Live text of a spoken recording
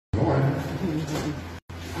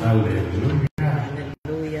Hallelujah.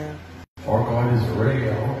 Hallelujah. Our God is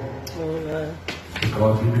real. To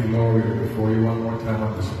God be the glory. Before you one more time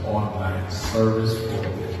on this online service for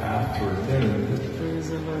the afternoon. Praise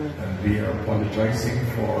the Lord. And we are apologizing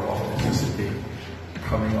for our necessity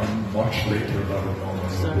coming on much later than we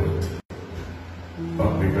normally would. But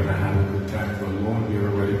we're going to have a good time for the Lord. We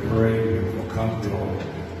already prayed. We will come to the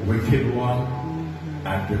wicked one.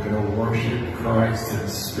 And we're going to worship Christ in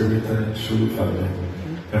spirit and in truth.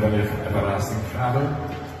 Heavenly everlasting Father.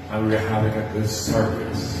 And we are having a good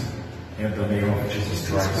service. In the name of Jesus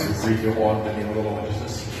Christ, we greet you all in the name of the Lord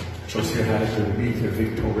Jesus. Trust your hand to meet a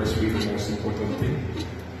victorious week, the most important thing.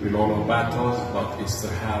 We know no battles, but it's to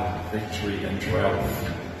have victory and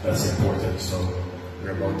triumph. That's important. So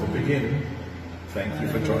we're about to begin. Thank you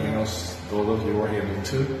for joining us, those of you who are able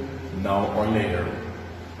to, now or later.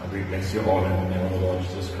 And we bless you all in the name of the Lord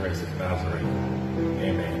Jesus Christ of Nazareth.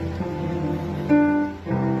 Amen.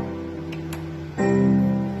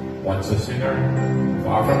 Once a sinner,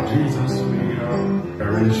 far from Jesus we are,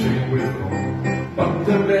 perishing with hope. But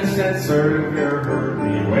the blessed Savior heard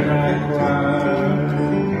me when I cried.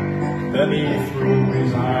 Then he threw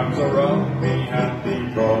his arms around me and he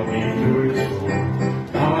brought me to his home.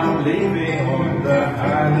 Now I'm living on the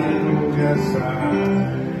hallelujah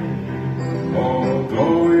side. Oh,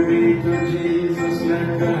 glory be to Jesus,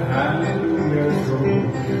 let the hallelujahs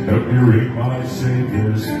roll. Help me ring my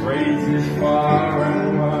Savior's praises far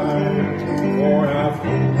and wide. For I've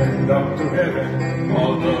opened up to heaven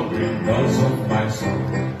all the windows of my soul,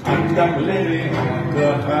 and I'm living on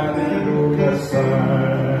the hallelujah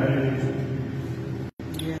side.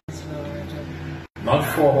 Yes, Lord. Not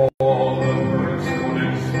for all the world's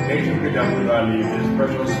goodness, nature began to leave this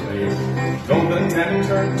precious place. Though the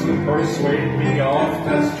tempter to persuade me off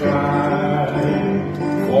the stride,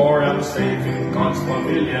 for I'm safe in God's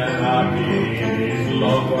pavilion, I'm in His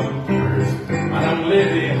love and grace, and I'm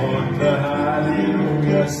living on the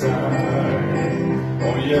hallelujah side.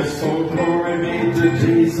 Oh yes, so glory be to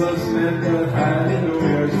Jesus, let the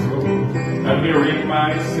hallelujahs roll, and we ring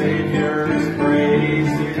my Savior's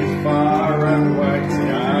praises far and wide. Say,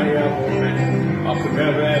 I have opened up to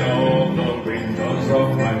heaven all the windows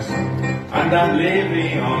of my soul, and I'm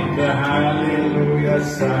living on the hallelujah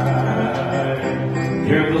side.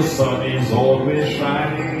 Here the sun is always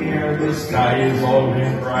shining, here the sky is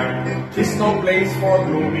always bright. It's no place for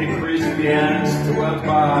gloomy Christians to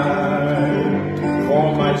abide.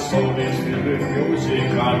 For my soul is filled with music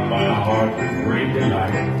and my heart with great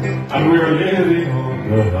delight. And we're living on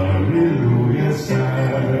the hallelujah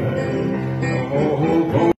side.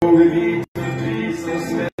 Oh, glory be to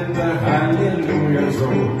Jesus, let the hallelujahs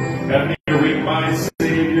roll. Let me ring my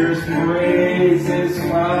Savior's praises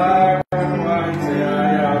far and wide. Say, I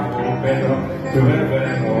have opened up to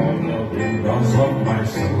heaven all the windows of my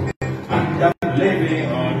soul, and I'm living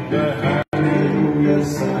on the hallelujah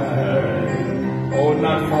side. Oh,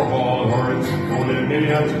 not for all words, golden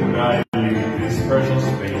millions would I leave this precious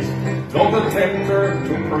place. Though the tempter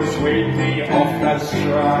to persuade me of that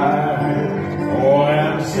stride, oh, I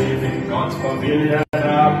am safe in God's pavilion,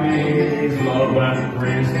 happy His love and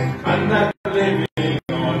grace, and I'm living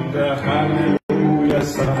on the hallelujah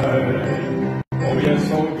side. Oh yes,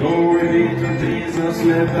 oh glory be to Jesus,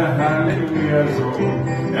 let the hallelujahs roll,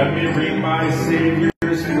 and me ring my Savior's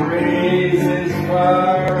praises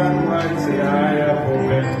far and wide. Say, I have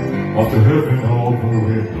opened up to heaven all the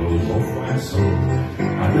windows of my soul,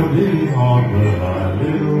 and I'm living on the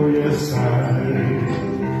hallelujah side.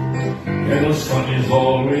 Here the sun is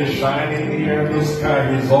always shining, here the sky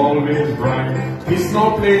is always bright. It's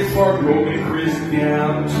no place for gloomy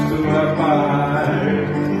Christians to abide.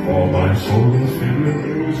 For my soul is filled with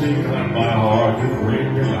music and my heart with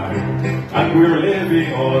great delight. And we're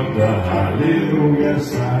living on the hallelujah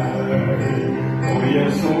side. Oh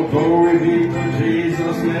yes, oh glory be to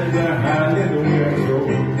Jesus, let the hallelujahs roll.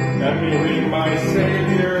 Let me ring my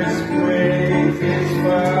Savior's praises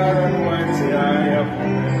far and wide. Say, I have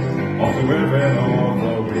opened up to heaven all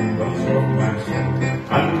the windows of my soul,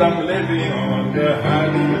 and I'm living on the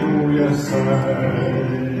hallelujah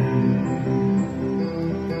side.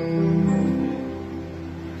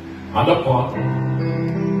 And upon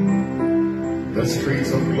the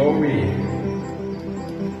streets of glory,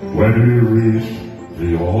 when we reach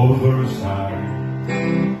the other side,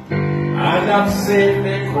 and I've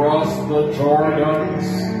safely crossed the Jordan's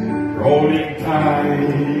rolling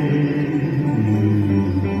tide,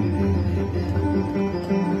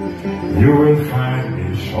 you will find me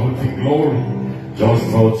shouting glory just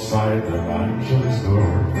outside the mansion's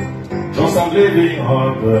door. Just I'm living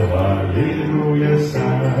on the hallelujah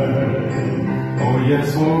side. Oh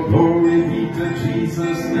yes, oh glory be to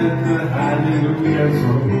Jesus, let the hallelujahs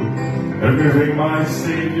roll. And bring my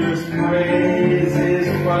Savior's praises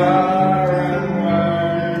far and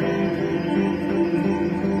wide.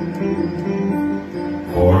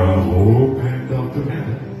 For I've opened up to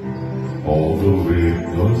heaven all the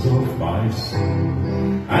windows of my soul,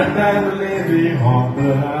 and I'm living on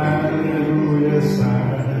the hallelujah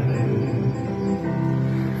side.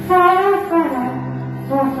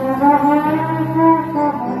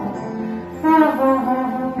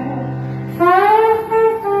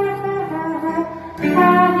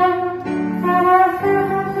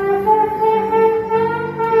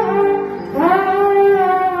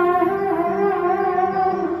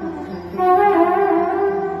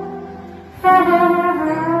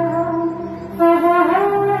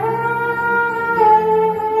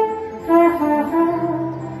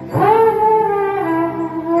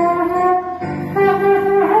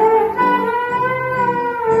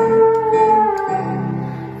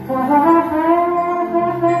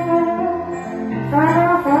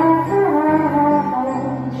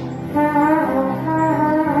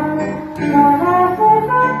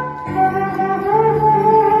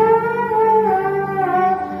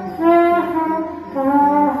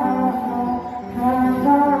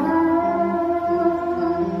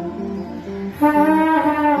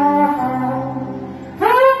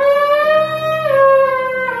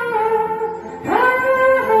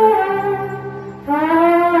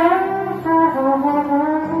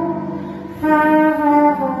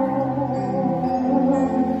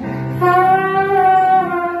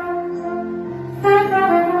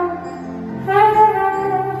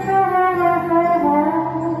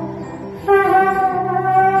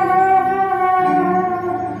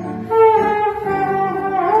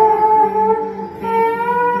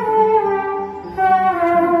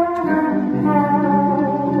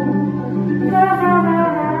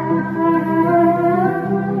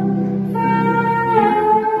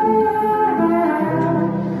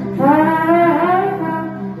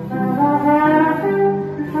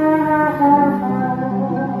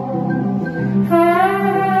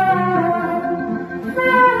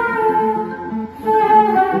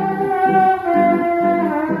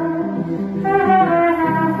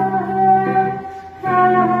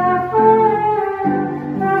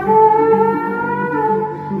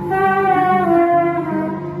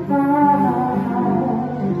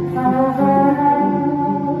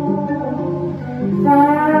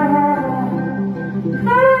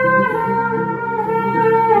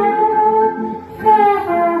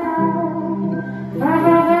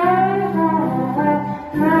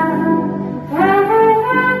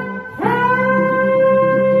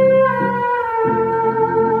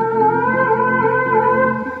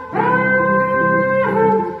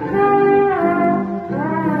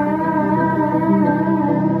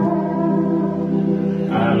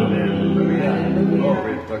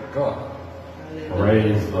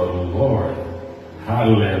 Praise the Lord.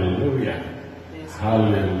 Hallelujah.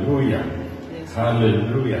 Hallelujah.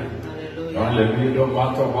 Hallelujah. Hallelujah. No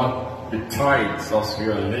matter what betides us, we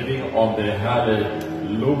are living on the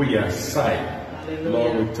hallelujah side.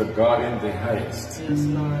 Glory to God in the highest. Yes,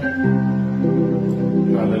 Lord.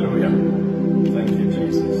 Hallelujah. Thank you,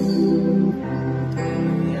 Jesus.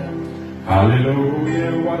 Hallelujah.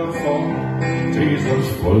 Hallelujah. What a thought. Jesus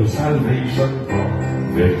full salvation for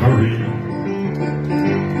victory.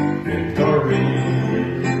 Victory.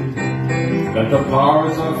 Let the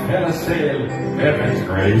powers of hell assail. Heaven's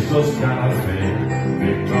grace just cannot fail.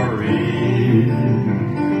 Victory.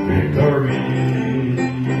 Victory.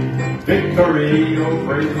 Victory. Oh,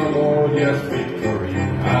 praise the Lord. Yes, victory.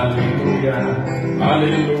 Hallelujah.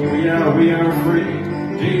 Hallelujah. We are free.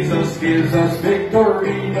 Jesus gives us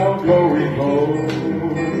victory. Now glory, glory.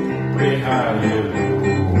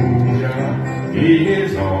 Hallelujah. He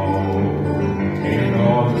is all in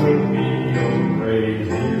all to me. Oh, praise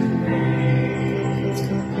His name.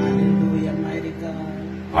 Hallelujah, mighty God.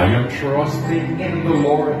 I am trusting in the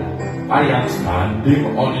Lord. I am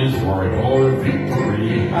standing on His word. Oh,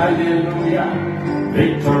 victory. Hallelujah.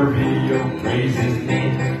 Victory. Oh, praise His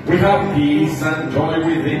name. We have peace and joy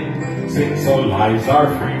within. Since our lives are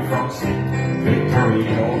free from sin. Victory,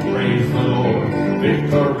 oh praise the Lord.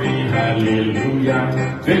 Victory, hallelujah.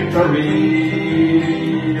 Victory,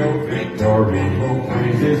 oh victory, oh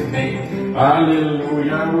praise His name.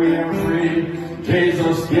 Hallelujah, we are free.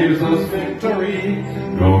 Jesus gives us victory.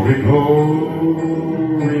 Glory,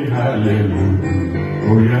 glory,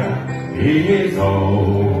 hallelujah. He is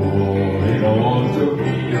all in all to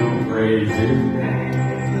me, oh praise His name.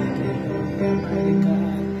 Hallelujah, mighty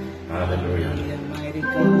God. Hallelujah. Mighty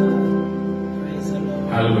God. Praise the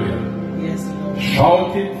Lord. Hallelujah. Yes, Lord.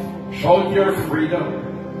 Shout it, shout your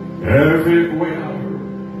freedom. Everywhere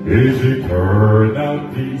is eternal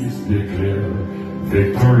peace declare.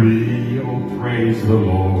 Victory, oh praise the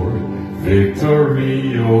Lord.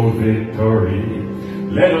 Victory, oh victory.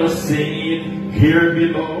 Let us sing it here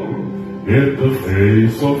below, in the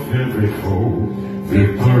face of every foe.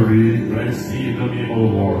 Victory, bless thee the name, O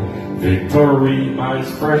Lord. Victory, my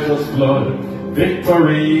precious blood.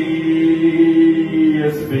 Victory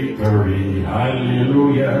is victory.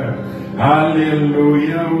 Hallelujah.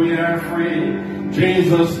 Hallelujah, we are free.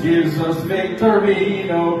 Jesus gives us victory.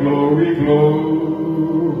 Now glory,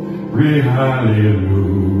 glory. Hallelujah.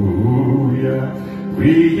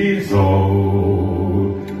 We exalt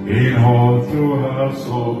in all to us,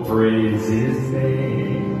 so praise his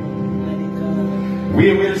name.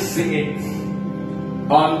 We will sing it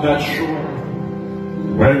on that shore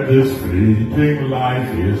when this fleeting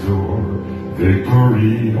life is o'er.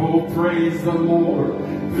 Victory, oh praise the Lord.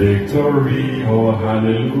 Victory, oh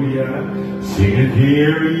hallelujah. Sing it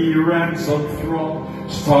here, ye ransom throng.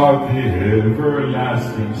 Start the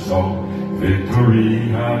everlasting song. Victory,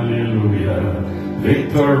 hallelujah.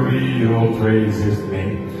 Victory, oh praise his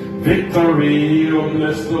name. Victory, oh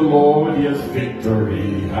bless the Lord, yes,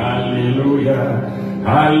 victory, hallelujah,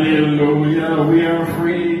 hallelujah, we are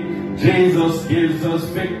free, Jesus gives us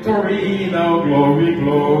victory, now glory,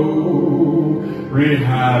 glory,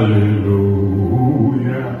 hallelujah,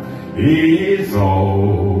 he is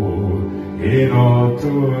all in all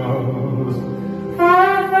to us.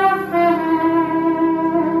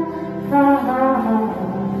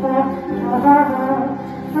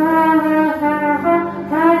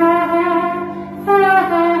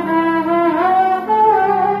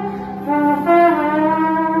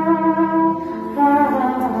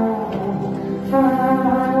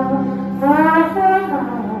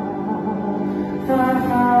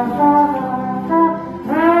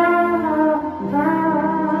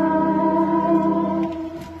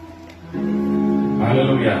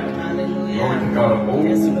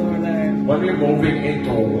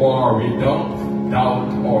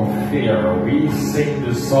 We sing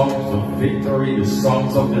the songs of victory, the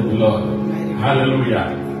songs of the blood. Hallelujah.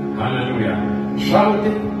 Hallelujah. Shout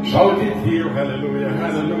it here. Hallelujah.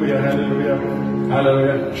 Hallelujah. Hallelujah.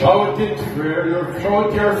 Hallelujah. Shout it here.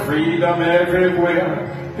 Shout your freedom everywhere.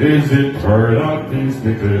 Is eternal peace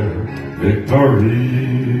declare. Victory.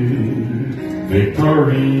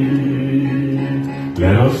 Victory.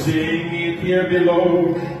 Let us sing it here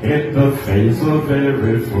below in the face of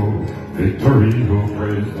every foe. Victory, oh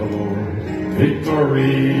praise the Lord.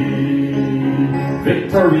 Victory,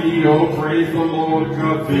 victory, oh praise the Lord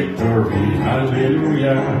God, victory,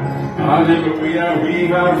 hallelujah, hallelujah,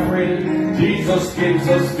 we are free, Jesus gives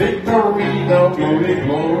us victory, now glory,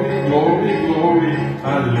 glory, glory, glory,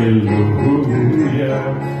 hallelujah,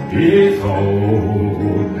 he is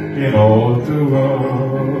all in all to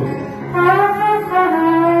us.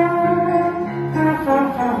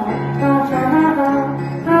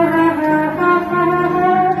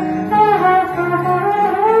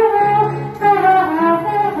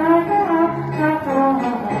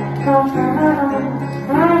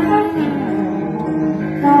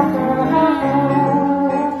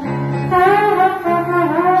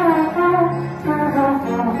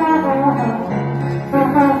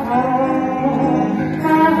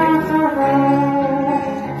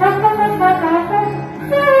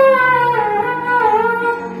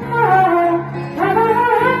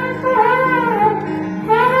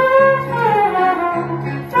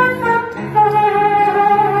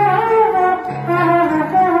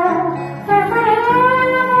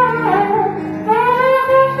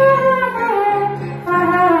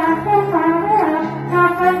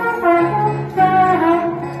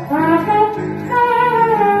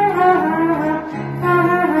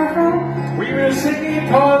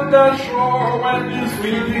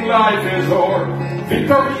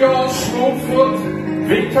 Victory on smooth foot,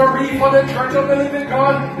 victory for the church of the living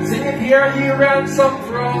God. Sing it here, ye ransom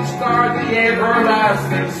throne, start the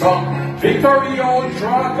everlasting song. Victory on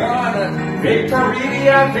dragon, victory,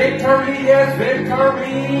 yeah, victory, yes,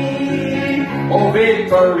 victory. Oh,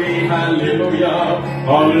 victory, hallelujah,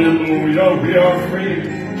 hallelujah, we are free.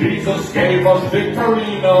 Jesus gave us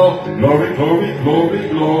victory now. Glory, glory, glory,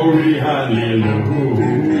 glory,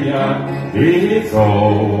 hallelujah. It's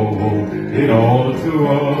all in all to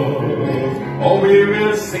us. Oh, we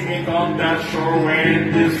will sing it on that shore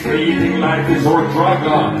when this fleeting life is our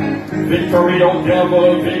dragon. Victory, oh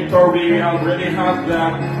devil, victory, I already have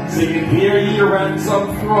that. Sing it here, ye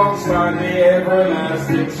ransom throngs, by the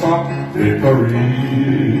everlasting song.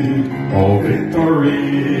 Victory, oh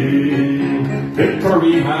victory.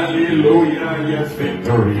 Victory, hallelujah, yes,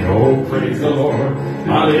 victory, oh, praise the Lord.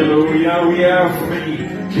 Hallelujah, we are free.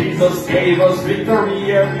 Jesus gave us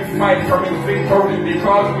victory, and we fight for His victory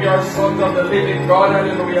because we are sons of the living God,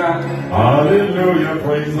 hallelujah. Hallelujah,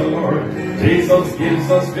 praise the Lord. Jesus gives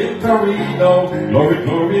us victory now. Glory,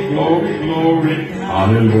 glory, glory, glory.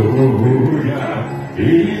 Hallelujah.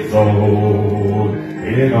 He's old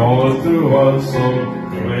in all to awesome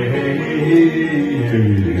praise.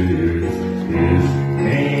 His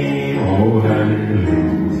name, oh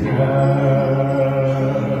hallelujah.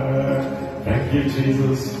 Thank you,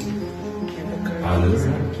 Jesus.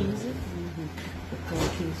 Hallelujah.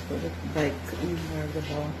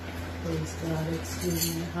 Praise God, excuse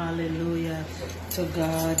me. Hallelujah. To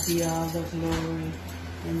God be all the glory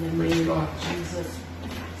in the name of Jesus.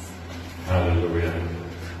 Hallelujah.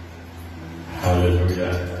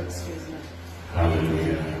 Hallelujah. Excuse me.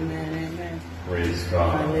 Hallelujah. Amen, amen. Praise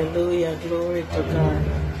God. Hallelujah. Glory to God.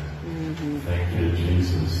 Thank you,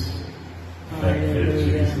 Jesus. Thank you,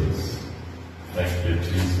 Jesus. Thank you,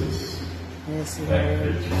 Jesus. Yes, Lord. Thank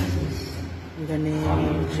you, Jesus. In the name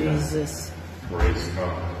Hallelujah. of Jesus. Praise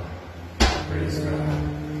God. Praise God.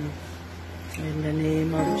 In the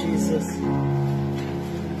name of Jesus.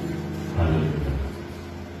 Hallelujah.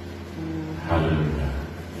 Hallelujah.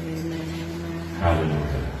 Amen.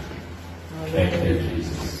 Hallelujah. Thank you,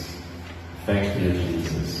 Jesus. Thank you,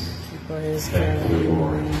 Jesus. Praise Thank God. you, In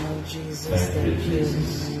Lord. the name of Jesus. Thank you,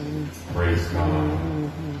 Jesus. Praise God.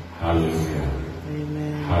 Hallelujah.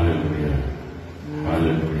 Amen. Hallelujah.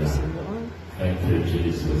 Hallelujah. Thank you,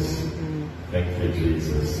 Jesus. Thank you,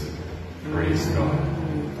 Jesus. Praise God.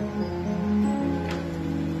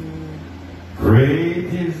 Great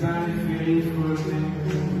is thy faithfulness.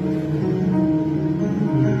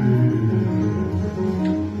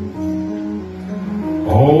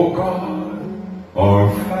 O God, our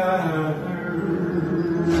Father,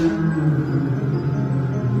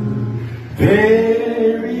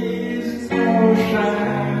 there is no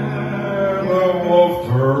shadow of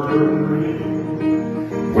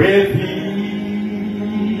turning with Thee.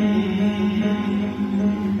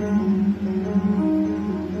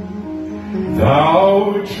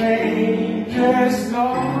 Thou changest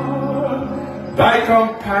not, Thy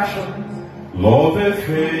compassion loveth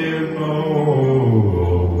Him not.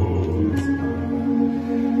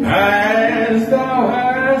 As Thou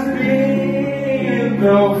hast been,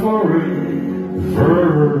 Thou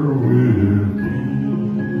forever will be.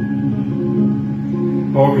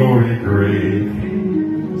 O glory, great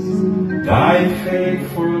is Thy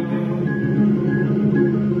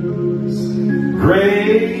faithfulness.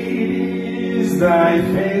 Great is Thy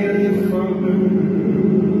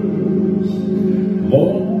faithfulness.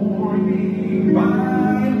 Morning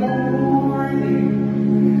by morning,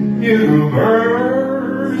 new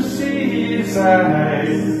mercies I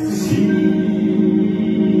see.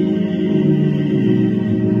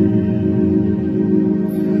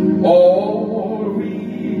 All we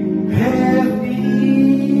have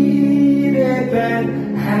needed that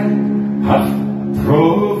hath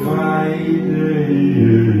provided.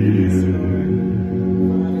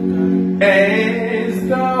 As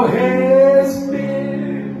Thou hast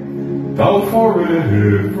been, Thou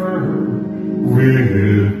forever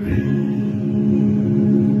will be.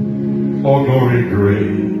 O glory,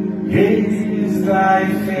 great is Thy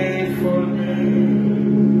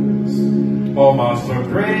faithfulness. O Master,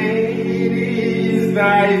 great is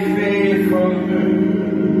Thy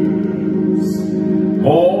faithfulness.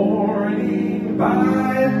 Morning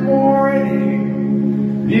by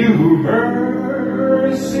morning, new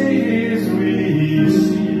mercies we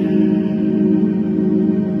see.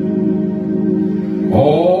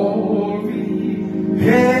 All we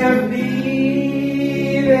have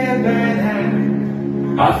needed that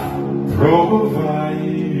hath provided.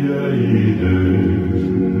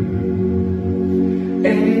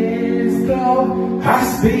 As Thou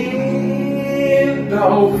hast been,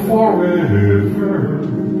 Thou forever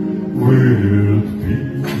wilt be.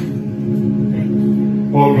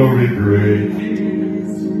 Oh, glory, great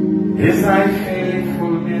is Thy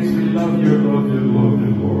faithfulness. We love You, love You, love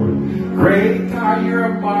You, Lord. Great are Your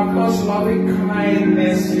marvelous loving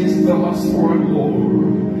kindnesses to us, for Lord.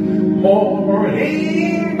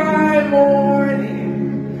 Morning by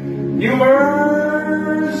morning, new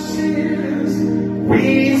mercies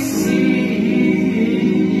we see.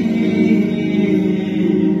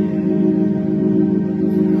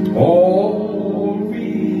 All we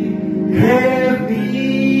have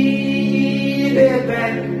needed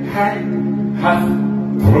that hath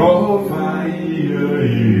provided.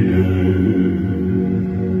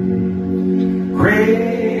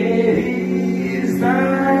 Great is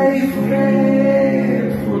Thy faithfulness.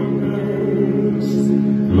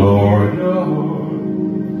 Lord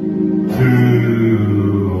to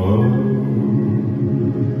us.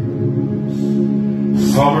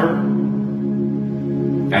 Summer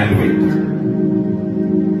and winter,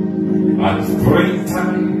 and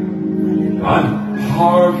springtime, and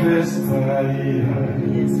harvest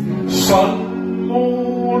time, sun,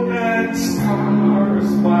 moon, and stars,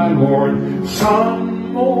 my Lord,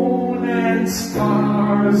 sun, moon, and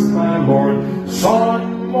stars, my Lord,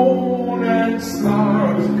 sun, moon, and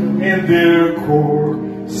stars, in their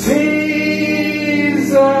courses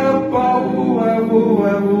above,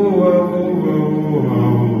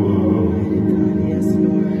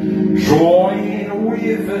 join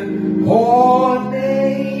with all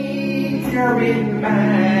nature in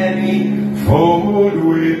manifold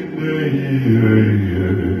witness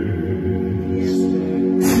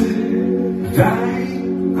to thy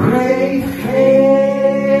great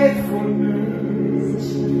faithfulness,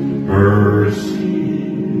 mercy,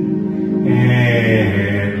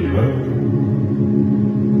 and love.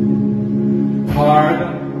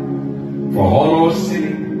 Pardon for all our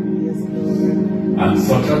sins, and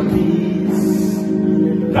such a peace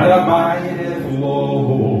that abideth,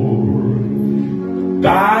 Lord.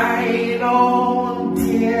 Thine own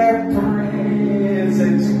dear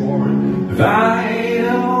presence, Lord. Thine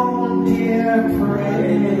own dear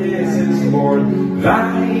presence, Lord.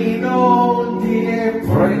 Thine own dear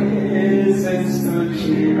presence to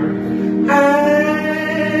cheer and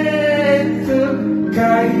to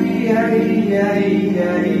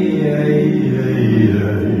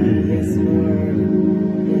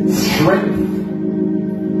strength,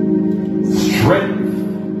 strength,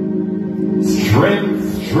 strength,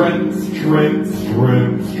 strength, strength,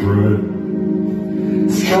 strength, strength,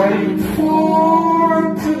 strength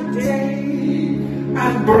for today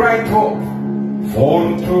and bright hope for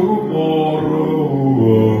tomorrow.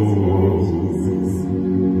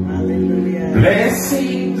 Hallelujah.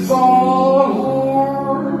 Blessings all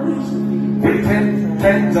ours with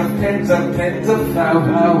tens of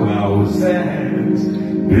thousands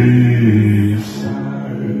beside.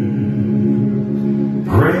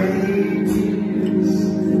 Great is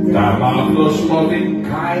thy marvelous loving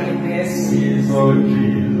kindnesses, O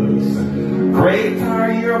Jesus. Great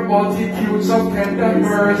are your multitudes of tender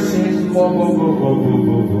mercies, morning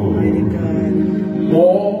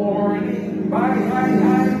by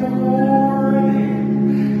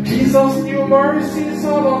morning. Jesus, new mercies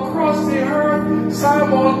all across the earth,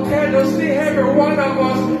 simultaneously every one of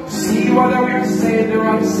us. See whether we are saved or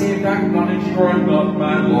unsaved, acknowledge you are not,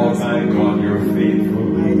 my Lord, my God, you're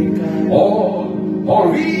faithful.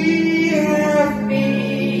 All we have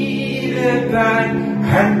needed thy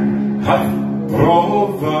hand hath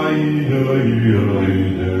provided.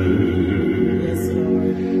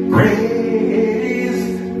 Great is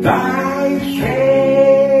thy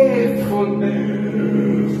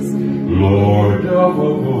faithfulness, Lord of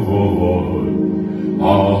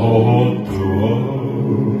all to us.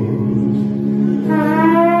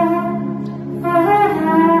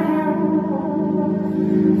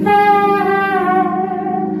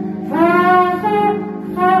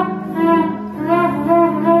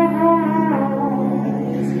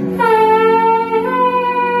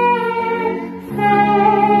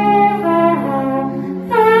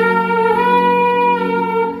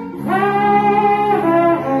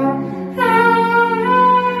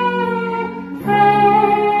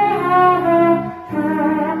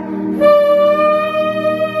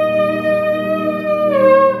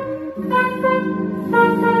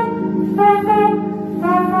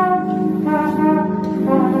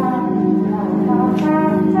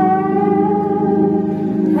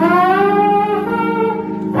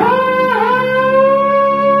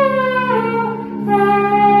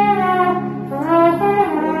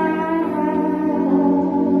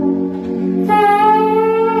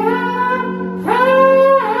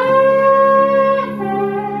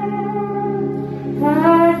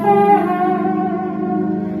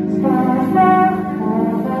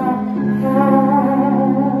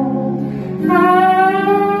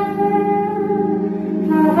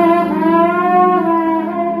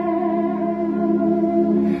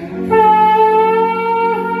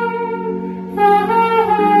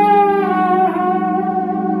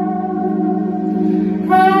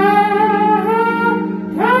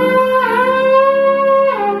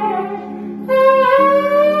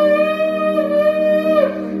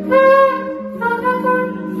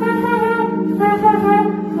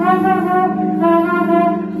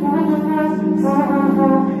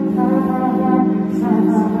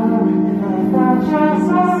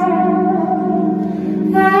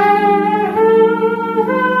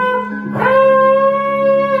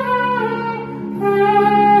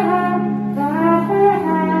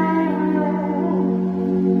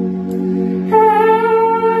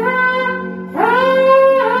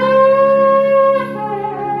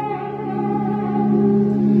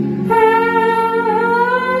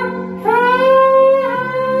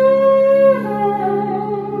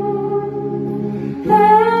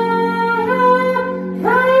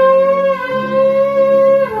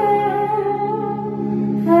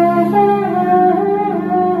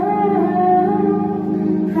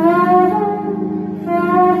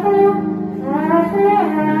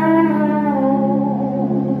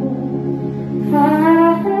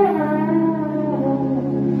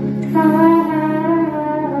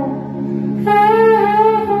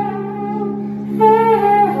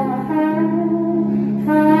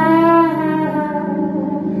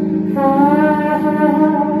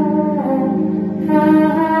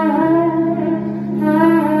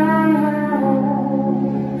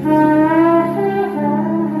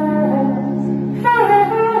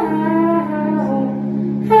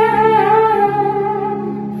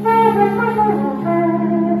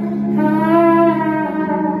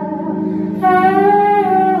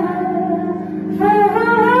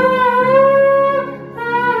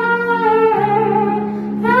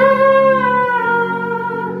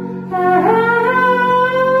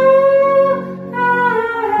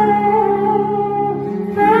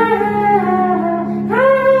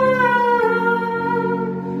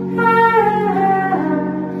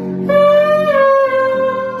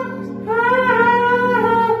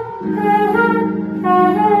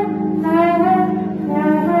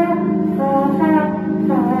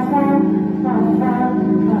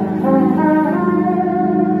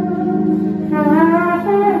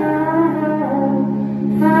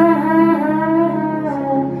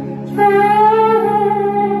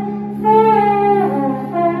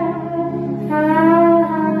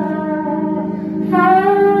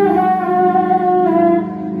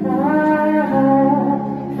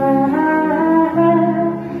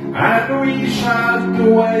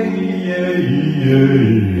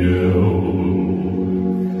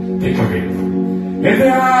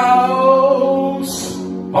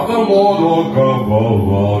 of the Lord, O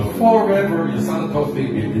God, forever. You sound tough,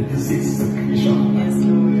 baby. This is the KEISHA. Yes,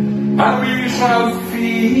 Lord. And we shall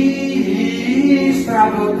feast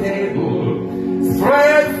at the table,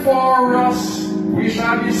 spread for us. We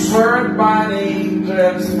shall be served by the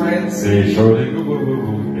angels' friends. Say, surely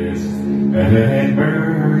goodness and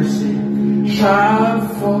mercy shall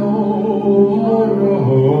follow.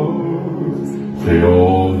 Say,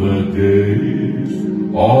 all the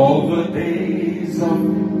days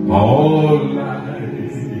of our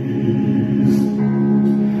lives.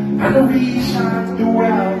 And we shall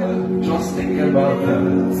dwell, just think about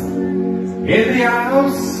that, in the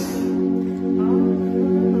house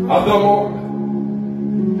of the Lord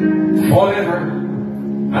forever.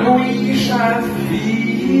 And we shall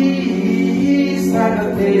feast at the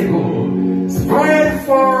table, spread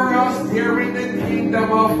for us here in the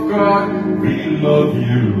kingdom of God. We love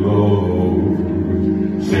you,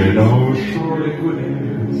 Lord. Say, no, surely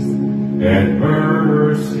goodness and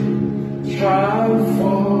mercy shall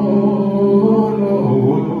follow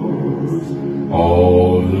us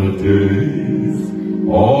all the days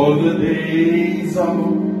of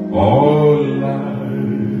our lives.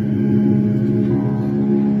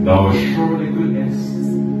 Now surely goodness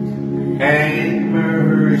and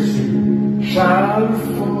mercy shall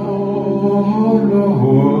follow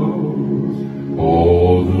us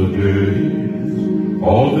all the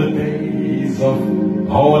days of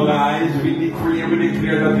our lives. We decree and we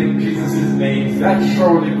declare that in Jesus' name, that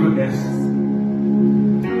surely goodness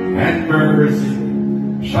and mercy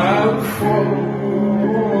shall follow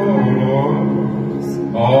us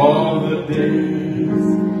all the days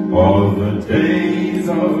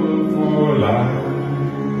of our lives.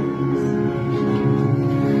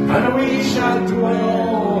 And we shall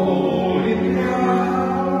dwell in the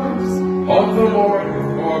house of the Lord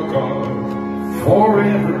our God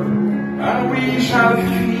forever. And we shall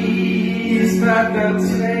feast at the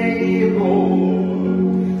table,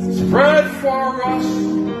 spread for us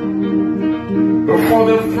before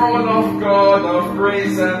the throne of God of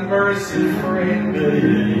grace and mercy, friend.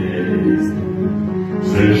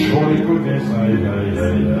 Say, surely goodness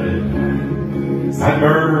and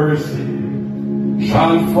mercy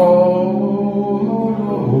shall follow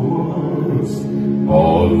us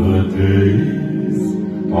all the days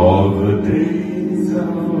of our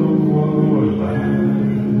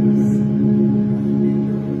lives.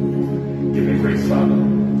 Give me grace, Father.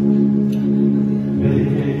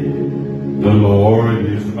 The Lord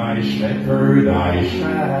is my shepherd, I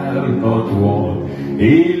shall not want.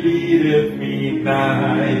 He leadeth me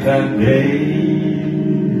night and day.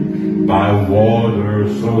 By water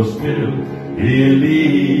so still, He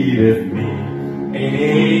leadeth me in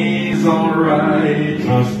His own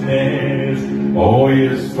righteousness. Oh,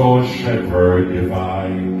 yes, O shepherd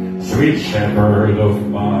divine, sweet shepherd of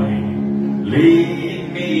mine,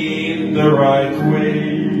 lead me in the right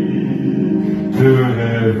way to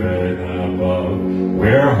heaven above,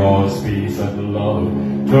 where all's peace and love,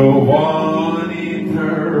 to one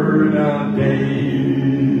eternal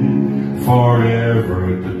day,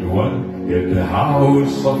 forever to dwell in the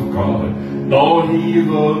house of God. No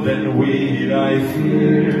evil then will I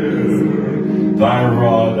fear. Thy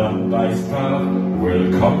rod and thy staff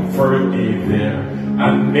will comfort me there,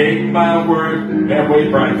 and make my way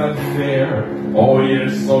bright and fair. Oh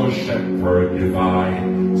yes, O shepherd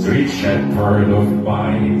divine, sweet shepherd of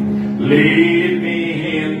mine, lead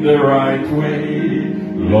me in the right way,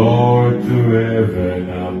 Lord, to heaven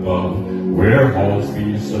above, where all's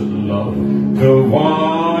peace and love, to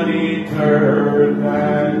one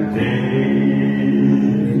eternal day.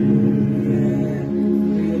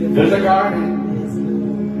 There's a garden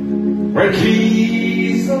where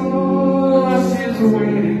Jesus is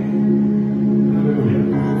waiting.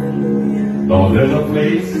 Hallelujah. Oh, there's a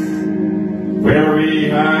place where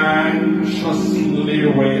we anxiously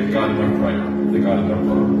wait. God in our prayer. The God in our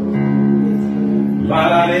prayer. La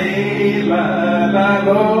la la la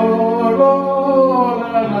la la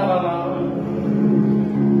la la.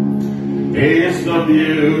 It's the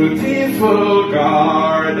beautiful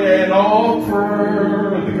garden of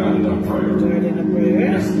prayer. The garden of prayer. Garden of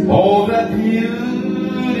prayer. Oh, that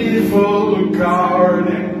beautiful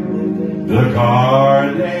garden, the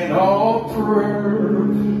garden of prayer.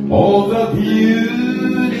 Oh, the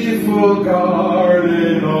beautiful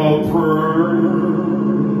garden of prayer,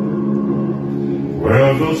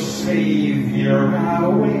 where the Savior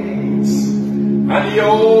awaits, and He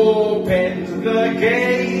opens the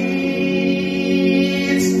gates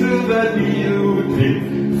to the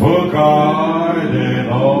beautiful garden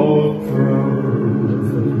of prayer.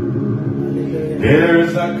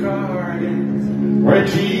 There's a garden where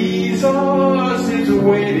Jesus Jesus is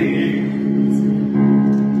waiting.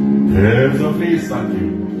 There's a place, thank you,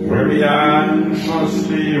 where we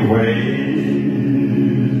anxiously wait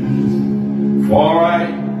for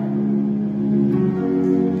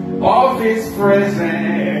of His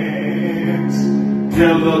presence,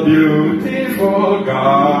 till the beautiful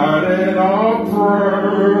garden of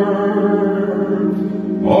prayer.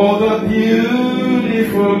 Oh, the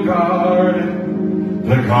beautiful garden,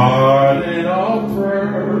 the garden of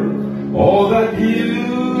prayer. Oh, the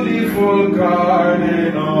beautiful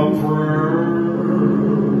garden of prayer,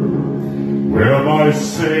 where my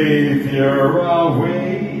Savior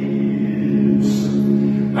awaits,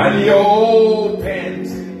 and He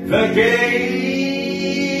opens the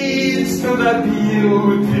gates to the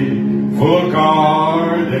beautiful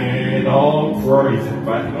garden of prayer. He's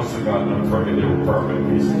inviting us to garden of prayer in the perfect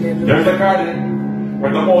peace. There's a garden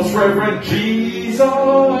where the most reverend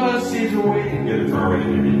Jesus is waiting. Get it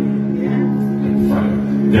already.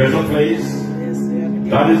 There's a place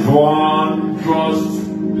that is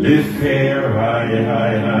wondrously fair,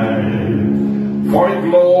 for it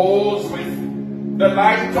glows with the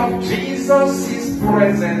light of Jesus'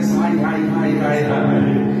 presence.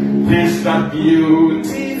 This the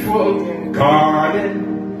beautiful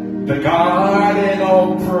garden, the garden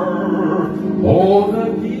of prayer. Oh, the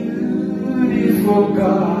beautiful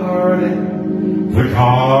garden, the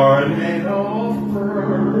garden of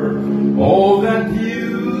prayer. Oh, that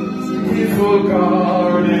beautiful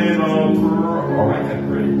garden of prayer. Oh, I can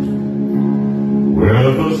pray.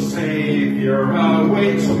 Where the Savior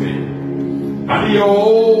awaits me, and He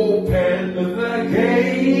opened the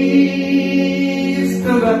gates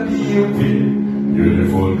to the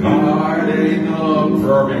beautiful garden of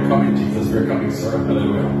prayer. We're coming, Jesus. We're coming, sir.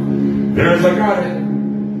 Hallelujah. There's a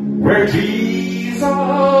garden where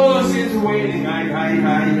Jesus is waiting.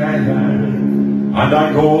 And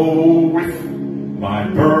I go with my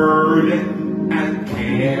burden and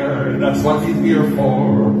care. That's what He's here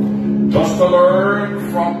for. Just to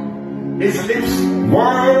learn from His lips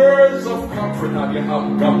words of comfort. Now you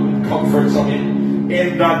have comfort from Him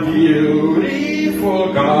in that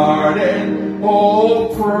beautiful garden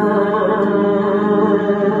of prayer.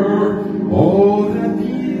 Oh, the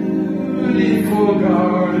beautiful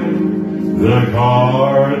garden, the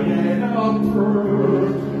garden of prayer.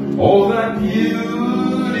 Oh, that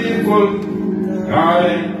beautiful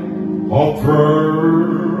garden of prayer,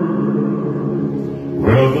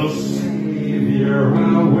 where the Savior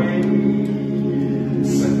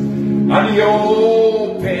awaits, and He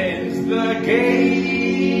opens the gates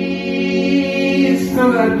to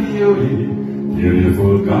that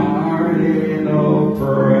beautiful garden of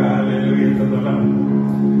prayer. Hallelujah to the Lamb.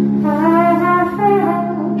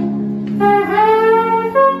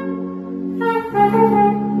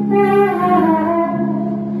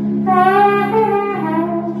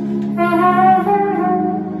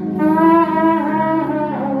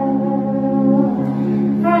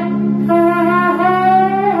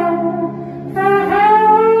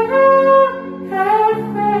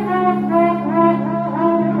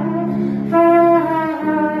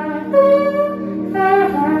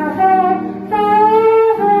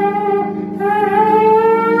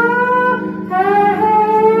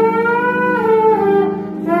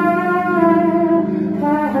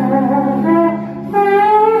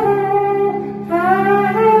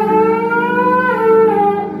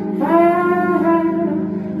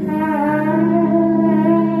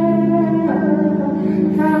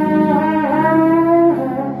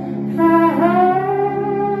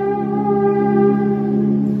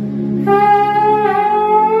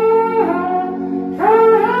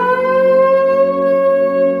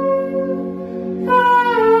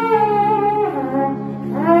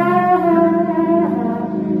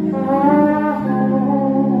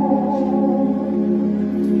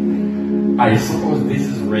 I suppose this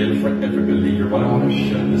is real for every believer, but I want to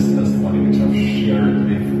share this testimony which I've shared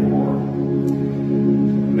before.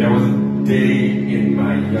 There was a day in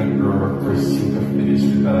my younger pursuit of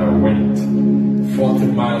ministry that I went 40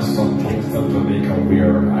 miles from Kingston, Jamaica,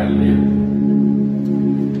 where I live,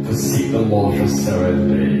 to seek the Lord for 7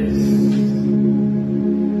 days.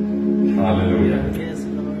 Hallelujah. Yes,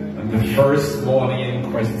 Lord. And the first morning in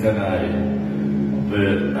question, I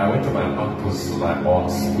went to my uncle's, my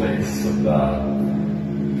aunt's place, and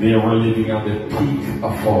they were living on the peak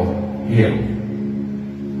of a hill.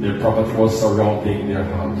 Their property was surrounding their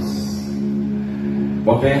house.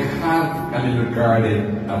 But they had a little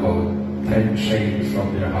garden about 10 chains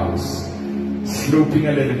from their house, sloping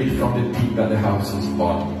a little bit from the peak that the house was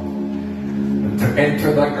on. And to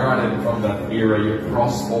enter the garden from that area, you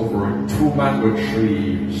cross over 2 mango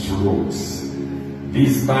trees' roots.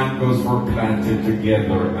 These mangoes were planted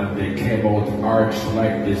together and they came out arched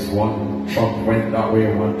like this. One trunk went that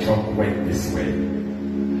way, one trunk went this way.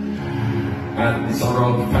 And it's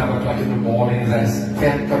around 5 o'clock in the morning as I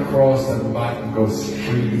stepped across the mango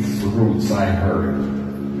tree's roots, I heard,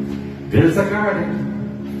 there's a garden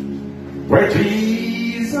where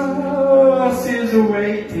Jesus is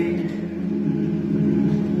waiting.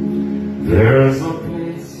 There's a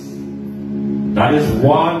place that is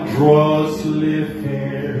wondrously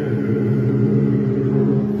fair,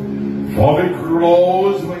 for it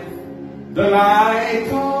grows with the light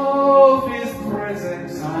of His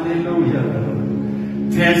presence. Hallelujah.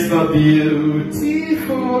 Tis the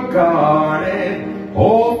beautiful garden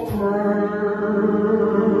of pearl.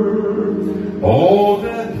 Oh,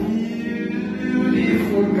 the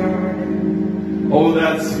beautiful garden. Oh,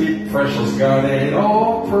 that sweet, precious garden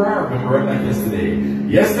of pearl. Remember it like yesterday.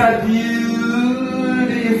 Yes, that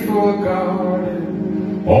beautiful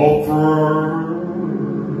garden of pearl.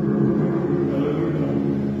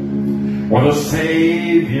 Where the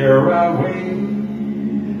Savior awaits.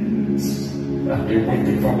 He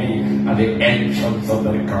waited for me at the entrance of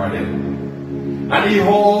the garden. And He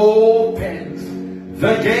opens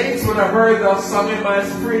the gates. When I heard that song in my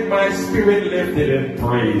spirit lifted in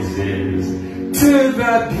praises to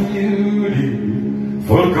the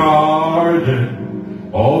beautiful garden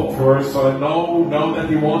of pearl. So I know that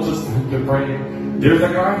He wants us to pray. There's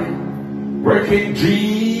a garden where King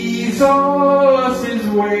Jesus is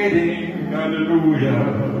waiting. Hallelujah.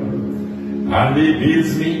 And He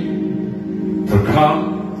bids me to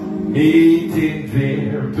come meet Him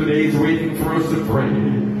there. Today is waiting for us to pray.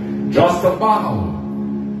 Just a bow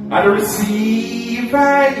and receive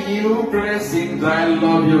thy new blessings. I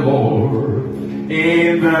love you, Lord,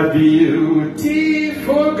 in the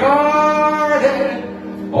beautiful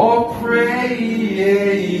garden of prayer.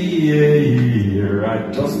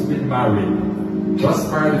 I've just been married a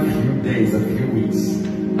few days, a few weeks,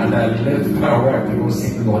 and I left my wife to go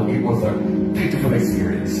sing the Lord. It was a beautiful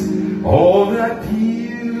experience. Oh, that beautiful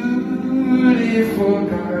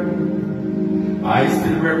garden. I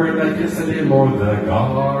still remember that yesterday, Lord, the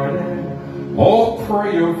garden. Oh,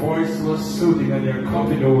 prayer, your voice was soothing and your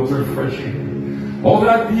company was refreshing. Oh,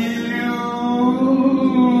 that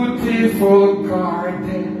beautiful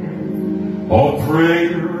garden. Oh,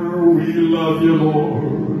 prayer, we love you,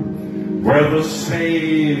 Lord, where the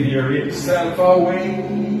Savior Himself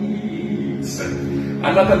awaits. And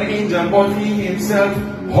not an angel, but He Himself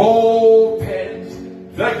opens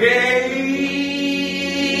the gates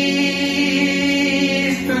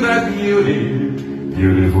to that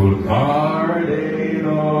beautiful garden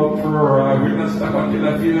of prayer. I will not stop until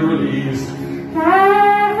I feel the release.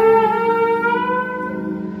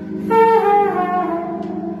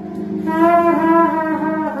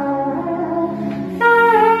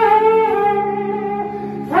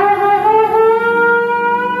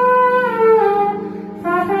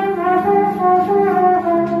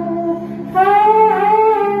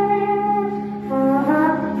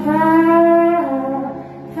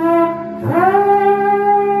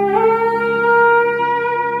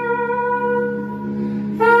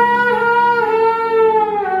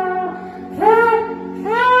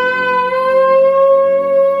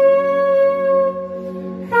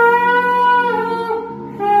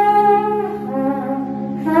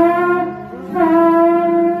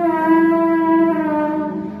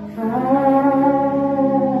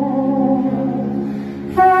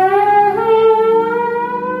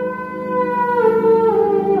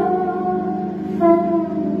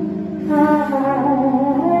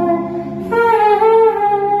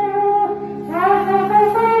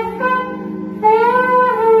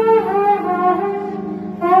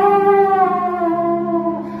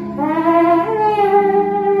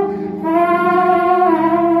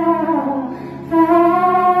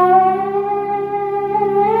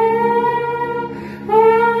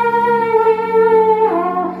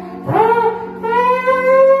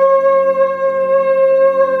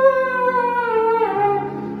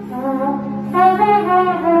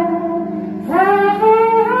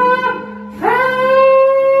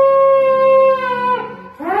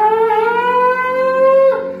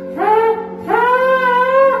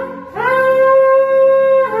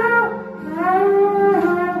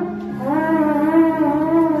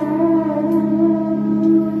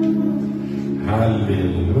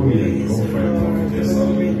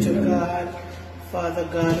 Father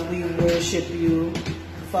God, we worship you.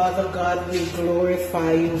 Father God, we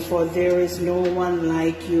glorify you, for there is no one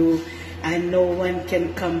like you, and no one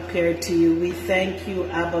can compare to you. We thank you,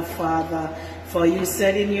 Abba Father, for you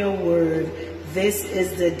said in your word, this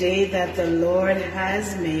is the day that the Lord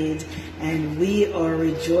has made, and we are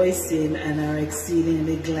rejoicing and are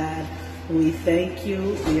exceedingly glad. We thank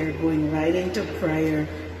you. We are going right into prayer.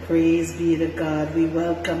 Praise be to God. We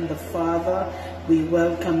welcome the Father. We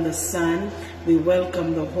welcome the Son. We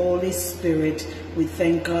welcome the Holy Spirit. We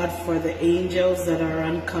thank God for the angels that are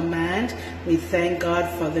on command. We thank God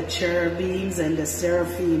for the cherubims and the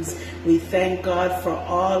seraphims. We thank God for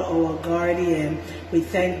all our guardian. We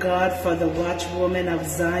thank God for the watchwoman of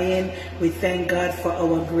Zion. We thank God for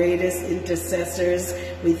our greatest intercessors.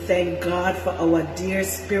 We thank God for our dear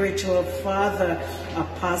spiritual father,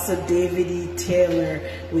 Apostle David E. Taylor.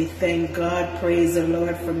 We thank God, praise the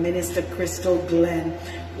Lord, for Minister Crystal Glenn,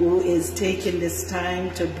 who is taking this time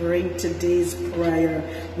to bring today's prayer.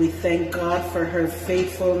 We thank God for her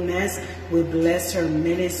faithfulness. We bless her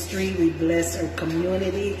ministry. We bless her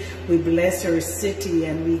community. We bless her city.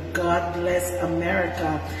 And we God bless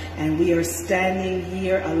America. And we are standing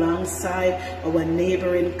here alongside our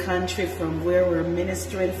neighboring country from where we're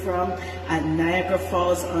ministering from at Niagara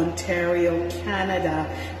Falls, Ontario, Canada.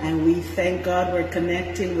 And we thank God we're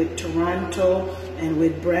connecting with Toronto and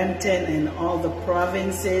with Brampton and all the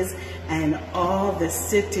provinces and all the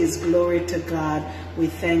cities. Glory to God. We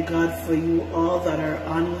thank God for you all that are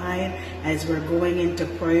online. As we're going into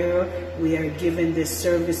prayer, we are giving this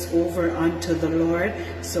service over unto the Lord.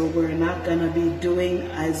 So we're not going to be doing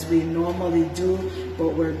as we normally do, but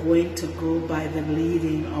we're going to go by the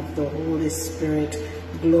leading of the Holy Spirit.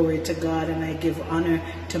 Glory to God. And I give honor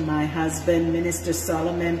to my husband, Minister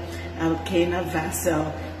Solomon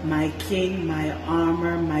M.VASSELL, my king, my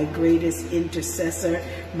armor, my greatest intercessor,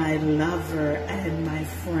 my lover, and my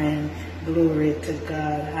friend. Glory to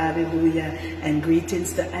God. Hallelujah. And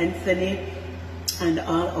greetings to Anthony and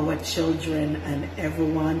all our children and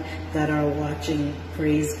everyone that are watching.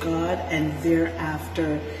 Praise God. And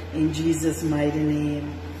thereafter, in Jesus' mighty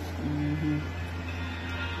name.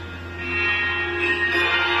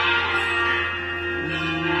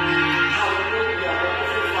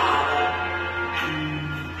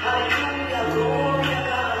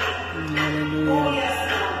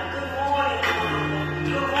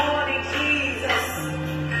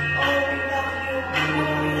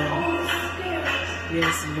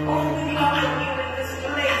 Yes, Lord. We honor you in this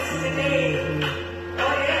place today.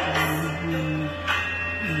 Oh, yes.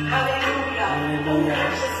 Hallelujah. Oh,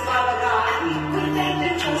 precious Father God. We thank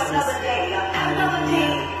you for another day. Another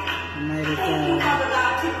day. Thank you, Father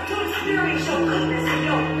God, to experience your goodness and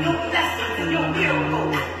your blessings and your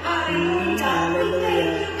miracles. Hallelujah. We thank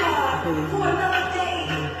you, God, for another day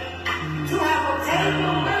to have obtained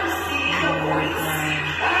your mercy and your grace.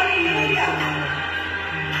 Hallelujah.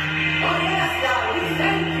 Oh, yes, God, we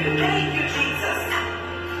thank you. Thank you, Jesus.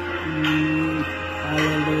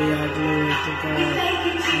 Hallelujah. Glory to God. We thank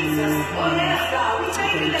you, Jesus. Oh, yes, God, we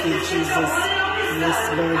thank you that you sent your one and only Son, Yes,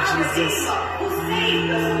 Lord Jesus. who saved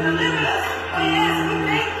us, who delivered us. Oh, yes, we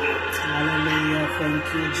thank you. Hallelujah. Thank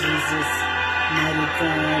you, Jesus. Mighty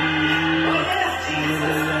God. Oh, yes,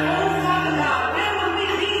 Jesus. Oh, Father God, where would we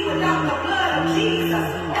be without the blood of Jesus?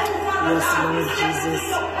 Oh, Father Yes, God, we Lord step into Jesus.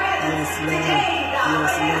 your presence Yes, Lord. today, God.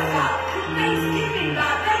 Yes, Oh, yes, Lord. God. Thanksgiving,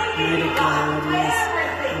 God. Thank you, Mighty God, God, for yes.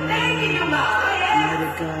 everything. Thank you, God. Oh, yes. Mighty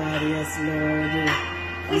God, yes, Lord.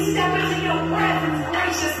 We step into your presence,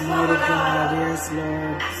 gracious Mighty Father God, God. yes,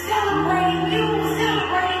 Lord. Celebrating you,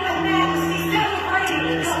 celebrating your majesty, celebrating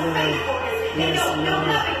Yes, your Lord. faithfulness and Yes, your Lord.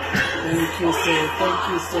 loving kindness. Thank you, Oh, sir. yes, Thank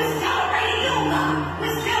God. you, sir. We're celebrating you, God.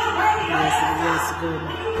 We're celebrating your Yes, yes, yes, God. good.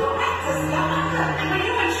 When you correct us, God. When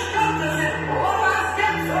you instruct us and order our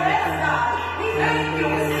steps, oh, yes, God. We thank you.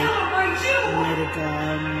 We celebrate you. Mighty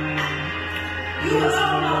God. You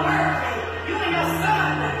alone are worthy. You and your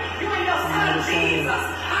son. You and your son, Jesus.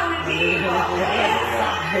 Our Redeemer. Yes,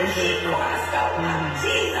 God. Jesus.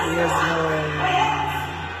 Yes, Lord. Oh, yes.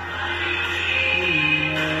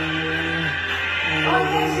 Oh,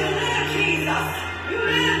 yes, you live, Jesus. You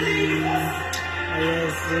live, Jesus.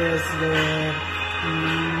 Yes, yes, Lord.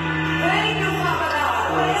 Thank you, Father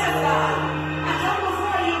God. Oh, Yes, yes, God. I come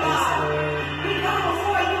before you, God. We come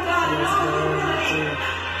before you, God, in all humility.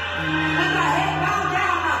 With our head bowed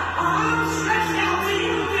down, our arms stretched out to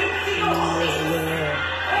you, to your holy. Oh,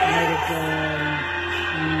 Mighty yes. God.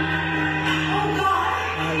 Oh, God.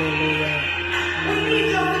 Hallelujah. We need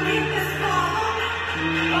your forgiveness, Father,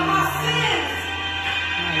 of our sins,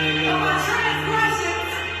 of our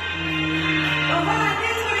transgressions, of our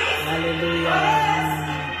iniquities. Hallelujah. Oh, yes.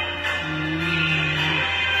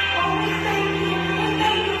 Oh, we thank you. We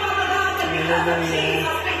thank you, Father God, that because of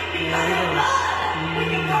Jesus, because of blood, we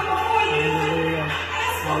can come before you and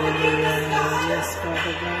ask for forgiveness, God. Yes,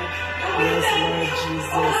 Father God. And we Yes, thank Lord you.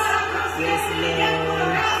 Jesus. Oh, God, I'm Yes, standing together for the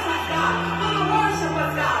Lord. rabbis, God, for the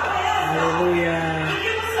worshipers, God. Oh, yes, Hallelujah.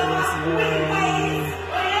 Yes, Lord.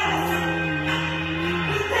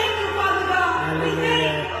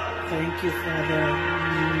 Hallelujah. Thank you, Father.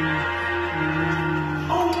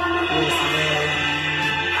 Yes, Lord.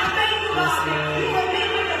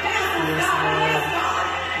 Yes,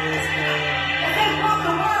 Lord. Yes, Lord.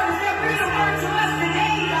 Yes, Lord.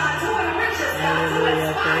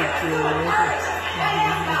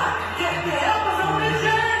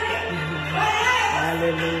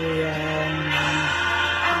 Hallelujah.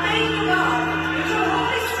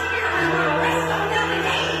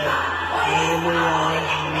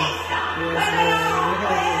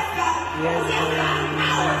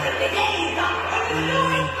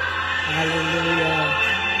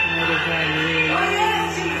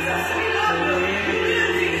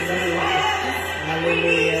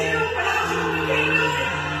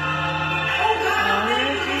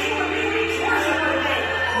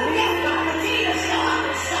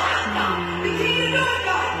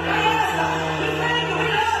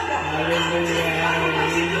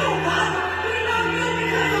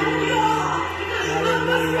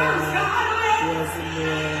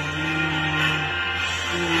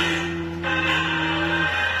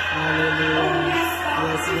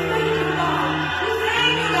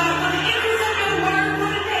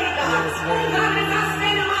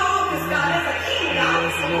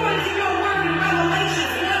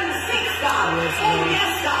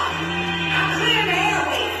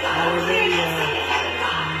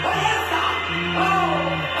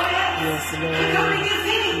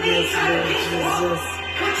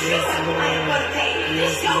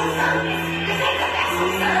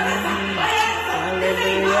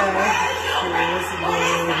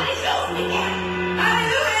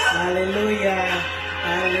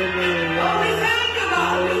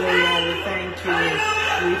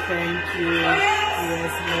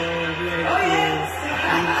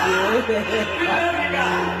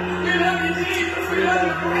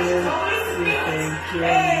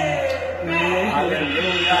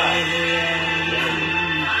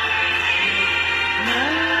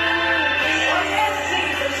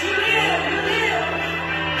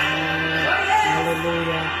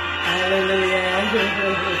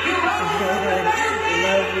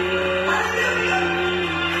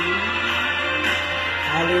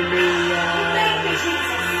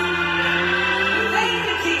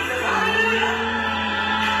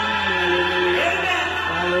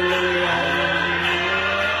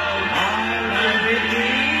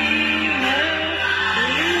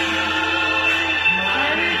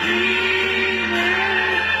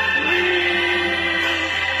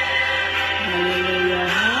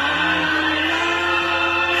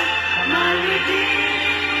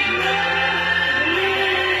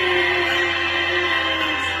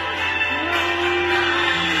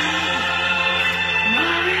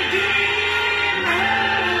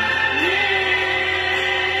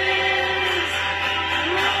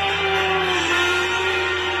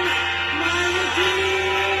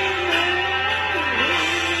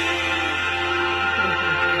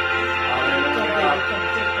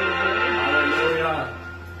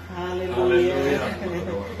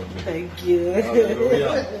 Thank you.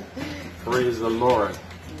 Hallelujah.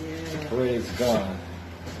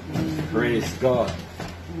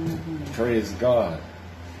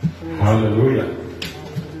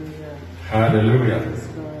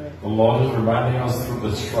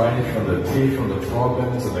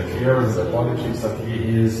 That he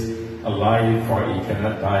is alive, for he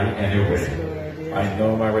cannot die anyway. I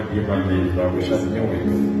know my Redeemer lives, I wish I knew it.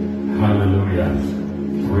 Hallelujah.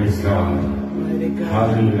 Praise God.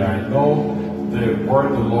 Hallelujah. I know the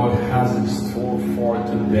word the Lord has in store for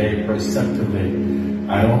today perceptively.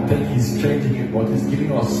 I don't think he's changing it, but he's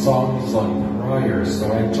giving us songs on prayer.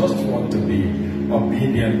 So I just want to be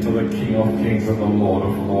obedient to the King of Kings and the Lord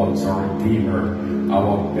of Lords, our Redeemer,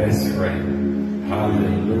 our best friend.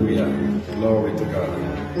 Hallelujah. Glory to God.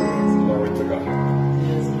 Glory to God.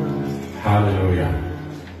 Hallelujah.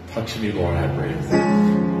 Touch me, Lord, I pray.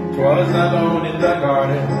 'Twas alone in the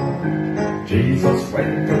garden, Jesus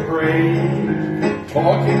went to pray,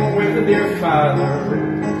 talking with the dear Father.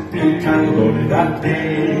 Be kind, Lord, that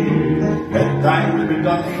day. Let thy will be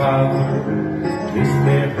done, Father. This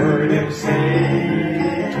they heard him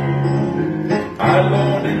say.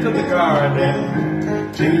 Alone into the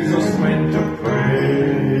garden, Jesus went to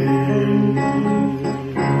pray.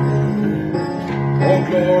 Oh,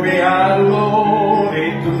 glory, alone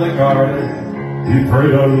into the garden, he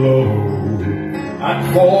prayed alone.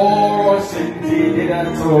 And for us indeed,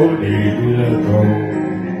 and so needed alone.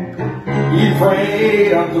 He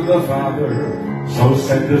prayed unto the Father, so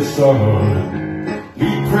sent the Son.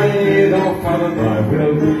 He prayed, oh Father, thy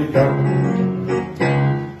will be done.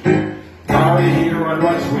 Tarry here and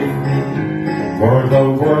watch with me for the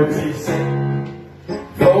words he said.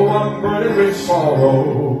 Though I'm burdened with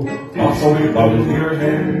sorrow, also he bowed your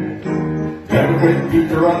head. And with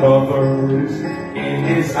Peter and others in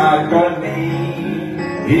his agony,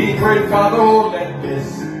 he prayed, Father, oh, let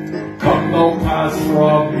this come no pass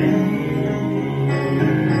from me.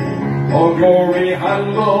 Oh, glory,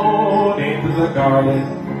 alone into the garden,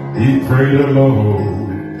 he prayed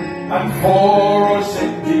alone. And for us he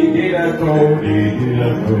did atone, he did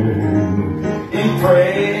atone. He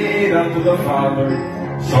prayed unto the Father,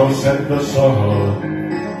 so said the Son.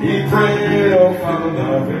 He prayed, oh Father,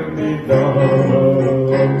 thy will be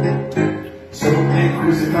done. So they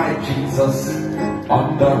crucified Jesus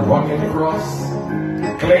on the rugged cross,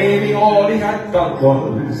 claiming all he had done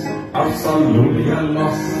was absolutely a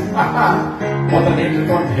loss. But an angel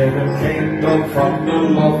from heaven came down from the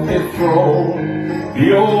lofty throne.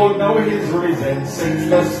 Behold, now his risen,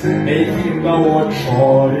 senseless, make him now a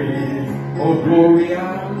choice. Oh, glory,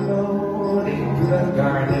 alone into the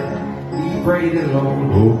garden, he prayed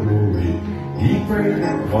alone. Oh, glory, he prayed,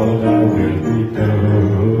 Father, thy will be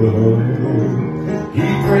done. He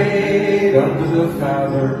prayed unto the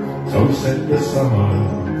Father, so said the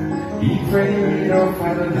Son. He prayed, oh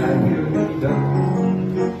Father, thy will be done.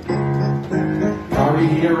 Tarry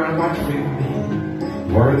here and watch with me,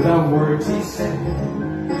 were the words he said.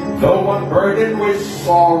 Though unburdened with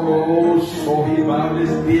sorrow, so he bowed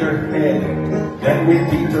his dear head. Then with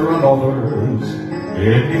Peter and others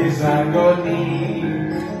in his agony,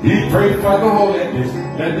 he prayed, Father, oh, let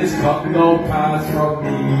this cup no pass from me.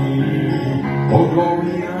 Oh,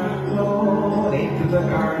 glory, alone into the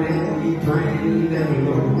garden, he prayed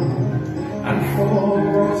alone. And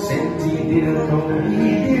for us he did atone, he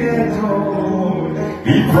did atone.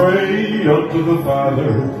 He prayed unto the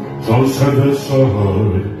Father, so said the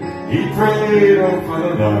Son. He prayed, oh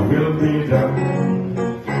Father, thy will be done.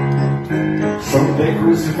 So they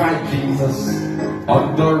crucified Jesus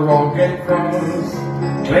on the rugged cross,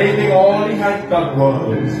 claiming all he had done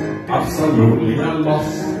was absolutely a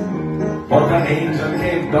loss. But an angel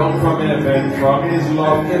came down from heaven, from his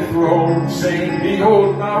lofty throne, saying,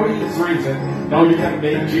 behold, now he is risen. Now you can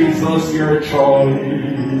make Jesus your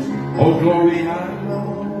choice. Oh, glory,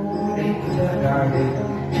 alone into the garden,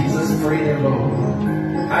 Jesus prayed alone.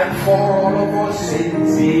 And for all of our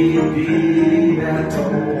sins he did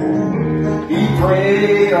atone. He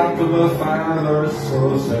prayed unto the Father,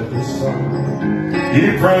 so said the Son.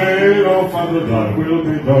 He prayed, oh Father, thy will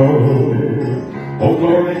be done. Oh,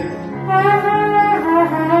 glory.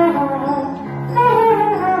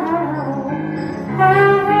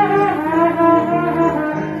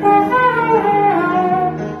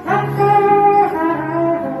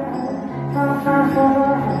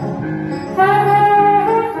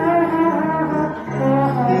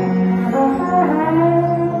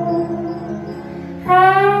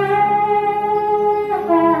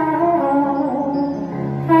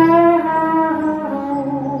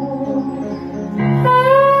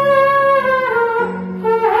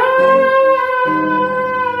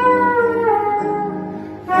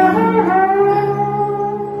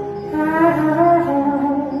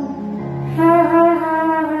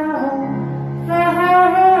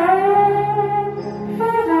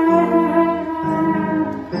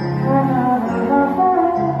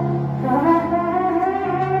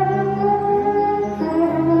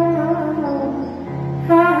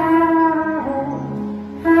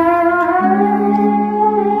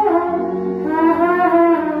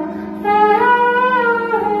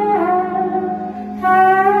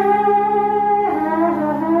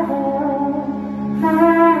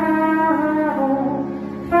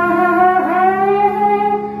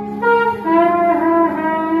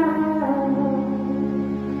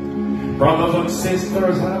 Brothers and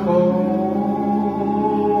sisters, alone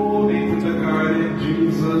into the garden,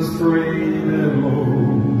 Jesus prayed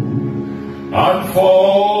alone. And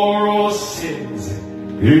for our sins,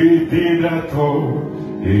 he did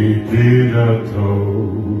atone, he did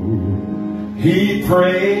atone. He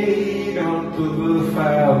prayed unto the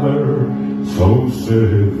Father, so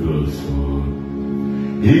said the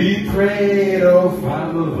Son. He prayed, oh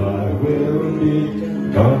Father, thy will be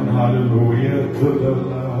done. Hallelujah to the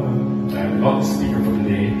Lamb. I'm not the speaker for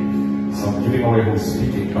today, so I'm giving away who's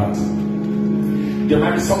speaking, but there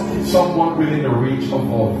might be someone within the reach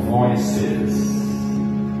of our voices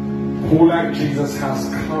who, like Jesus, has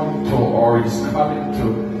come to or is coming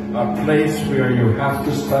to a place where you have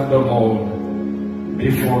to stand alone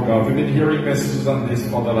before God. We've been hearing messages on this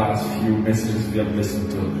for the last few messages we have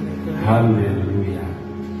listened to. Hallelujah.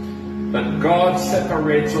 that God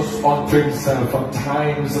separates us unto himself at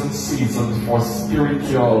times and seasons for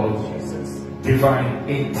spiritual, divine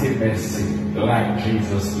intimacy like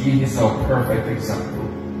Jesus. He is our perfect example.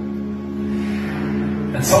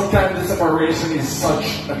 And sometimes the separation is such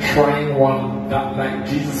a trying one that like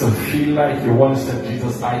Jesus will feel like you once said,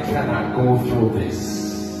 Jesus, I cannot go through this.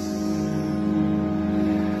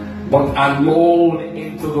 But alone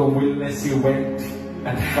into the wilderness he went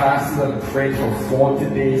and fasted and prayed for 40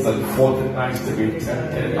 days and 40 nights to be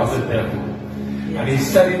tempted of the devil. And he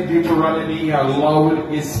said in Deuteronomy, he allowed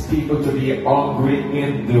his people to be hungry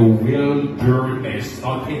in the wilderness,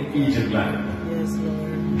 not in Egypt land.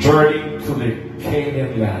 Journeying to the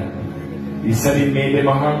Canaan land. He said he made them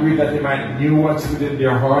hungry that they might know what's within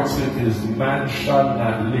their hearts, because man shall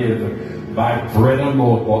not live by bread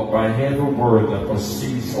alone, but by every word that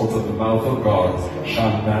proceeds out of the mouth of God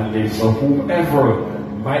shall man live. So whoever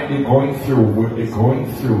might be going through, would be going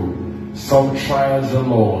through some trials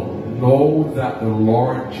alone, know that the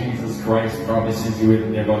Lord Jesus Christ promises you will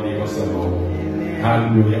never leave us alone. Amen.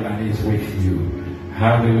 Hallelujah, and he's with you.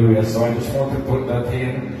 Hallelujah. So I just want to put that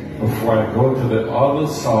in before I go to the other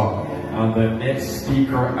song, and the next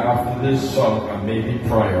speaker after this song, and maybe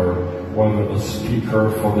prior, one of the speaker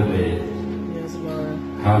for the day. Yes, Lord.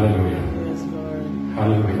 Hallelujah. Yes, Lord.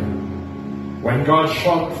 Hallelujah. When God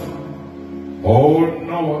shut old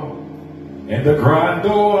Noah in the grand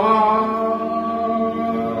ark,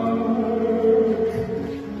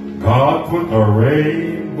 God put a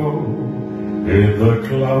rainbow in the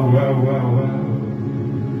clouds.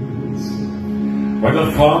 When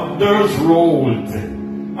the thunders rolled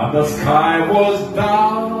and the sky was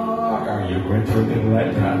dark, are you going to live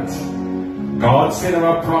like that? God said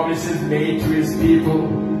our promises made to his people.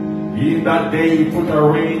 In that day he put a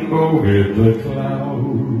rainbow in the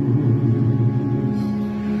clouds.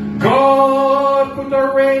 God put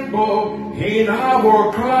a rainbow in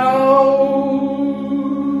our clouds.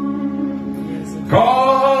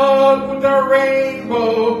 God put a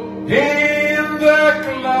rainbow in the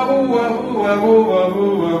clouds.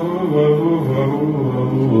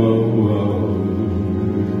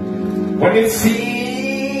 When it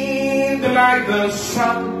seemed like the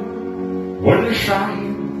sun wouldn't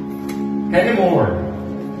shine anymore.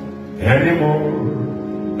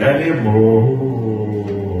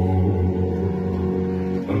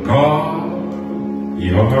 But God,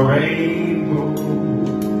 you're a rainbow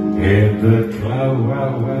in the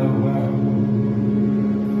clouds.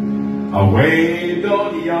 Away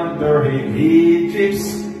down yonder in Egypt's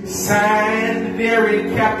sand, there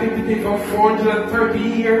in captivity for 430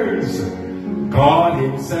 years, God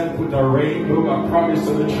himself put a rainbow, a promise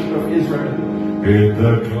to the children of Israel in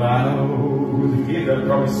the clouds. He gave that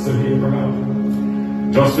promise to Abraham,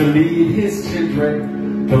 just to lead his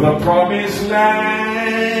children to the promised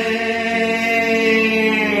land.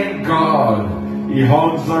 God, he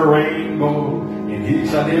hunts a rainbow in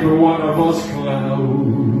each and every one of us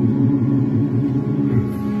clouds.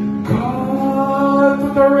 God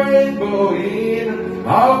put a rainbow in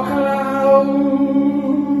our clouds.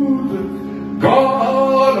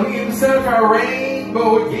 God himself a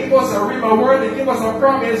rainbow, give us a rim, a word, and give us a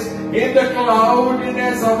promise in the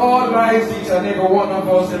cloudiness of our lives, each and every one of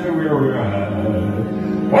us, everywhere we are.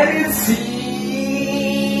 When it seems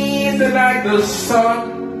like the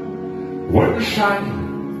sun wouldn't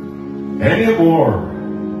shine anymore.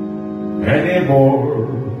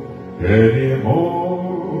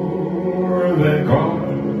 Than God,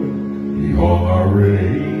 you're a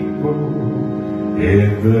rainbow in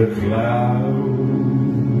the clouds.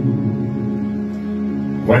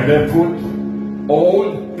 When they put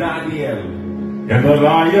old Daniel in the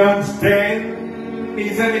lion's den,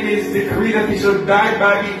 his enemies decreed that he should die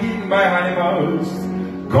by being eaten by animals.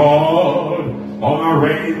 God, on a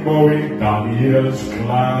rainbow in Daniel's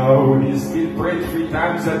cloud, he still prayed 3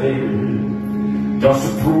 times a day, just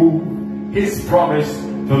to prove his promise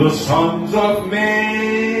to the sons of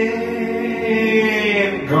men.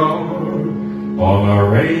 God, on a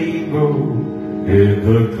rainbow in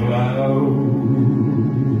the cloud.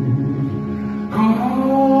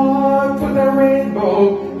 God put a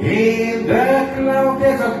rainbow in the cloud.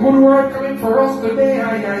 There's a good word coming for us today.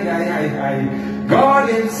 God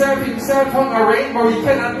himself on a rainbow. He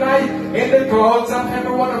cannot lie in the clouds of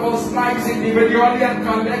every one of us lives, individually and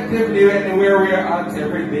collectively, anywhere we are at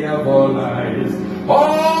every day of our lives.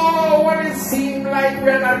 Oh, when it seems like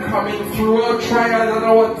we're not coming through our trials and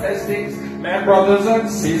our testings, my brothers and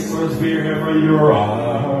sisters, wherever you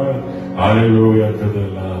are, hallelujah to the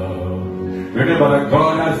Lord. Remember that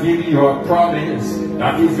God has given you a promise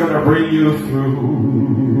that he's going to bring you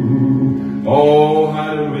through. Oh,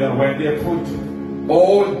 hallelujah. When they put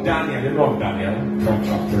Oh, Daniel, you know Daniel from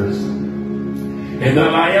chapters. In the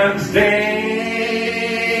lion's den,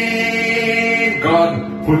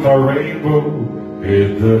 God put a rainbow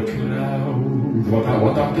in the clouds. What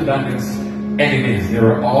happened to Daniel's enemies? They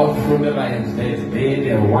were all through the lion's den. They,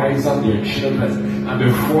 their wives and their children. And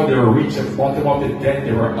before they reached the bottom of the den,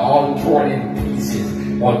 they were all torn in pieces.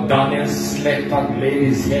 But Daniel slept and laid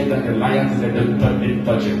his head on the lions and they didn't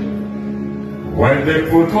touch him. When they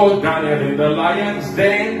put old Daniel in the lion's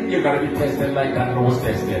den, you gotta be tested like Daniel was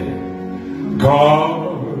tested.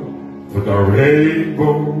 God put a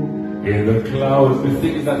rainbow in the clouds. The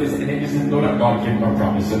thing is that his enemies didn't know that God gave them a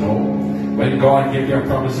promise, you know. When God gave you a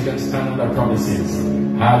promise, you can stand on the promises.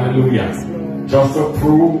 Hallelujah. Just to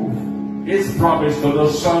prove his promise to the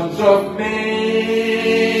sons of men.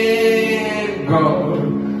 God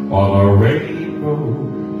on a rainbow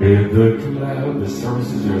in the cloud. The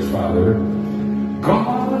service is yours, Father.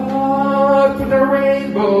 God put a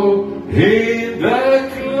rainbow in the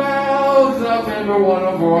clouds of every one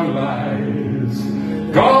of our lives.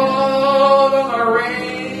 God on a rainbow,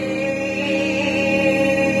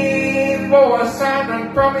 a sign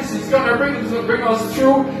and promise is going to bring us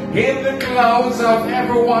through in the clouds of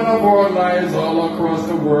every one of our lives all across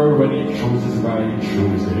the world. When he chooses, why he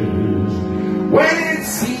chooses. When it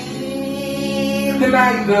seemed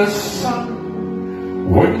like the sun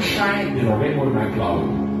wouldn't shine in a rainbow in my cloud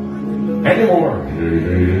anymore.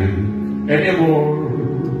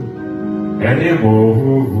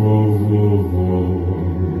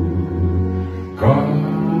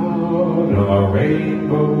 God on a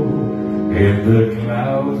rainbow in the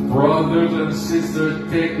clouds. Brothers and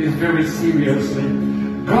sisters, take this very seriously.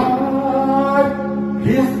 God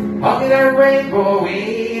is hung in a rainbow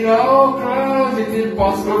in all clouds. It's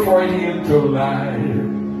impossible for him to lie.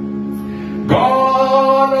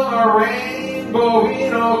 God on a rainbow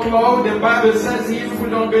in our cloud. The Bible says even if we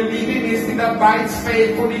don't believe him, he still abides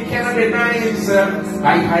faithful. He cannot deny himself.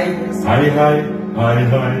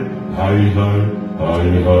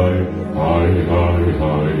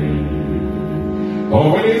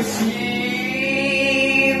 Oh, when it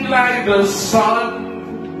seemed like the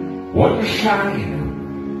sun wouldn't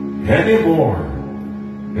shine anymore.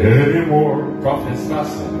 Prophet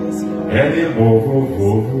M.VASSELL.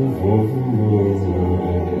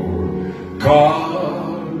 God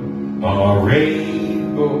on a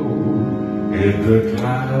rainbow in the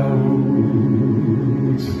clouds.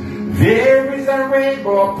 There is a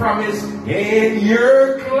rainbow promise in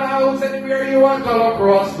your clouds anywhere you want all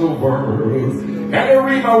across the world.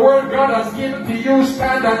 Every word God has given to you,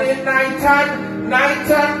 stand on it night and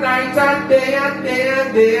day and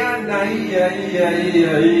night.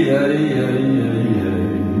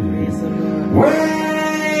 When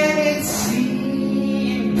it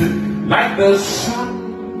seemed like the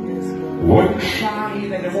sun wouldn't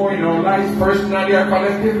shine anymore in our lives, personally or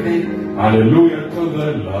collectively. Hallelujah to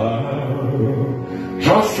the Lord.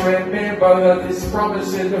 Just remember that His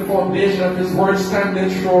promise is the foundation of His word standing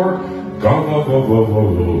sure. God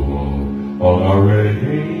on a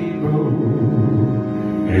rainbow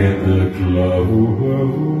in the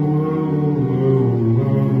clouds.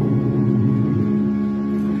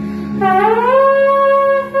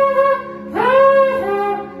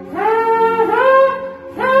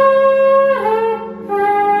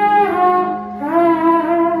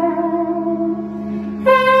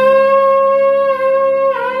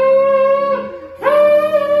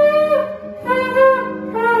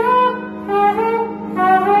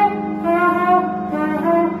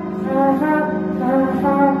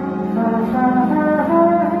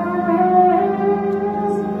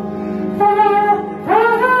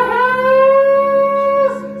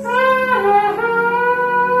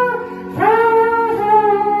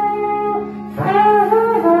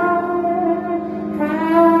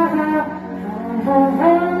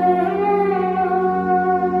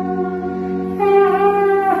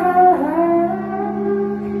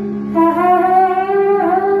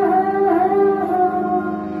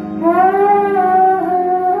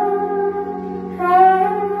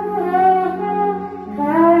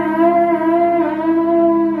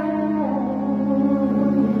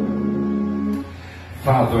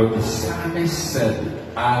 Father, the psalmist said,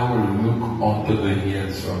 I will look unto the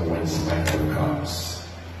hills from whence my help comes.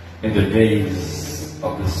 In the days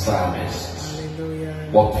of the psalmist,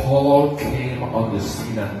 but Paul came on the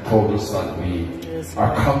scene and told us that we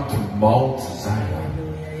are come to Mount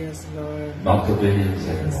Zion, not to the hills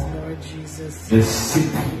anymore. The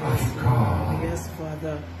city of God,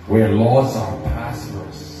 where laws are passed for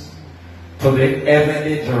us, to the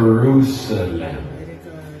heavenly Jerusalem.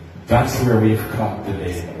 That's where we've come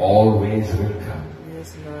today, always will come.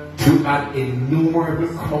 to an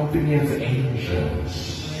innumerable company of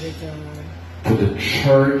angels, to the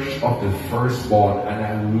church of the firstborn, and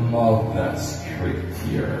I love that script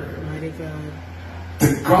here,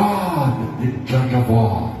 to God, the judge of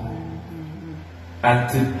all, and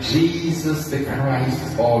to Jesus the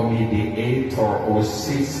Christ, our mediator, who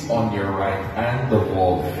sits on your right hand of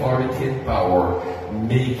all authority and power,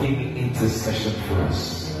 making intercession for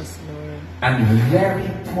us. And very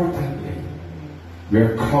importantly, we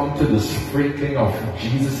are come to the sprinkling of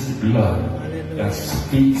Jesus' blood that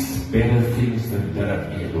speaks better things than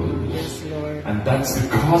that Abel. And that's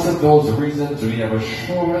because of those reasons we have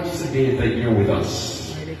assurance today that you're with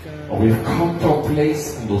us. And we've come to a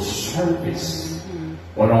place in the service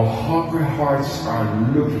when our hungry hearts are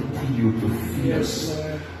looking to you to feed us,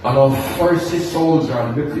 and our thirsty souls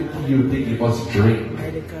are looking to you to give us drink,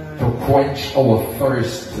 to quench our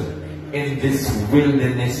thirst in this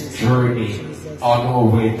wilderness journey on our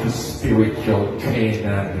way to spiritual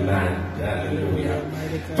Canaan land. Hallelujah.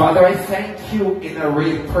 Father, I thank you in a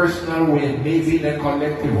real personal way, maybe in a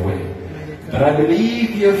collective way, that I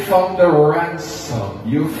believe you found a ransom,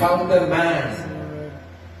 you found a man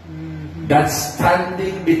that's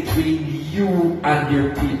standing between you and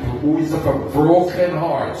your people, who is of a broken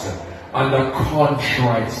heart and a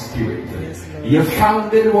contrite spirit. You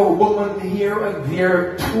found a woman here and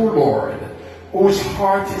there too, Lord, whose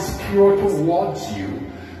heart is pure towards you,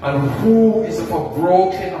 and who is of a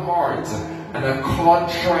broken heart and a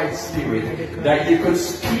contrite spirit, that you could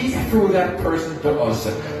speak through that person to us,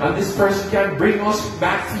 and this person can bring us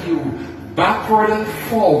back to you, backward and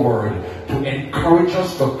forward, to encourage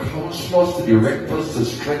us, to counsel us, to direct us, to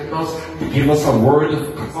strengthen us, to give us a word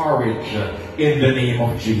of courage in the name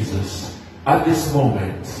of Jesus. At this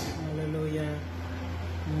moment,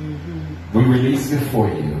 we release before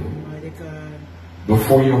you,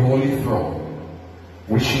 before your holy throne,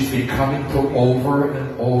 which she's been coming to over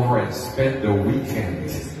and over and spend the weekend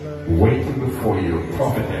waiting before you,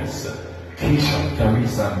 prophetess KEISHA,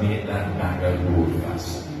 Teresa, mete, and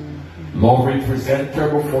loveth. Lord, we present her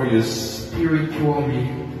before you spiritually,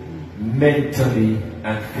 mentally,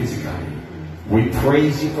 and physically. We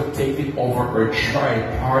praise you for taking over her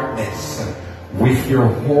tripartness with your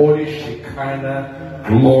holy Shekinah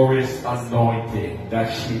glorious anointing,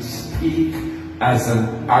 that she speak as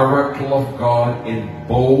an oracle of God in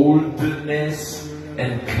boldness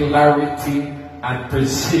and clarity and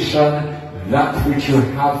precision, that which you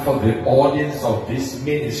have for the audience of this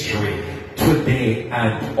ministry today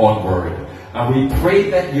and onward. And we pray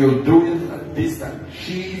that you'll do this, that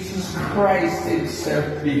Jesus Christ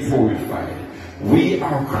himself be glorified. We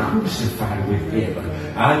are crucified with him,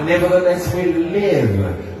 and nevertheless we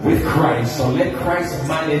live with Christ. So let Christ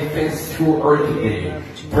manifest through earth today.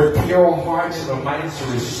 Prepare our hearts and our minds to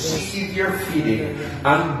receive your feeding,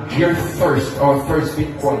 and your thirst, our thirst be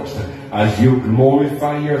quenched, as you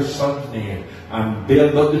glorify your Son's name and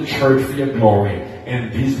build up the church for your glory in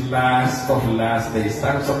these last of last days.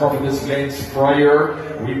 Thanks for Prophetess Glenn's prayer.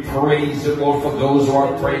 We praise you, Lord, for those who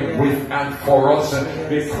are praying with and for us.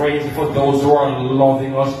 We praise you for those who are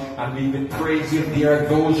loving us. And we even praise you if there are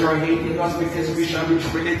those who are hating us, because we shall be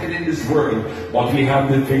tribulated in this world, but we have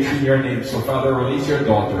the victory in your name. So, Father, release your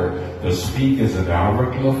daughter to speak as an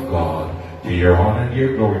oracle of God to your honor and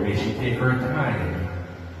your glory. May she take her time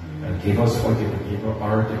and give us what you give her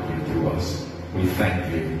heart to give to us. We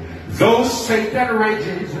thank you. Though Satan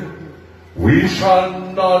rages, we shall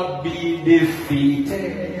not be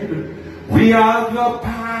defeated. We have the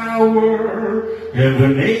power in the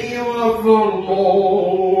name of the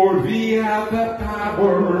Lord. We have the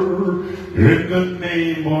power in the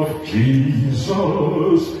name of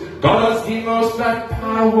Jesus. God has given us that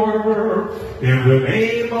power in the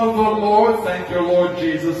name of the Lord. Thank you, Lord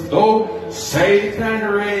Jesus. Though Satan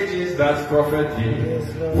rages, that's prophetic,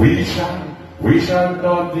 we shall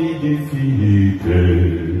not be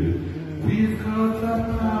defeated. We've got the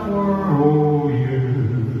power, oh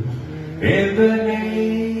yes, in the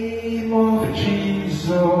name of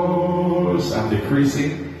Jesus. I'm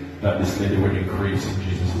decreasing, that this lady will increase in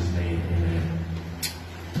Jesus' name. Amen.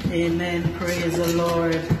 Amen. Praise the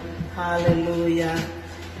Lord. Hallelujah.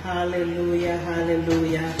 Hallelujah.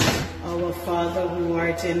 Hallelujah. Our Father who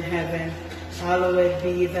art in heaven, hallowed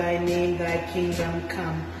be thy name, thy kingdom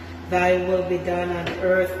come. Thy will be done on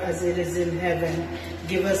earth as it is in heaven.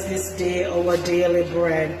 Give us this day our daily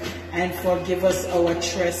bread, and forgive us our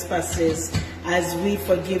trespasses, as we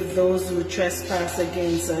forgive those who trespass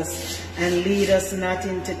against us. And lead us not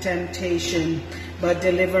into temptation, but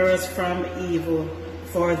deliver us from evil.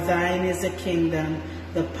 For thine is the kingdom,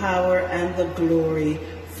 the power, and the glory,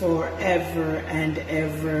 forever and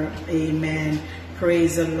ever. Amen.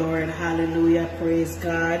 Praise the Lord. Hallelujah. Praise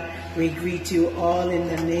God. We greet you all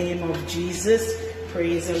in the name of Jesus.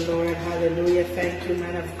 Praise the Lord. Hallelujah. Thank you,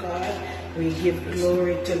 man of God. We give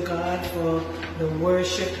glory to God for the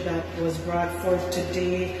worship that was brought forth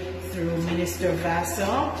today through Minister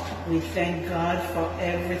Vassell. We thank God for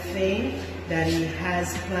everything that He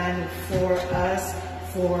has planned for us,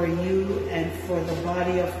 for you, and for the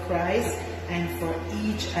body of Christ, and for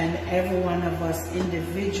each and every one of us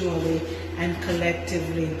individually and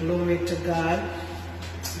collectively. Glory to God.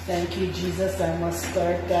 Thank you, Jesus. I must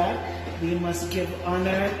start that. We must give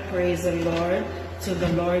honor, praise the Lord, to the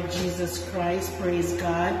Lord Jesus Christ. Praise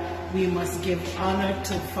God. We must give honor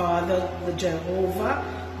to Father, the Jehovah.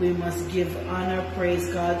 We must give honor,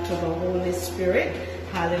 praise God, to the Holy Spirit.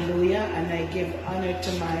 Hallelujah. And I give honor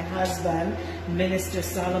to my husband, Minister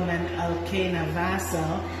Solomon Elkanah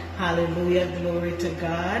Vassell. Hallelujah. Glory to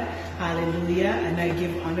God. Hallelujah. And I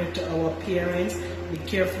give honor to our parents. Be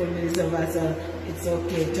careful, Minister Vassell. It's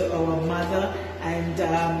okay. To our mother and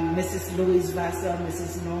Mrs. Louise Vassell,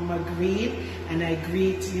 Mrs. Norma Green. And I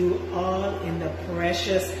greet you all in the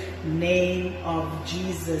precious name of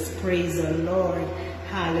Jesus. Praise the Lord.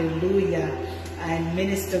 Hallelujah. And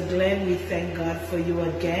Minister Glenn, we thank God for you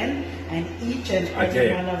again, and each and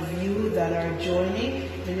every one of you that are joining.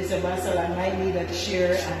 Minister Vassell, I might need a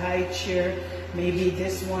chair, a high chair. Maybe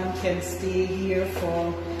this one can stay here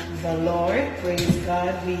for the Lord. Praise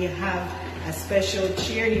God. We have a special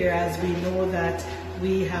chair here, as we know that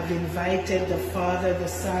we have invited the Father, the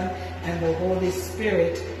Son, and the Holy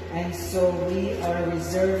Spirit. And so we are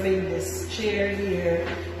reserving this chair here.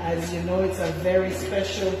 As you know, it's a very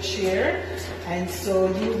special chair. And so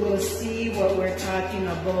you will see what we're talking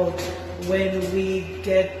about when we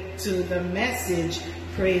get to the message.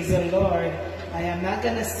 Praise the Lord. I am not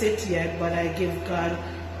going to sit yet, but I give God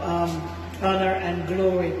honor and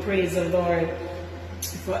glory. Praise the Lord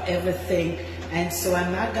for everything. And so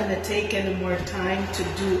I'm not going to take any more time to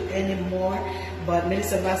do any more. But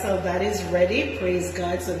Minister Vassell, that is ready. Praise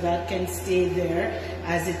God. So that can stay there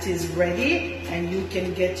as it is ready. And you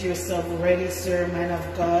can get yourself ready, sir, man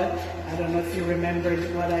of God. I don't know if you remembered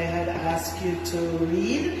what I had asked you to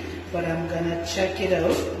read, but I'm going to check it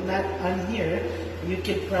out. Not on here. You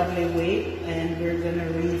could probably wait, and we're going to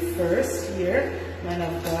read first here. Man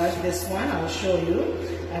of God, this one, I'll show you.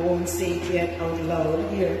 I won't say it yet out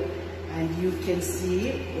loud here. And you can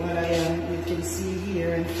see what I am. You can see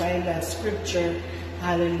here and find that scripture.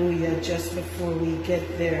 Hallelujah. Just before we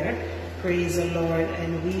get there. Praise the Lord.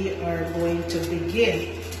 And we are going to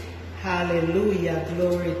begin. Hallelujah.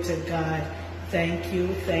 Glory to God. Thank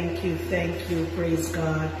you. Thank you. Thank you. Praise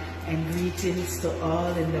God. And greetings to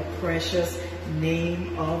all in the precious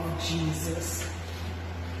name of Jesus.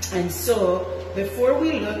 And so, before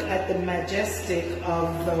we look at the majestic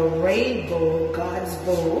of the rainbow, God's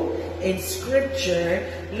bow, in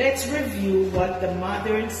Scripture, let's review what the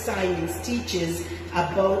modern science teaches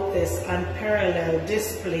about this unparalleled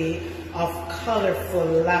display of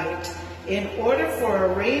colorful light. In order for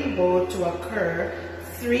a rainbow to occur,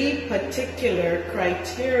 3 particular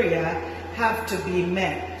criteria have to be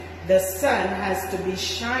met. The sun has to be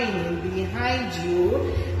shining behind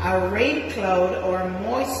you. A rain cloud or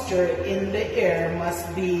moisture in the air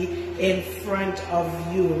must be in front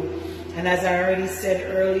of you. And as I already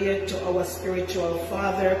said earlier to our spiritual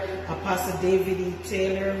father, Apostle David E.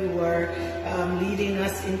 Taylor, who are leading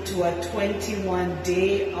us into a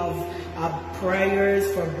 21-day of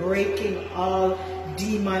prayers for breaking all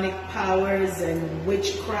demonic powers and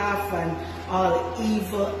witchcraft and all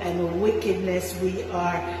evil and wickedness. We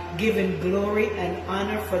are giving glory and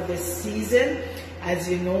honor for this season. As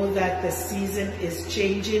you know that the season is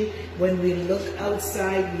changing. When we look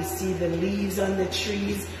outside, we see the leaves on the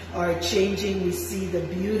trees are changing. We see the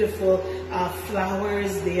beautiful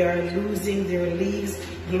flowers. They are losing their leaves.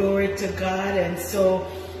 Glory to God. And so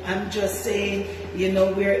I'm just saying, you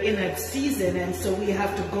know, we're in a season, and so we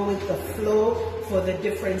have to go with the flow for the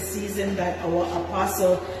different season that our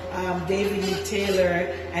apostle David E.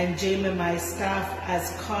 Taylor and Jamie, my staff,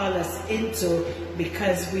 has called us into,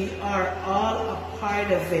 because we are all a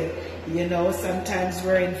part of it. You know, sometimes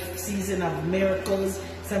we're in season of miracles,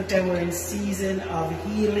 sometimes we're in season of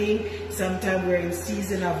healing, sometimes we're in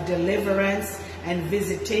season of deliverance and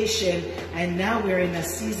visitation, and now we're in a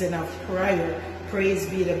season of prayer. Praise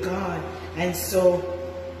be to God. And so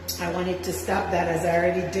I wanted to stop that, as I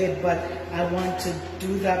already did, but I want to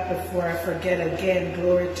do that before I forget again.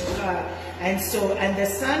 Glory to God. And so, and the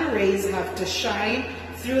sun rays have to shine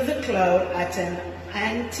through the cloud at an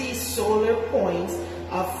anti-solar point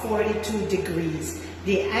of 42 degrees.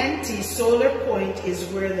 The anti-solar point is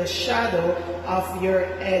where the shadow of your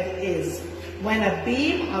head is. When a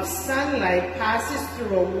beam of sunlight passes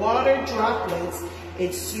through water droplets,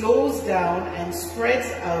 it slows down and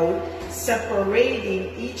spreads out,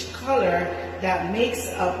 separating each color that makes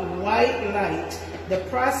up white light. The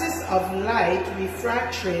process of light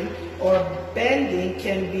refraction or bending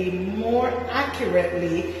can be more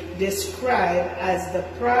accurately described as the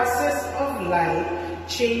process of light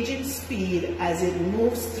changing speed as it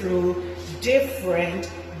moves through different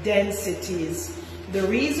densities. The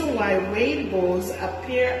reason why rainbows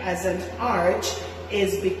appear as an arch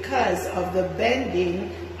is because of the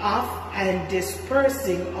bending off and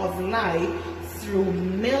dispersing of light through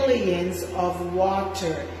millions of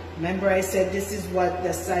water. Remember I said this is what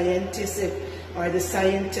the scientific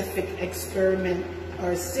experiment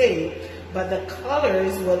are saying. But the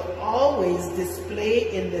colors will always display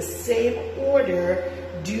in the same order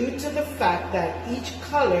due to the fact that each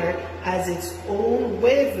color has its own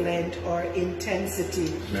wavelength or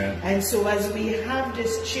intensity. And so as we have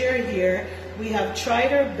this chair here, we have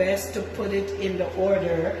tried our best to put it in the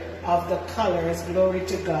order of the colors, glory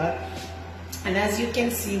to God. And as you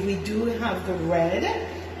can see, we do have the red,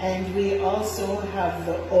 and we also have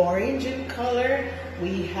the orange in color.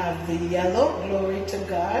 We have the yellow, glory to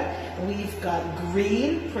God. We've got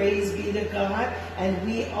green, praise be to God. And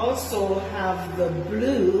we also have the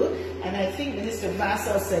blue. And I think Minister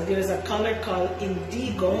Vassell said there's a color called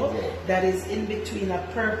indigo that is in between a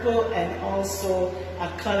purple and also a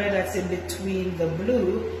color that's in between the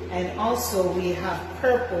blue. And also we have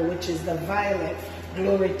purple, which is the violet.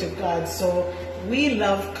 Glory to God. So we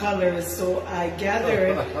love colors, so I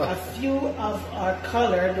gathered a few of our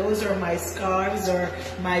color. Those are my scarves or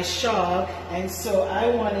my shawl, and so I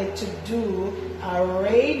wanted to do a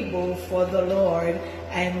rainbow for the Lord,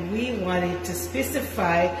 and we wanted to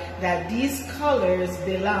specify that these colors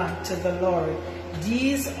belong to the Lord.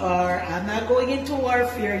 These are, I'm not going into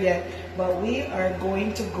warfare yet, but we are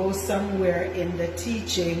going to go somewhere in the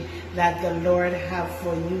teaching that the Lord have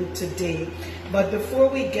for you today. But before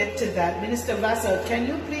we get to that, Minister Vassell, can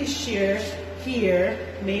you please share here,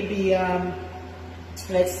 maybe,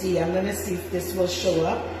 let's see, I'm going to see if this will show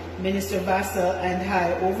up. Minister Vassell and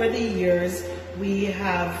I, over the years, we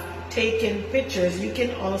have taken pictures. You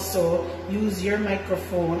can also use your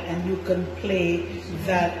microphone and you can play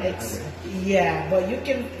that. Yeah, but you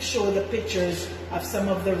can show the pictures of some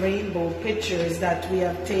of the rainbow pictures that we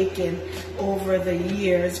have taken over the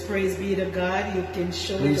years. Praise be to God. You can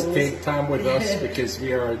show Please those. take time with us because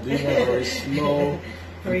we are doing a very slow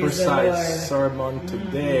and precise sermon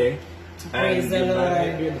today. Praise the Lord.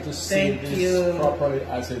 Might not be able to see this properly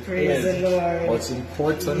as it Praise is. the Lord. What's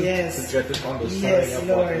important to get an understanding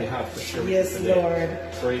of what we have to share Yes, today. Lord.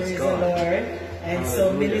 Praise the God. Lord. And so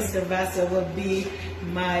Hallelujah. Minister Vassell will be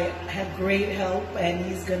my great help, and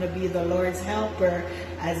he's going to be the Lord's helper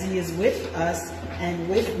as he is with us and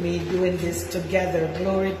with me doing this together.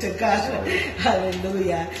 Glory to God.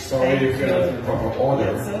 Hallelujah. Sorry if you're not in proper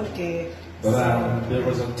order. It's okay. But there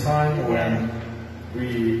was a time when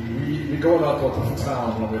we go a lot out of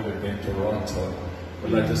town when we lived in Toronto. We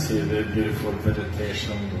like to see the beautiful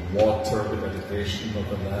vegetation, the water, the vegetation of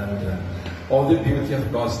the land, and all the beauty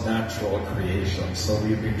of God's natural creation. So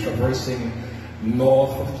we've been traversing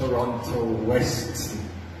north of Toronto, west,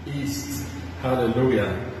 east,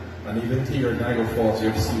 hallelujah. And even here in Niagara Falls,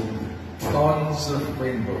 you've seen tons of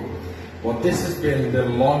rainbow. But this has been the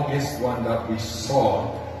longest one that we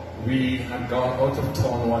saw. We had gone out of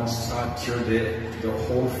town one Saturday, the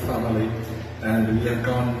whole family, and we have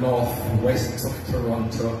gone northwest of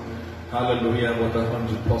Toronto, hallelujah, about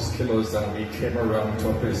 100+ kilos, and we came around to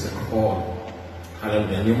a place called,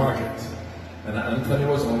 hallelujah, Newmarket. And Anthony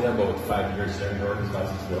was only about 5 years younger, his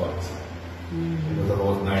last is what? He was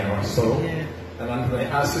about 9 or so. Yeah. And Anthony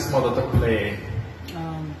asked his mother to play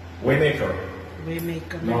Waymaker.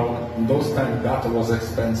 Now, in those times, data was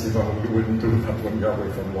expensive, and we wouldn't do that when we are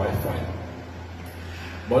away from Wi-Fi.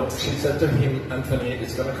 But she said to him, Anthony,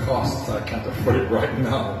 it's going to cost, I can't afford it right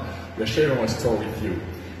now. We're sharing my story with you.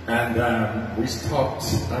 And we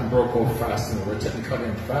stopped and broke out fasting. We're technically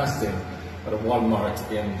in fasting at a Walmart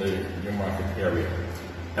in the Newmarket area.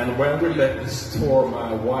 And when we left the store,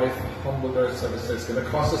 my wife humbled herself and said, it's going to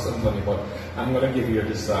cost us some money, but I'm going to give you a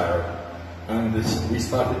desire. And we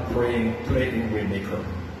started playing Waymaker.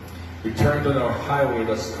 We turned on our highway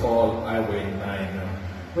that's called Highway 9,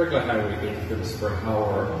 regular highway, 80 kilometers per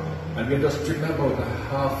hour. And we just driven about a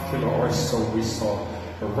half kilo or so. We saw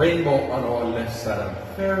a rainbow on our left side,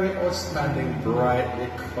 a very outstanding, brightly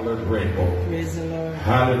colored rainbow. Praise the Lord.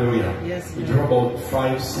 Hallelujah. Yes, we drove about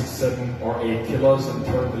 5, 6, 7, or 8 kilos and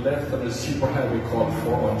turned left on a super highway called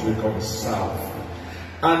 400 going south.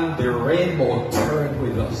 and the rainbow turned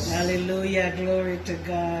with us. Hallelujah, glory to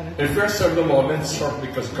God. If you're serving the Lord, let's serve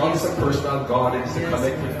because God is a personal God. It's to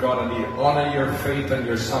connect with God and He honor your faith and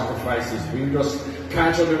your sacrifices. We just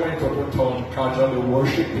casually went up to town, casually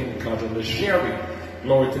worshiping, casually sharing.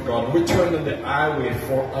 Glory to God. We turned on the highway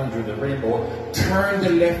 400, the rainbow, turned the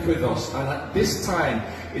left with us. And at this time,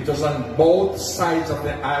 it was on both sides of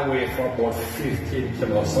the highway for about 15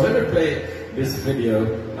 kilometers. So let me play this video,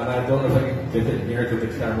 and I don't know if I can get it near to the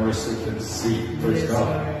camera so you can see. Praise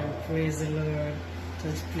God. Lord. Praise the Lord.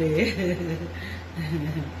 Just play. Praise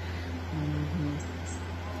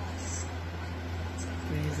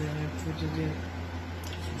the Lord. Put it there.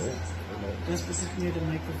 Just put it near the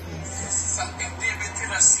microphone. Something David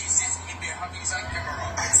did a season in the hobbies and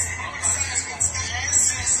emerald. Yes,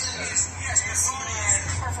 the Lord is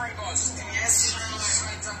covering us. Yes, Lord.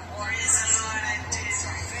 Praise the Lord, I did.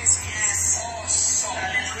 This is awesome.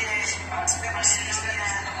 Hallelujah. I've never seen this in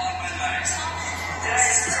all my life.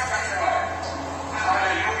 This is hallelujah.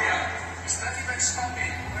 It's not even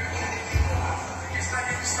stopping. It's not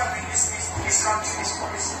even stopping.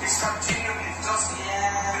 It's continuing. Just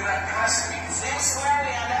with that capacity. This where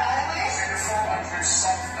we on the highway? And the 400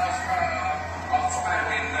 south of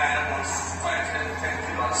highway 9 about 5-10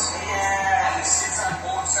 kilos. Yeah. And it sits on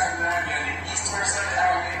both sides of the highway, on the eastern side of the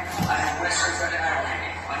highway and the western side of the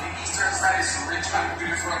highway. On the eastern side is rich and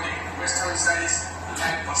beautiful, on the western side is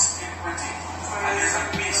light but still pretty. And there's a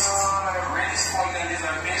mist. Rain is falling and there's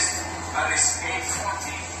a mist. And it's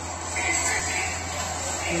 8:40, 8:50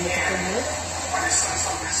 a.m. When the sun is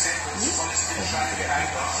on the set, the sun is still shining behind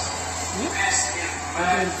us. This is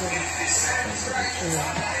magnificent. This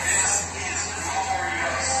is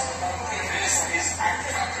glorious. This is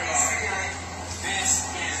spectacular. This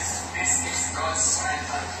is God's sign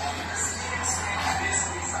and wonder. This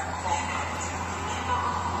is a covenant.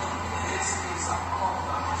 This is a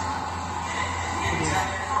covenant.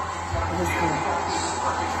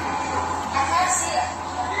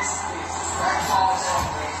 This is awesome.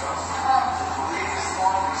 This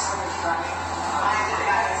morning, sun is shining.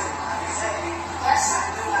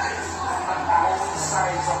 Both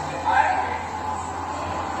sides of the highway.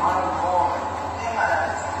 My Lord.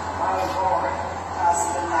 My Lord.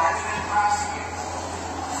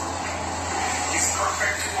 It's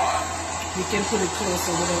perfect one. You can put it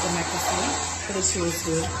closer without the microphone. Put it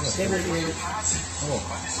closer. They will hear it.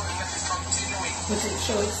 Put it,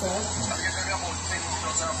 show it, sir.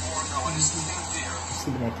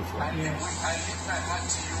 See the microphone. I lift my hand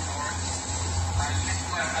to you, Lord. I lift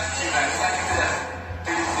my hand to you. I thank you that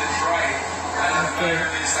it is the joy and the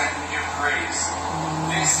fearless and your praise.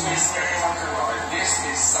 This is the conquer, Lord. This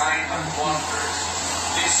is sign and wonders.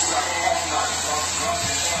 This is a covenant of God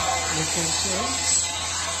the Father. You can show.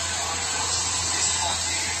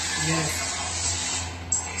 Yes.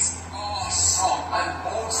 It's awesome. And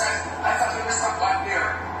both sides, I thought we were stuck back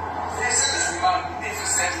there. This is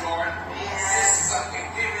magnificent, Lord. This is something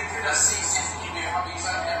David did a season in the hobbies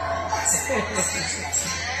and emeralds.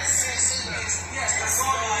 Yes, the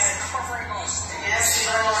Lord is covering us. Yes,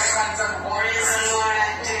 Lord. Praise the Lord,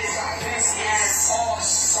 I did. This is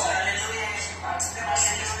awesome. Hallelujah. I've never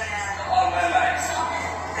seen this in all my life.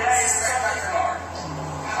 This is spectacular.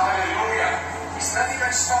 Hallelujah. It's not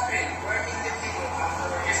even stopping.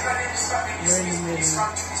 It's not even stopping. It's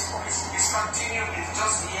continuing. It's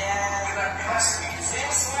just with that capacity.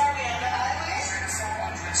 This where we on the highway?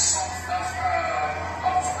 400 south of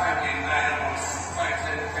highway 9 about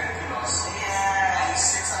 5-10 kilos. Yeah. And it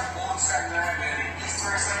sits on both sides of the highway, the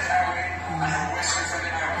eastern side of the highway and the western side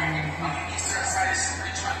of the highway. On the eastern side is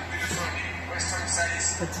rich and beautiful, the western side is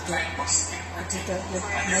light but still pretty.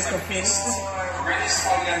 And there's a mist. Rain is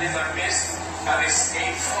falling and there's a mist. And it's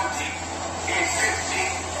 8:40, 8:50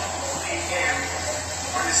 a.m.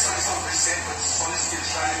 When the sun is on the set, but the sun is still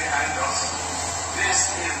shining behind us.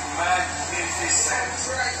 This is magnificent.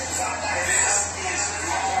 This is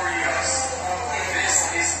glorious. This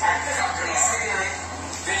is spectacular.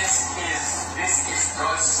 This is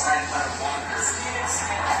God's sign and wonder.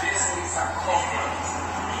 This is a covenant.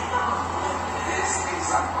 This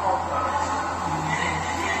is a covenant.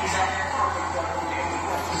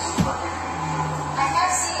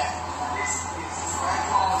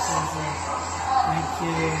 Thank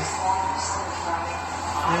you.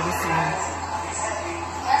 Other side.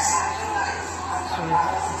 Show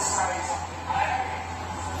it.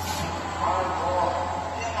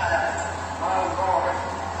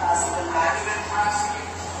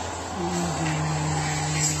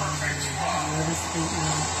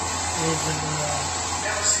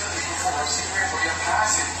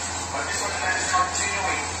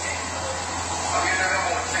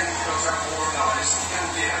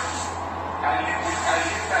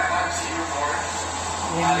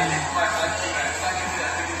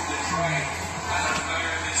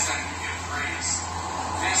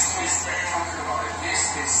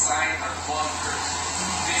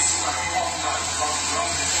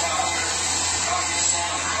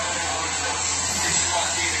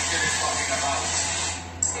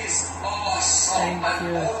 Thank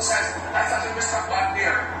you. I thought it was stuck back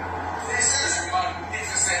there. This is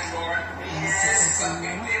magnificent, Lord. Yes, yes, the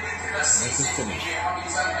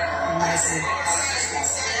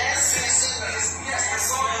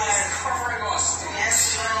Lord is covering us.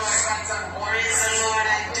 Yes, Lord. Praise the Lord.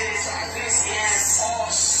 This is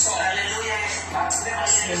awesome. Hallelujah.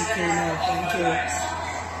 Thank you, Lord.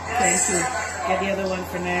 Thank you. Thank you. Get the other one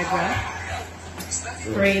for Niagara.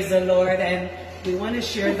 Praise the Lord. And we want to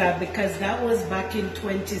share that because that was back in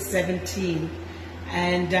 2017.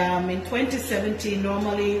 And in 2017,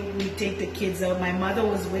 normally we take the kids out. My mother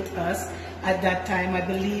was with us at that time. I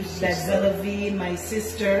believe that Zelavine, my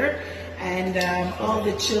sister, and all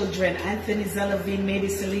the children, Anthony, Zelavine, maybe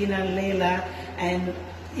Selena, Layla, and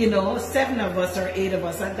 7 of us or 8 of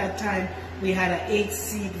us. At that time, we had an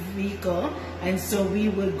 8-seat vehicle, and so we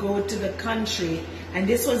would go to the country. And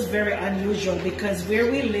this was very unusual because where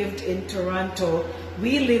we lived in Toronto,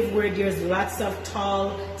 we live where there's lots of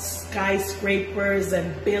tall skyscrapers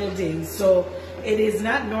and buildings. So it is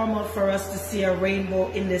not normal for us to see a rainbow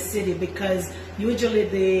in the city because usually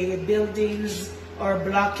the buildings are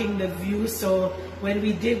blocking the view. So when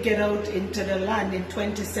we did get out into the land in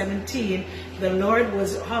 2017, the Lord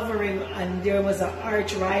was hovering and there was an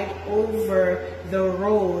arch right over the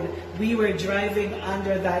road. We were driving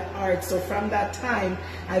under that arch. So from that time,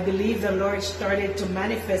 I believe the Lord started to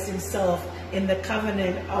manifest himself in the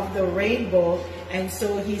covenant of the rainbow. And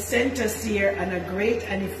so he sent us here on a great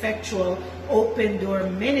and effectual open door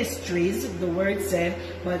ministries, the word said,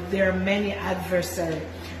 but there are many adversaries.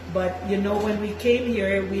 But when we came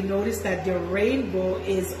here, we noticed that the rainbow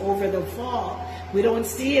is over the fall. We don't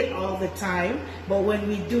see it all the time, but when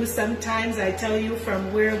we do, sometimes I tell you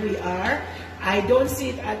from where we are, I don't see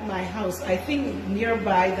it at my house. I think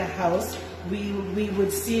nearby the house, we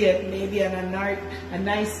would see it maybe on a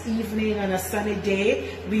nice evening on a sunny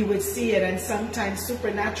day, we would see it, and sometimes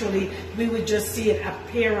supernaturally we would just see it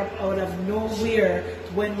appear up out of nowhere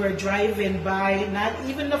when we're driving by, not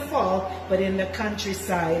even the fall, but in the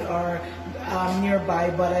countryside or nearby.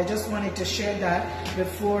 But I just wanted to share that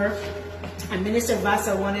before. And Minister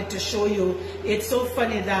Vassa wanted to show you, it's so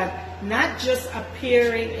funny that not just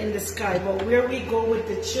appearing in the sky, but where we go with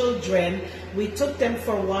the children, we took them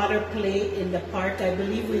for water play in the park. I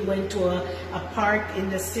believe we went to a park in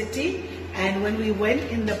the city, and when we went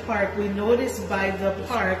in the park, we noticed by the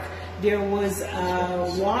park there was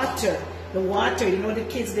water. The water, the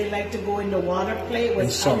kids, they like to go in the water play. It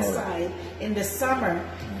was outside in the summer,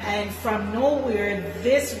 and from nowhere,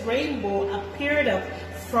 this rainbow appeared up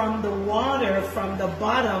from the water, from the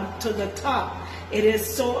bottom to the top. It is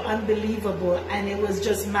so unbelievable, and it was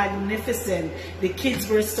just magnificent. The kids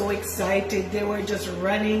were so excited. They were just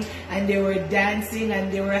running and they were dancing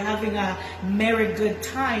and they were having a merry good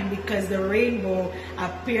time because the rainbow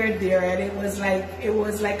appeared there, and it was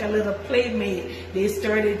like a little playmate. They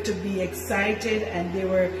started to be excited and they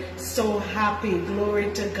were so happy.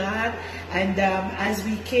 Glory to God. And as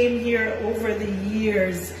we came here over the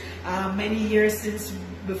years, many years since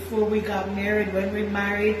before we got married, when we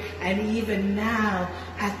married, and even now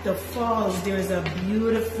at the falls, there's a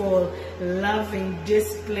beautiful, loving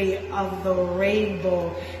display of the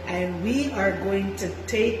rainbow. And we are going to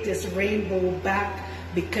take this rainbow back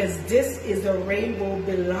because this is the rainbow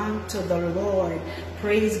belong to the Lord.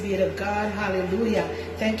 Praise be to God. Hallelujah.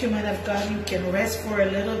 Thank you, man of God. You can rest for a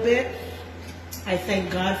little bit. I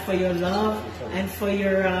thank God for your love and for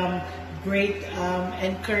your great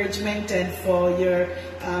encouragement and for your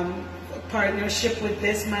partnership with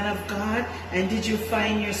this man of God. And did you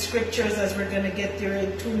find your scriptures, as we're going to get there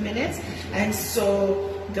in 2 minutes? And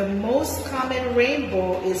so the most common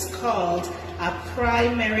rainbow is called a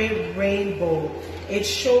primary rainbow. It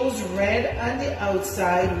shows red on the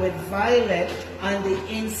outside with violet on the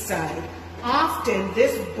inside. Often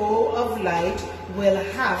this bow of light will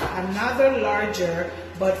have another larger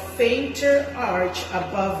but fainter arch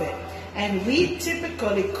above it. And we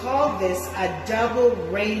typically call this a double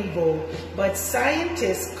rainbow, but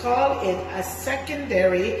scientists call it a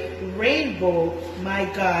secondary rainbow, my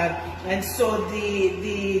God. And so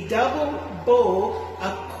the double bow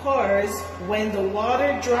occurs when the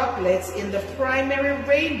water droplets in the primary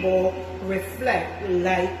rainbow reflect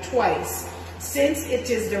light twice. Since it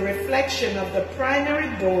is the reflection of the primary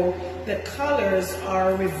bow, the colors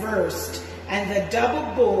are reversed, and the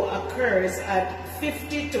double bow occurs at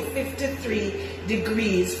 50 to 53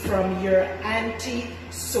 degrees from your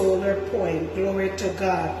anti-solar point. Glory to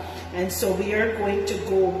God. And so we are going to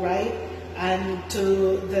go right and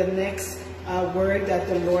to the next word that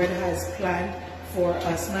the Lord has planned for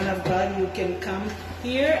us. Man of God, you can come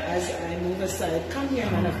here as I move aside. Come here,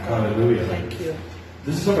 man of God. Hallelujah. Thank you.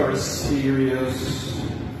 This is a very serious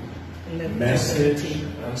message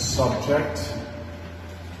and subject.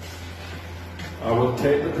 I will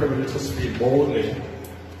take the privilege to speak boldly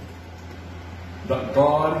that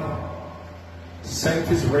God sent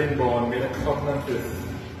his rainbow and made a covenant with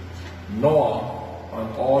Noah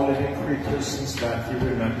and all living creatures since that he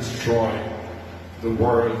will not destroy the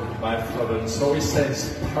world by flood. And so he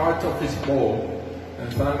sends part of his bow,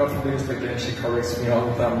 and thank God for this again, she corrects me all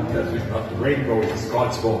the time because it's not the rainbow, it's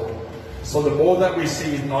God's bow. So the bow that we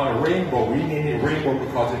see is not a rainbow. We need a rainbow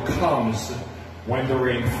because it comes when the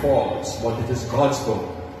rain falls, but it is God's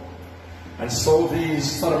bow. And so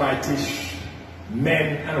these Sodomitish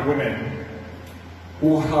men and women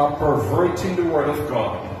who are perverting the word of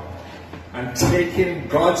God and taking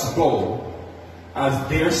God's bow as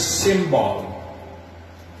their symbol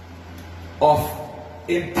of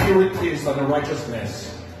impurities and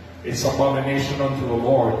unrighteousness, it's abomination unto the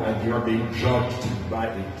Lord, and you are being judged by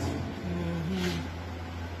it.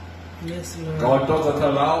 Yes, Lord. God doesn't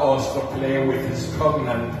allow us to play with his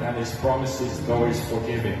covenant and his promises, though he's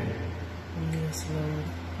forgiving. Yes, Lord.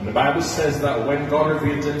 And the Bible says that when God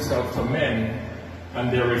reveals himself to men and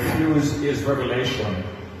they refuse his revelation,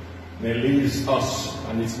 he leaves us,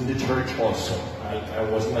 and it's in the church also. I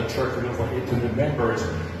was in a church with over 800 members.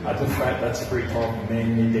 I had to fight that spirit for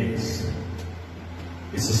many days.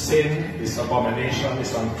 It's a sin, it's abomination,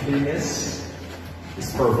 it's uncleanness,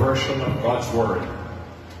 it's perversion of God's word.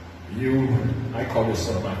 I call you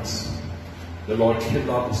Sodomites. The Lord killed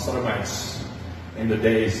off the Sodomites in the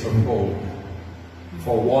days of old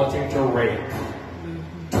for wanting to rape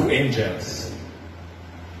 2 angels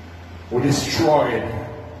who destroyed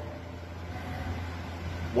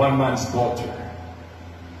one man's daughter.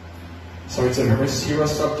 So it's a very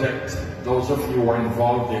serious subject. Those of you who are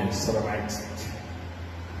involved in Sodomite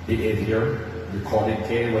behavior, we call it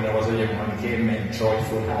gay. When I was a young man, gay meant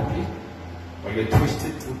joyful, happy. When you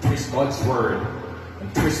twist God's word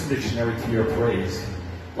and twist the dictionary to your praise,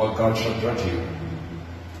 well, God shall judge you.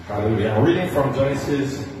 Hallelujah. I'm reading from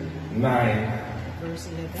Genesis 9,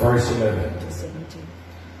 verse 11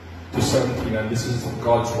 to 17, and this is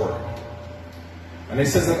God's word. And it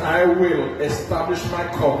says that I will establish my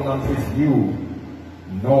covenant with you,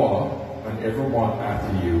 Noah, and everyone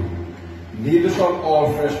after you. Neither shall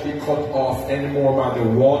all flesh be cut off any more by the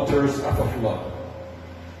waters of a flood.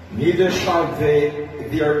 Neither shall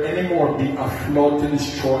there any more be a flood to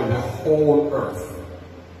destroy the whole earth.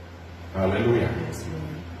 Hallelujah.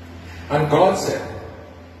 And God said,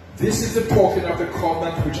 this is the token of the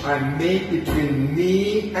covenant which I make between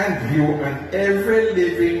me and you and every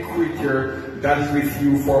living creature that is with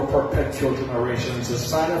you for perpetual generations, a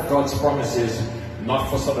sign of God's promises, not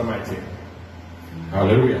for sodomity.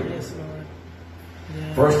 Hallelujah. Yes, Lord.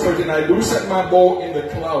 Yeah. Verse 13, I do set my bow in the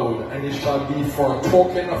cloud, and it shall be for a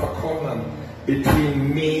token of a covenant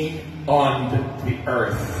between me and the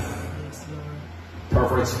earth. Yes, Lord.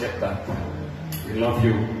 Perverts get that. We love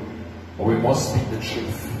you, but we must speak the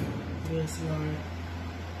truth. Yes, Lord.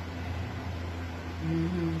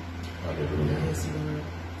 Hallelujah. Yes, Lord.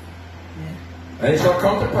 Yeah. And it shall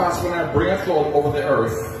come to pass when I bring a cloud over the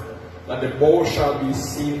earth, that the bow shall be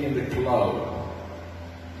seen in the cloud.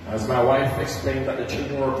 As my wife explained that the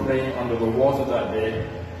children were playing under the water that day,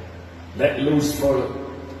 let loose for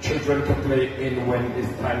children to play in when the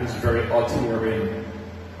time is very hot here in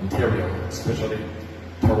Ontario, especially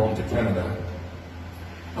Toronto, Canada.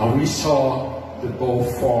 And we saw the bow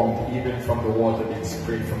formed even from the water being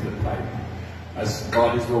sprayed from the pipe. As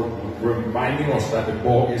God is reminding us that the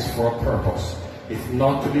bow is for a purpose. It's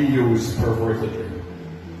not to be used pervertedly.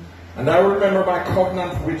 And I remember my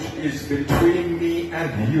covenant which is between me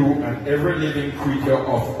and you and every living creature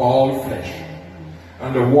of all flesh.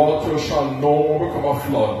 And the water shall no more become a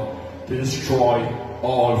flood to destroy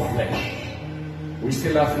all flesh. We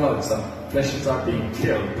still have floods and fleshes are being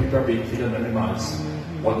killed. People are being killed and animals.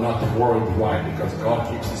 But not worldwide, because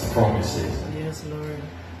God keeps his promises. Yes, Lord.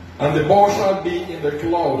 And the bow shall be in the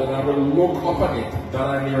cloud, and I will look upon it, that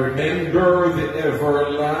I may remember the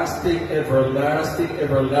everlasting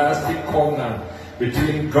covenant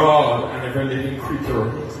between God and every living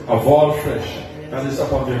creature of all flesh that is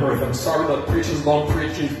upon the earth. I'm sorry that preachers don't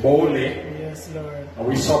preach it boldly. Yes, Lord. And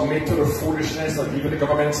we submit to the foolishness that even the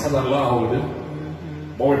government has allowed.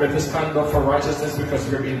 But we better stand up for righteousness, because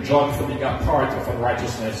we're being judged for being a part of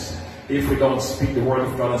unrighteousness if we don't speak the word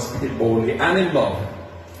of God and speak it boldly and in love.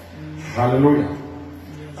 Hallelujah.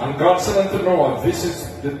 And God said unto Noah, this is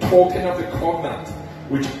the token of the covenant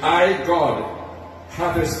which I, God,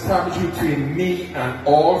 have established between me and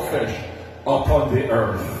all flesh upon the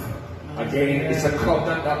earth. Again, it's a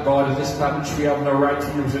covenant that God has established. We have no right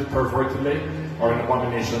to use it pervertedly or an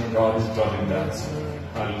abomination, God is judging that.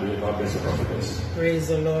 Hallelujah. God bless you, prophetess. Praise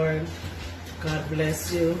the Lord. God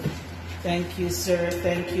bless you. Thank you, sir.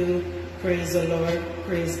 Thank you. Praise the Lord.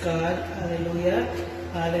 Praise God. Hallelujah.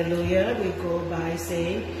 Hallelujah. We go by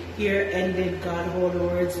saying, here ended God whole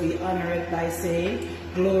words. We honor it by saying,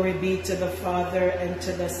 glory be to the Father and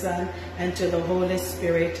to the Son and to the Holy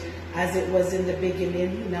Spirit, as it was in the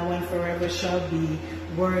beginning, now and forever shall be,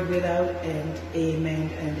 word without end.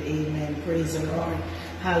 Amen and amen. Praise the Lord.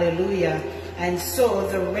 Hallelujah. And so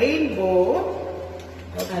the rainbow,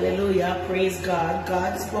 hallelujah, praise God,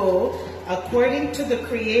 God's bow, according to the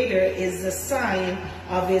Creator, is the sign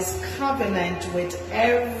of his covenant with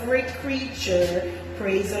every creature,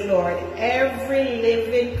 praise the Lord, every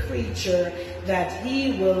living creature, that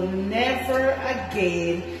he will never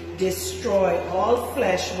again destroy all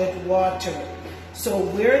flesh with water. So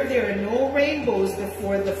where there are no rainbows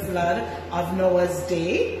before the flood of Noah's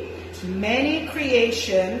day, many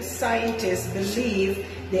creation scientists believe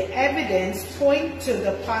the evidence point to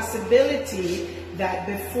the possibility that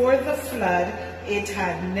before the flood it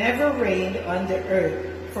had never rained on the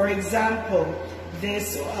earth. For example,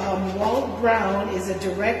 this Walt Brown is a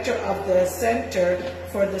director of the Center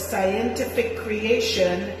for the Scientific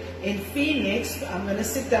Creation in Phoenix. I'm going to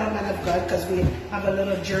sit down, man of God, because we have a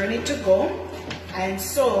little journey to go. And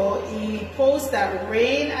so he posed that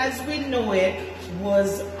rain as we know it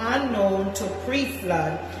was unknown to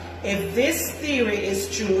pre-flood. If this theory is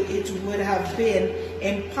true, it would have been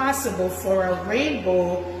impossible for a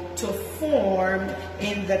rainbow to form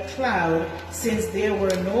in the cloud, since there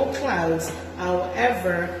were no clouds.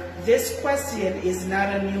 However, this question is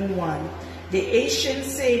not a new one. The ancient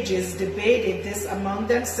sages debated this among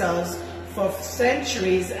themselves for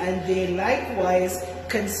centuries, and they likewise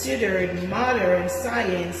considered modern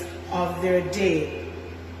science of their day.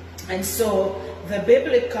 And so the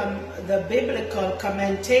biblical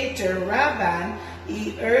commentator Rabban,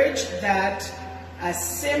 he urged that a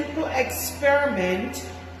simple experiment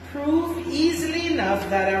prove easily enough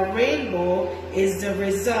that a rainbow is the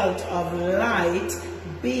result of light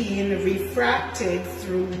being refracted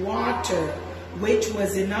through water, which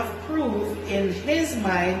was enough proof in his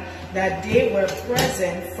mind that they were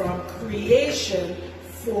present from creation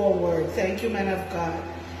forward. Thank you, man of God.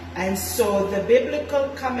 And so the biblical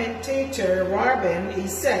commentator Rabban, he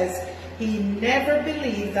says he never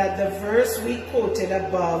believed that the verse we quoted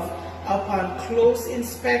above, upon close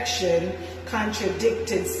inspection,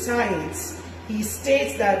 contradicted science. He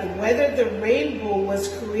states that whether the rainbow was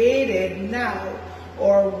created now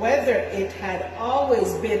or whether it had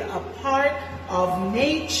always been a part of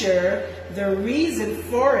nature, the reason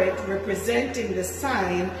for it, representing the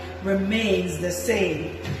sign, remains the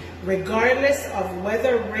same. Regardless of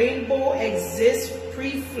whether rainbow exists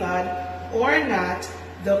pre-flood or not,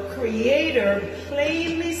 the Creator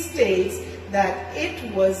plainly states that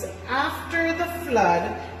it was after the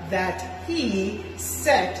flood that he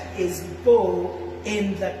set his bow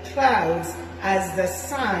in the clouds as the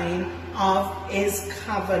sign of his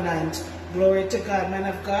covenant. Glory to God. Man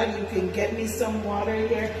of God, you can get me some water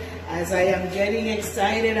here. As I am getting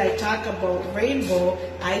excited, I talk about rainbow,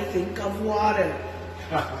 I think of water.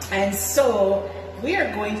 And so we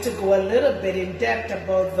are going to go a little bit in depth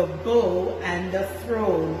about the bow and the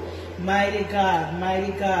throne. Mighty God,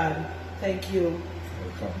 mighty God. Thank you.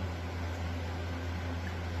 Welcome.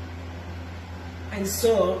 And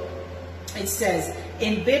so it says,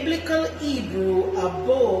 in biblical Hebrew, a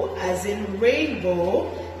bow as in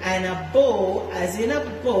rainbow and a bow as in a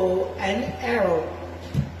bow and arrow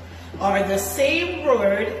are the same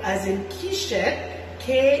word as in KEISHA.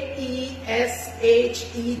 K-E-S-H-E-T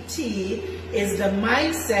is the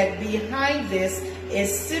mindset behind this, is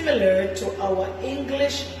similar to our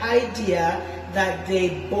English idea that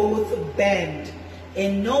they both bend.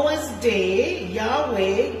 In Noah's day,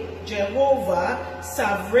 Yahweh, Jehovah,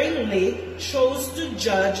 sovereignly chose to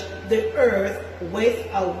judge the earth with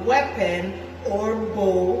a weapon or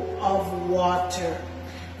bow of water.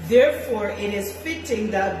 Therefore, it is fitting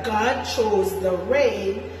that God chose the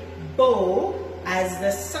rainbow as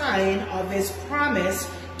the sign of his promise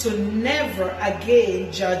to never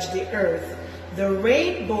again judge the earth. The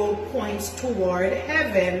rainbow points toward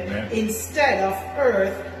heaven instead of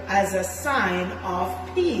earth as a sign of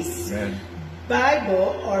peace.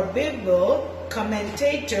 Bible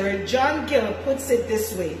commentator John Gill puts it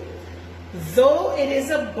this way: though it is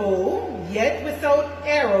a bow, yet without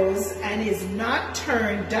arrows, and is not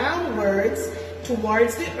turned downwards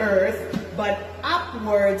towards the earth, but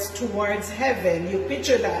upwards towards heaven. You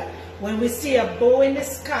picture that. When we see a bow in the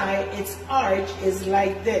sky, its arch is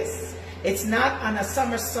like this. It's not on a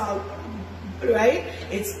somersault right?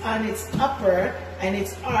 It's on its upper and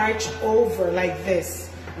it's arched over like this.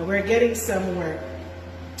 And we're getting somewhere.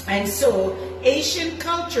 And so Asian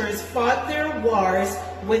cultures fought their wars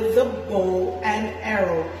with the bow and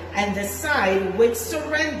arrow, and the side which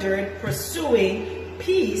surrendered pursuing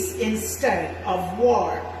peace instead of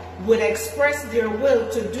war would express their will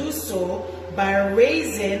to do so by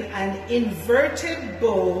raising an inverted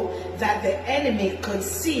bow that the enemy could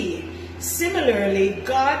see. Similarly,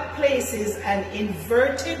 God places an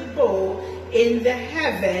inverted bow in the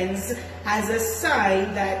heavens as a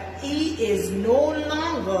sign that he is no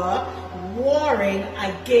longer warring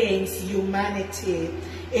against humanity.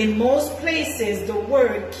 In most places, the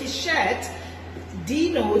word KEISHA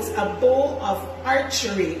denotes a bow of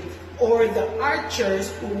archery, or the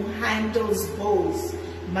archers who handles bows.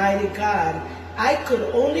 Mighty God, I could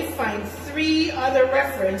only find 3 other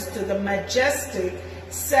references to the majestic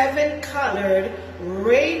 7-colored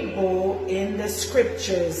rainbow in the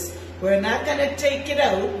scriptures. We're not going to take it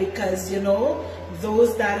out because, you know,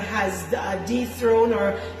 those that has dethroned,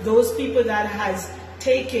 or those people that has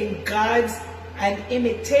taken God's and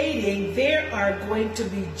imitating, they are going to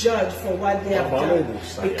be judged for what they have done,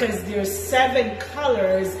 because there's 7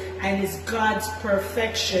 colors and it's God's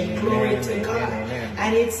perfection. Amen. Glory to God. Amen.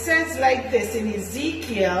 And it says like this in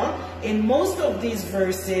Ezekiel, in most of these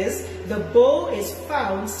verses, the bow is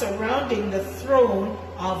found surrounding the throne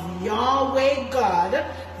of Yahweh God.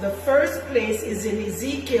 The first place is in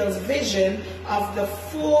Ezekiel's vision of the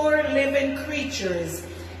 4 living creatures.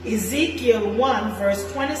 Ezekiel 1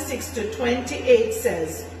 verse 26 to 28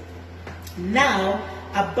 says, "Now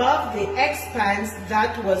above the expanse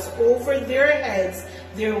that was over their heads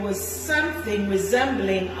there was something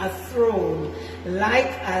resembling a throne,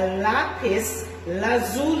 like a lapis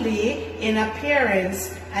lazuli in appearance,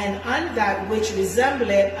 and on that which resembled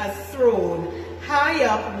a throne, high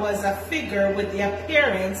up was a figure with the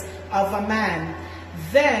appearance of a man.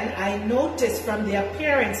 Then I noticed from the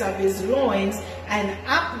appearance of his loins and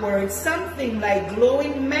upward something like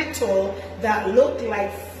glowing metal that looked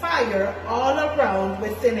like fire all around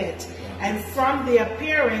within it. And from the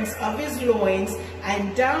appearance of his loins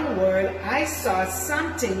and downward I saw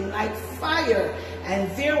something like fire, and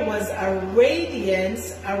there was a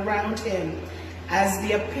radiance around him, as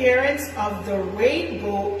the appearance of the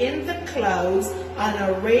rainbow in the clouds on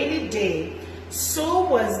a rainy day. So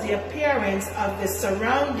was the appearance of the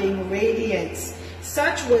surrounding radiance.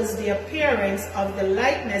 Such was the appearance of the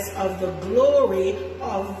likeness of the glory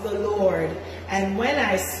of the Lord. And when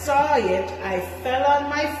I saw it, I fell on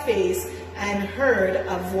my face and heard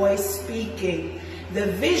a voice speaking." The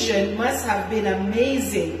vision must have been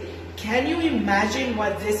amazing. Can you imagine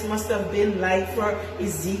what this must have been like for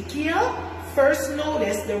Ezekiel? First,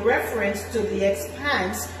 notice the reference to the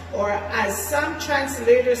expanse, or as some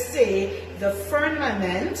translators say, the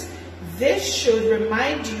firmament. This should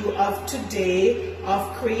remind you of today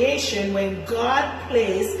of creation, when God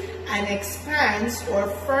placed an expanse or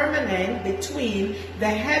firmament between the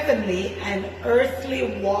heavenly and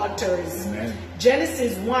earthly waters. Amen.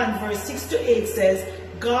 Genesis 1 verse 6 to 8 says,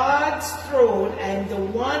 "God's throne and the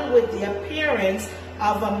one with the appearance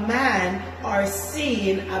of a man are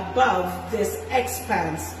seen above this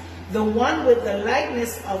expanse. The one with the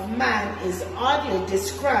likeness of man is oddly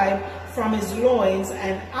described from his loins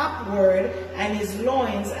and upward, and his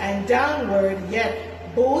loins and downward, yet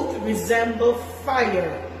both resemble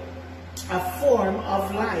fire, a form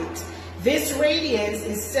of light. This radiance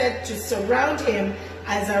is said to surround him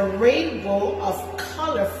as a rainbow of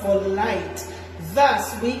colorful light.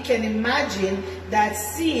 Thus, we can imagine that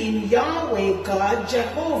seeing Yahweh God,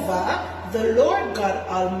 Jehovah, the Lord God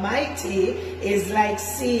Almighty, is like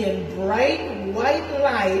seeing bright white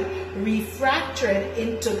light refracted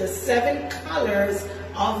into the 7 colors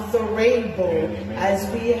of the rainbow. Amen. As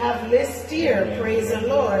we have listed here. Amen. Praise the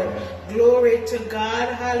Lord. Glory to God.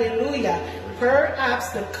 Hallelujah.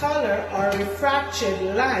 Perhaps the color or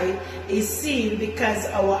refracted light is seen because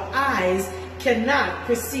our eyes cannot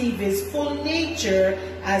perceive his full nature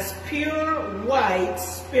as pure white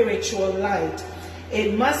spiritual light.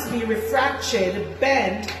 It must be refracted,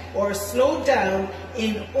 bent, or slowed down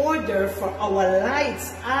in order for our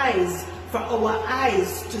eyes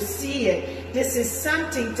to see it. This is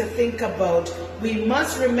something to think about. We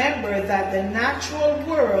must remember that the natural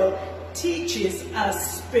world teaches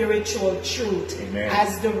us spiritual truth. Amen.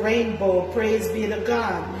 As the rainbow. Praise be to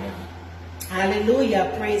God. Amen.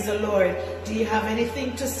 Hallelujah. Praise the Lord. Do you have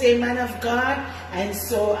anything to say, man of God? And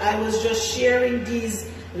so I was just sharing these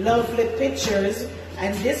lovely pictures,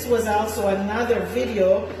 and this was also another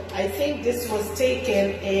video. I think this was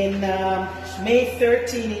taken in May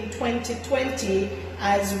 13 in 2020,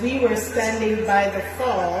 as we were standing by the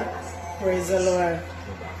fall, praise the Lord.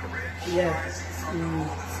 Yeah.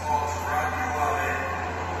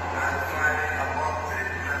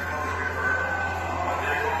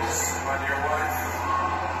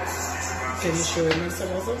 Can you show me some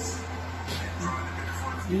of those?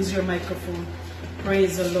 Use your microphone.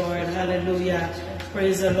 Praise the Lord. Hallelujah.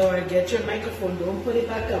 Praise the Lord. Get your microphone. Don't put it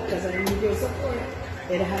back up because I need your support.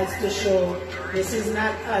 It has to show this is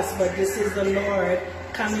not us, but this is the Lord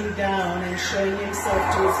coming down and showing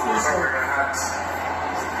himself to his people.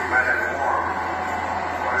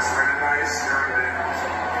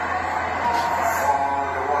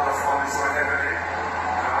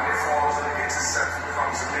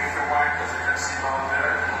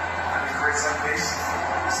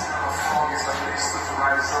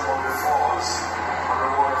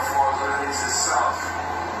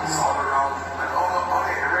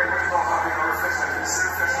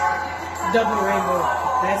 Double rainbow.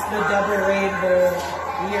 That's the double rainbow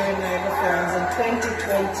here in Niagara Falls in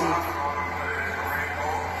 2020.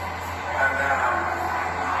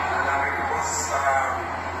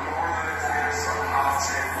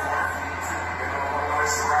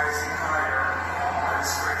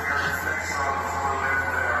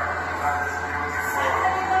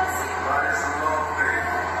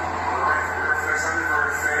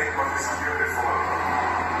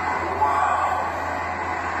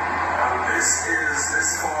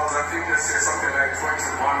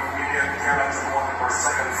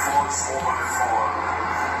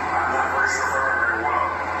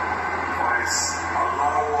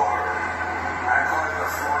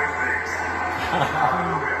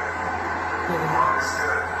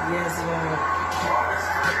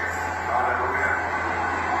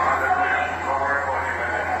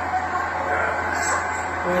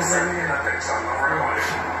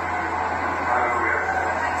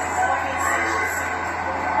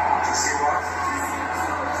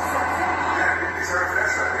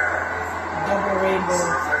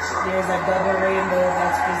 There's a double rainbow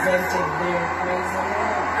that's presented there. Praise the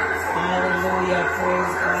Lord. Hallelujah.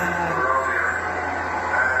 Praise God.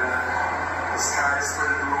 And the sky is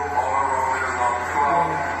pretty blue all around it and not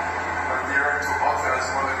cloud. But there are two others,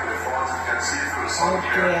 one of the phones you can see through the sun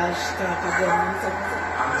here. Okay, I'll stop again.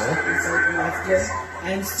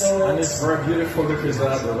 And it's very beautiful because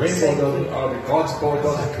the rainbow doesn't, God's bow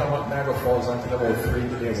doesn't come up Niagara Falls until about 3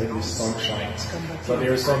 days when the sun shines. So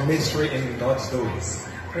there's some mystery in God's doings.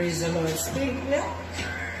 Praise the Lord. Speak, yeah.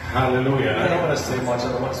 Hallelujah. I don't want to say much.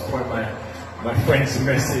 I don't want to spoil my friend's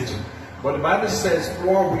message. But the Bible says, who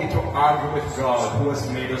are we to argue with God who has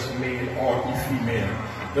made us male or female?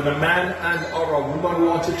 That a man and or a woman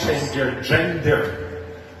want to change their gender.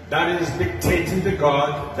 That is dictating to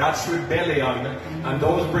God. That's rebellion. And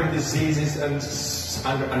those bring diseases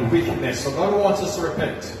and wickedness. So God wants us to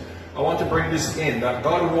repent. I want to bring this in, that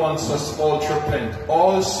God wants us all to repent.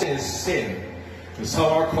 All sin is sin.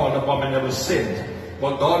 Some are called abominable sin.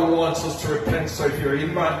 But God wants us to repent. So if you're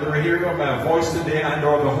hearing my voice today and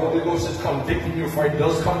or the Holy Ghost is convicting you, for it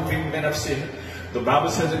does convict men of sin. The Bible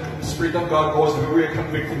says that the Spirit of God goes everywhere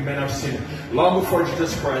convicting men of sin. Long before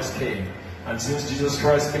Jesus Christ came. And since Jesus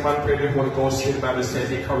Christ came and prayed the Holy Ghost here, the Bible says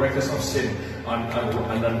He corrects us of sin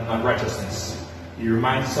and righteousness. He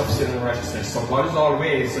reminds us of sin and righteousness. So God is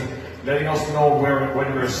always letting us know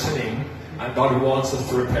when we're sinning, and God wants us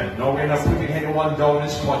to repent. Now we're not putting anyone down in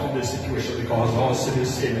spot in this situation because all sin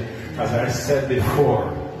is sin, as I said before.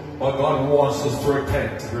 But God wants us to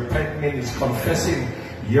repent. Repent means confessing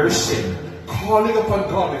your sin, calling upon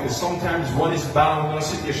God, because sometimes one is bound in a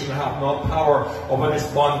situation and have no power over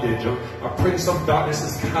this bondage. A prince of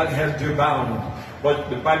darkness can't help you bound.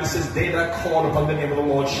 But the Bible says, they that call upon the name of the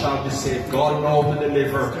Lord shall be saved. God knows to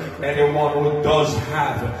deliver anyone who does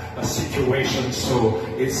have a situation. So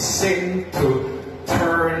it's sin to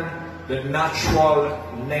turn the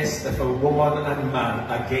naturalness of a woman and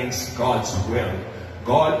man against God's will.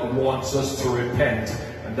 God wants us to repent.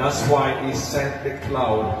 And that's why He sent the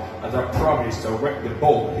cloud as a promise, the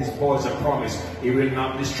bow. His bow is a promise. He will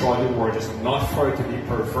not destroy the world. It's not for it to be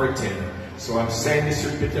perverted. So I'm saying this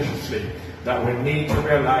repetitiously, that we need to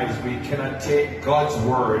realize we cannot take God's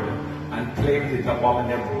word and play with it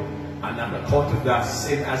abominable. And on account of that,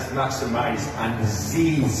 sin has maximized, and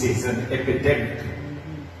disease is an epidemic.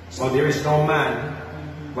 So there is no man,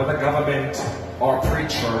 whether government or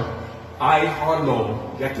preacher, I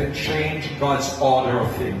alone, that can change God's order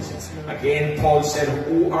of things. Again, Paul said,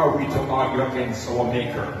 who are we to argue against our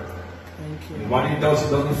Maker? you. What he does, he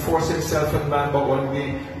doesn't force himself on man, but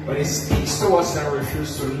when he speaks to us and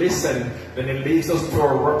refuse to listen, then he leads us to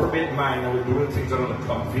a reprobate mind and we do things that are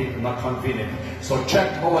not convenient. So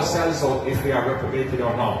check ourselves out if we are reprobated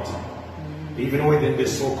or not, even within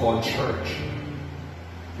this so-called church.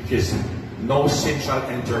 Because no sin shall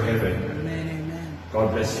enter heaven. Amen, amen.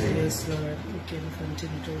 God bless you. Yes, Lord. We can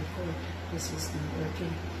continue to record. This is not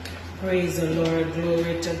working. Praise the Lord.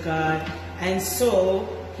 Glory to God. And so,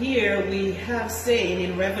 here we have saying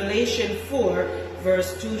in Revelation 4,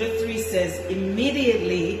 verse 2 to 3 says,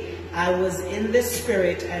 immediately I was in the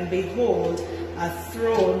Spirit, and behold, a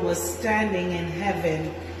throne was standing in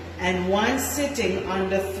heaven, and one sitting on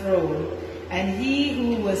the throne. And he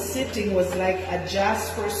who was sitting was like a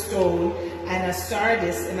jasper stone and a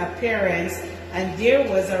sardis in appearance, and there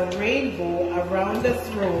was a rainbow around the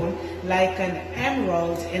throne like an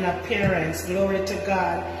emerald in appearance. Glory to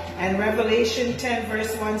God. And Revelation 10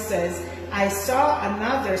 verse 1 says, I saw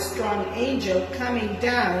another strong angel coming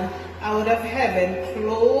down out of heaven,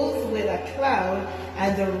 clothed with a cloud,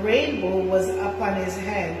 and the rainbow was upon his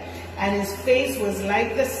head. And his face was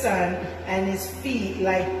like the sun, and his feet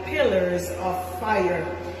like pillars of fire.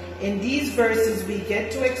 In these verses, we get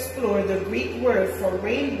to explore the Greek word for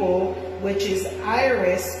rainbow, which is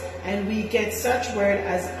iris, and we get such word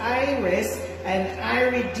as iris and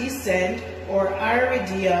iridescent or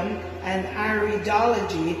iridium and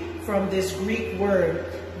iridology from this Greek word.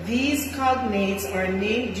 These cognates are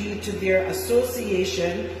named due to their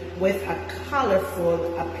association with a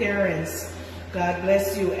colorful appearance. God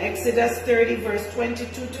bless you. Exodus 30 verse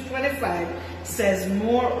 22 to 25 says,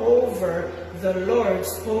 moreover, the Lord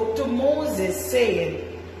spoke to Moses,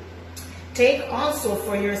 saying, take also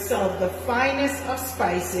for yourself the finest of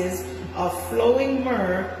spices, of flowing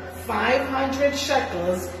myrrh, 500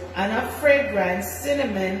 shekels, and of fragrant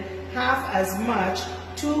cinnamon, half as much,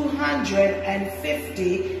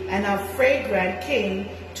 250, and of fragrant cane,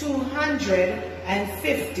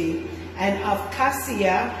 250, and of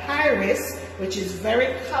cassia iris, which is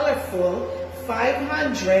very colorful,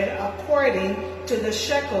 500 according to the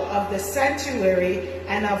shekel of the sanctuary,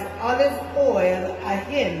 and of olive oil a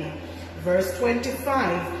hin. Verse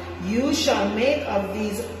 25, you shall make of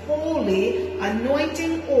these holy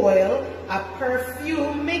anointing oil a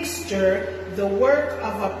perfume mixture, the work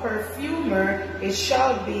of a perfumer, it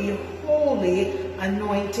shall be holy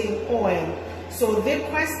anointing oil. So the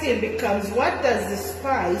question becomes, what does the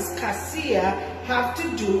spice cassia have to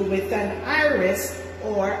do with an iris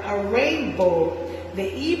or a rainbow? The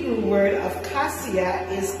Hebrew word of cassia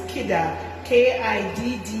is kiddah,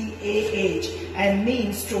 K-I-D-D-A-H, and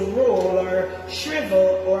means to roll or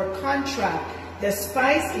shrivel or contract. The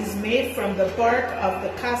spice is made from the bark of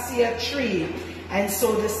the cassia tree, and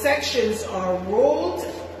so the sections are rolled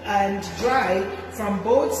and dried from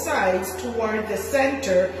both sides toward the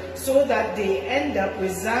center so that they end up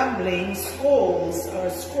resembling scrolls or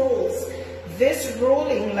scrolls. This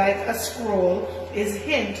rolling like a scroll is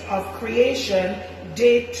hint of creation,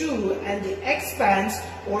 day 2, and the expanse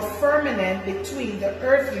or firmament between the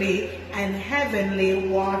earthly and heavenly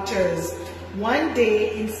waters. One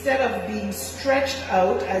day, instead of being stretched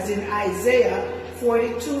out, as in Isaiah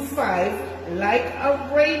 42:5, like a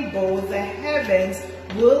rainbow, the heavens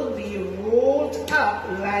will be rolled up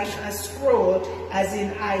like a scroll, as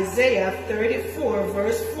in Isaiah 34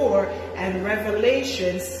 verse 4 and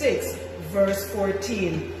Revelation 6 verse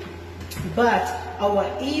 14. But our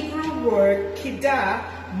Hebrew word kiddah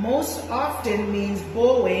most often means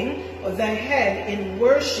bowing the head in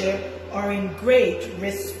worship or in great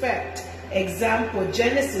respect. Example,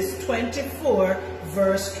 Genesis 24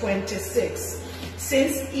 verse 26.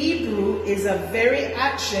 Since Hebrew is a very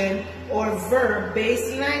action or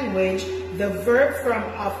verb-based language, the verb from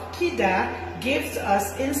of kiddah gives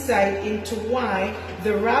us insight into why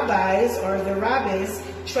the rabbis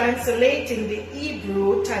translating the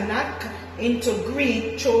Hebrew Tanakh into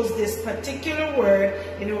Greek chose this particular word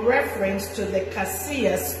in reference to the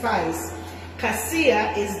cassia spice.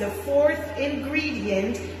 Cassia is the 4th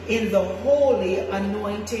ingredient in the holy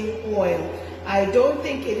anointing oil. I don't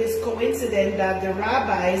think it is coincident that the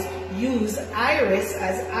rabbis use iris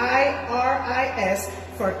as I-R-I-S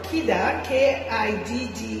for kiddah,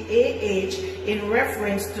 K-I-D-D-A-H, in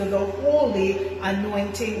reference to the holy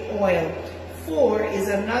anointing oil. 4 is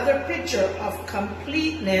another picture of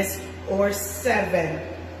completeness or 7.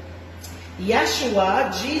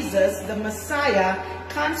 Yeshua, Jesus, the Messiah,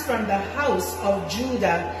 comes from the house of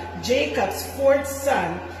Judah, Jacob's 4th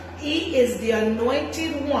son. He is the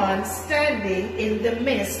anointed one standing in the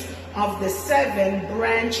midst of the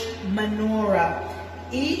 7-branch menorah.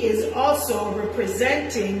 He is also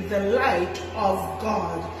representing the light of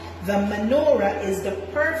God. The menorah is the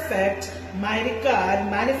perfect, mighty God,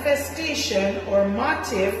 manifestation or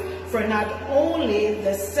motive for not only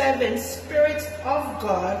the 7 spirits of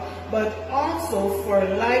God, but also for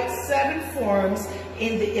light's 7 forms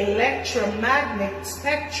in the electromagnetic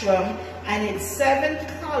spectrum and its 7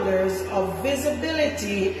 colors of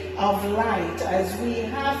visibility of light. As we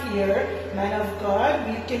have here, man of God,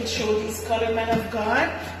 we can show this color, man of God,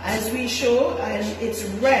 as we show, and it's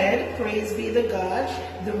red, praise be the God,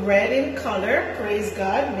 the red in color, praise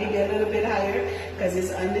God, maybe a little bit higher because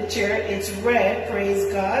it's on the chair, it's red,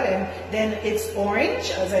 praise God, and then it's orange,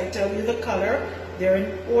 as I tell you the color, they're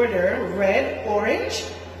in order, red, orange,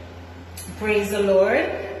 praise the Lord,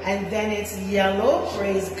 and then it's yellow,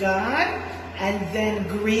 praise God, and then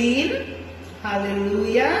green,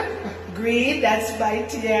 hallelujah, green, that's my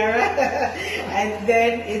tiara, and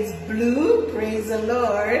then it's blue, praise the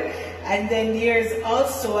Lord, and then there's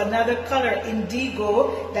also another color,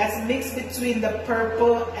 indigo, that's mixed between the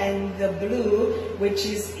purple and the blue, which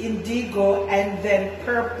is indigo, and then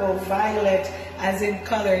purple, violet, as in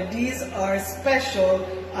color. These are special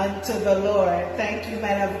unto the Lord. Thank you,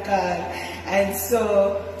 man of God. And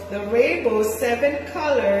so the rainbow 7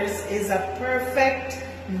 colors is a perfect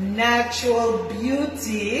natural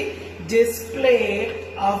beauty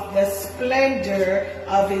display of the splendor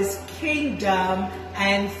of his kingdom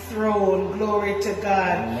and throne. Glory to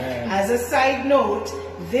God. Amen. As a side note,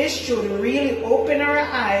 this should really open our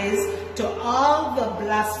eyes to all the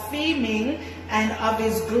blaspheming and of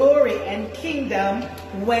his glory and kingdom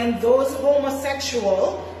when those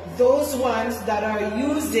homosexual, those ones that are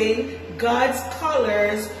using God's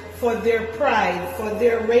colors for their pride, for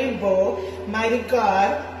their rainbow, mighty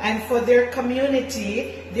God, and for their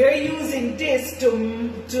community, they're using this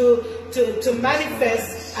to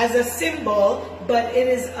manifest as a symbol, but it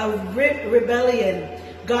is a rebellion.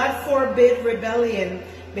 God forbid rebellion,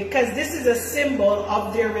 because this is a symbol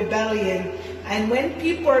of their rebellion. And when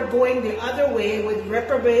people are going the other way with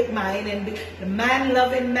reprobate mind and man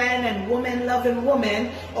loving man and woman loving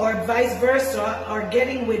woman, or vice versa, or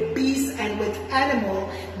getting with beasts and with animal,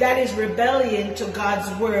 that is rebellion to God's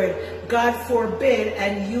word. God forbid,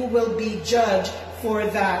 and you will be judged for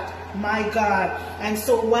that, my God. And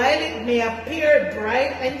so while it may appear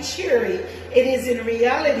bright and cheery, it is in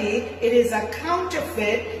reality, it is a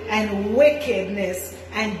counterfeit and wickedness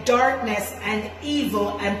and darkness and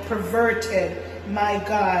evil and perverted. My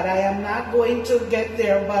God, I am not going to get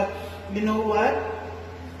there, but you know what?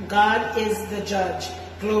 God is the judge.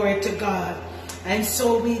 Glory to God. And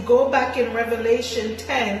so we go back in Revelation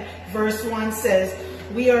 10, verse 1 says,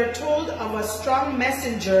 we are told of a strong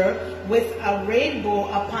messenger with a rainbow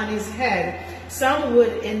upon his head. Some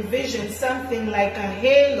would envision something like a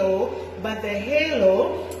halo, but the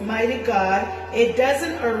halo, mighty God, it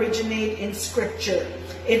doesn't originate in scripture.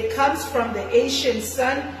 It comes from the ancient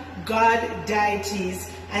sun god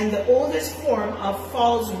deities and the oldest form of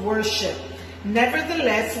false worship.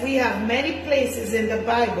 Nevertheless, we have many places in the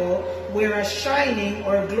Bible where a shining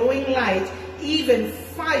or glowing light, even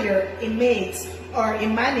fire, emanates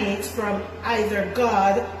from either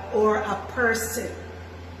God or a person.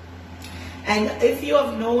 And if you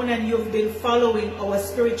have known and you've been following our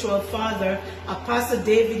spiritual father, Apostle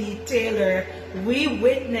David E. Taylor, we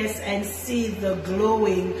witness and see the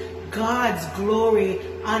glowing, God's glory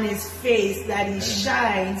on his face, that he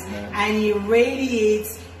shines and he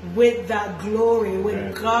radiates with that glory,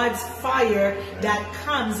 with God's fire that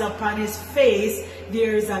comes upon his face.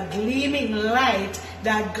 There is a gleaming light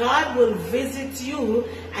that God will visit you,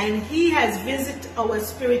 and he has visited our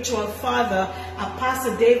spiritual father,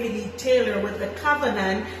 Apostle David E. Taylor, with the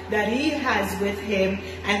covenant that he has with him,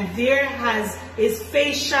 and there has his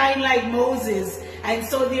face shine like Moses. And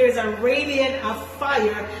so there's a radiant of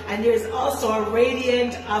fire, and there's also a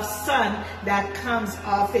radiant of sun that comes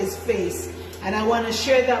off his face. And I want to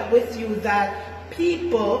share that with you, that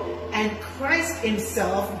people and Christ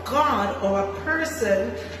himself, God or a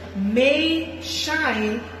person, may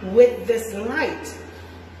shine with this light.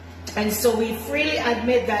 And so we freely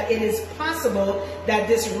admit that it is possible that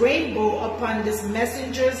this rainbow upon this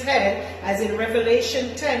messenger's head, as in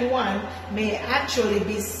Revelation 10:1, may actually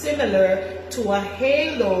be similar to a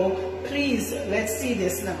halo. Please, let's see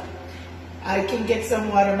this now. I can get some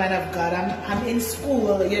water, man of God. I'm in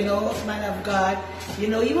school, you know, man of God. You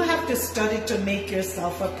know, you have to study to make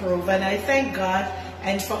yourself approved. And I thank God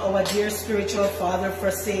and for our dear spiritual father for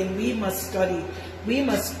saying we must study. We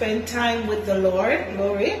must spend time with the Lord.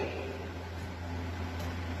 Glory.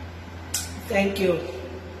 Thank you.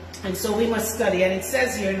 And so we must study. And it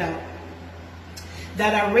says here now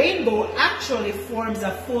that a rainbow actually forms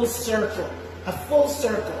a full circle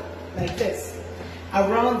like this.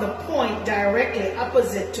 around the point directly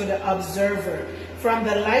opposite to the observer from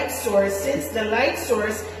the light source, since the light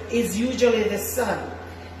source is usually the sun.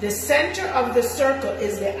 The center of the circle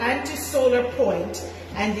is the anti-solar point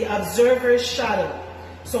and the observer's shadow.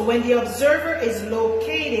 So when the observer is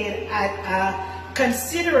located at a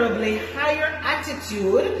considerably higher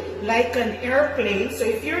altitude, like an airplane, so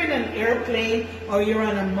if you're in an airplane or you're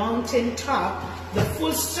on a mountain top, the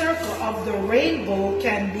full circle of the rainbow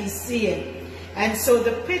can be seen. And so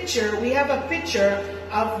the picture, we have a picture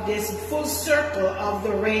of this full circle of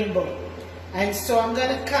the rainbow. And so I'm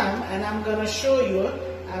going to come and I'm going to show you.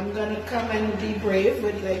 I'm going to come and be brave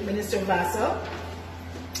with like Minister Vassell.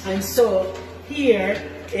 And so here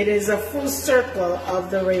it is a full circle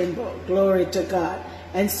of the rainbow. Glory to God.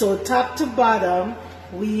 And so top to bottom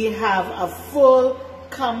we have a full,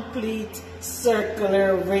 complete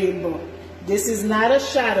circular rainbow. This is not a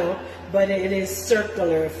shadow, but it is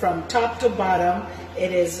circular. From top to bottom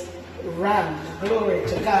it is round. Glory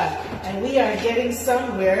to God. And we are getting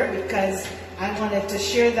somewhere because I wanted to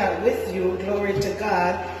share that with you. Glory to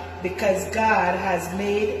God. Because God has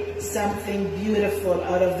made something beautiful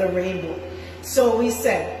out of the rainbow. So we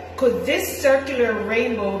said, could this circular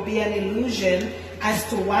rainbow be an illusion as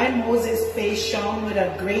to why Moses' face shone with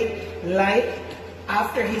a great light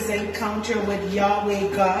after his encounter with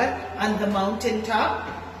Yahweh God on the mountaintop?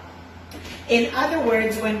 In other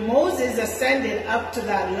words, when Moses ascended up to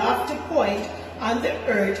that lofty point on the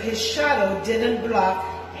earth, his shadow didn't block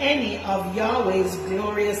any of Yahweh's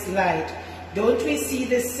glorious light. Don't we see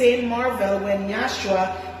the same marvel when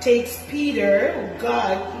Yahshua takes Peter,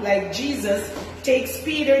 God, like Jesus, takes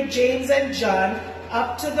Peter, James, and John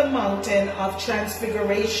up to the mountain of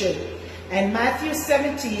transfiguration? And Matthew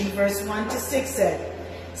 17, verse 1 to 6 said,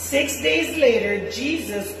 6 days later,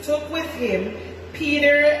 Jesus took with him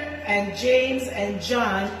Peter and James and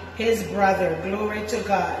John, his brother. Glory to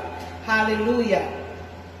God. Hallelujah.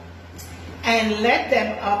 And led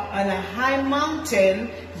them up on a high mountain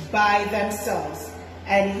by themselves.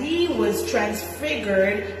 And he was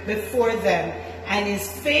transfigured before them, and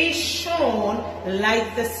his face shone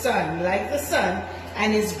like the sun,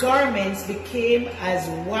 and his garments became as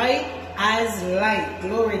white as light.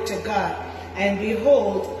 Glory to God. And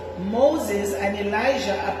behold, Moses and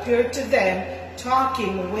Elijah appeared to them,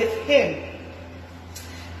 talking with him.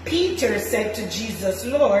 Peter said to Jesus,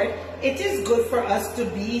 Lord, it is good for us to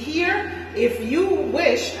be here. If you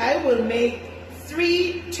wish, I will make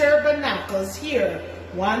 3 tabernacles here,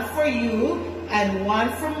 one for you, and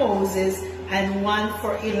one for Moses, and one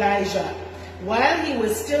for Elijah. While he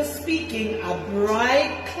was still speaking, a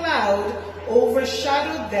bright cloud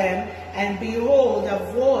overshadowed them, and behold,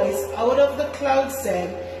 a voice out of the cloud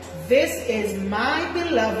said, This is my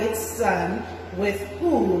beloved Son, with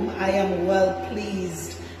whom I am well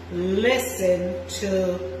pleased. Listen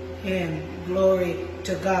to him. Glory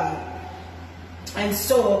to God. And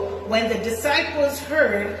so when the disciples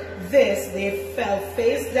heard this, they fell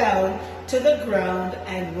face down to the ground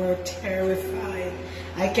and were terrified.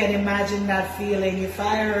 I can imagine that feeling if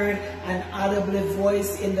I heard an audible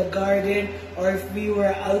voice in the garden, or if we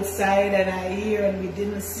were outside and I hear and we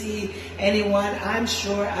didn't see anyone. I'm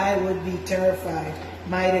sure I would be terrified.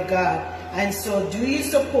 Mighty God. And so do you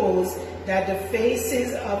suppose that the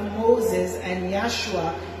faces of Moses and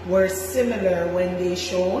Yahshua were similar when they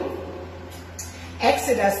shone?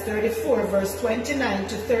 Exodus 34 verse 29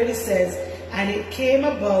 to 30 says, And it came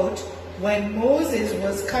about when Moses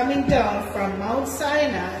was coming down from Mount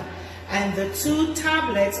Sinai, and the 2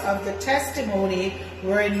 tablets of the testimony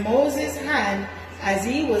were in Moses' hand as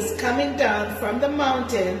he was coming down from the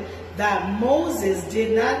mountain, that Moses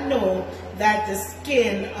did not know that the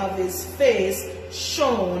skin of his face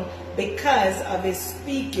shone because of his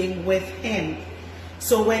speaking with him.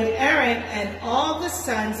 So when Aaron and all the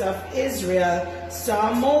sons of Israel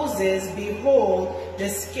saw Moses, behold, the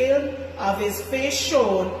skin of his face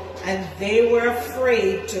shone, and they were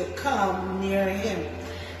afraid to come near him.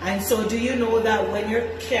 And so do you know that when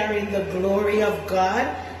you're carrying the glory of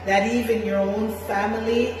God, that even your own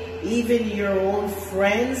family, even your own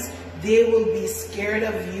friends, they will be scared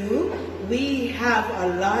of you? We have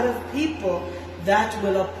a lot of people that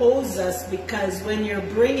will oppose us, because when you're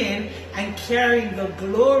bringing and carrying the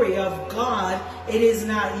glory of God, it is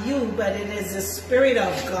not you, but it is the Spirit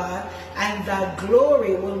of God, and that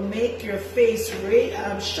glory will make your face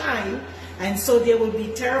shine, and so they will be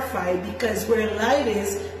terrified, because where light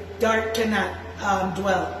is, dark cannot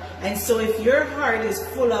dwell. And so if your heart is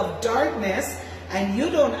full of darkness and you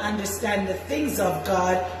don't understand the things of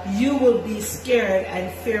God, you will be scared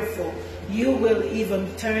and fearful. You will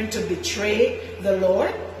even turn to betray the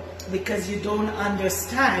Lord, because you don't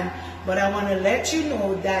understand but I want to let you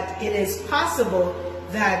know that it is possible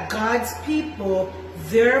that God's people,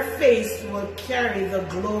 their face will carry the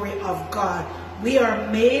glory of God. We are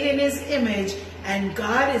made in his image, and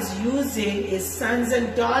God is using his sons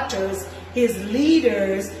and daughters, his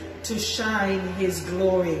leaders, to shine his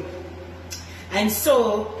glory. And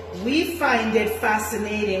so we find it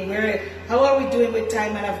fascinating. How are we doing with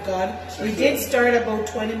time, man of God? We did start about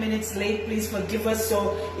 20 minutes late. Please forgive us.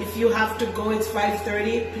 So if you have to go, it's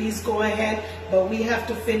 5:30. Please go ahead. But we have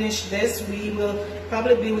to finish this. We will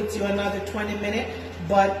probably be with you another 20 minutes.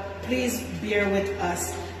 But please bear with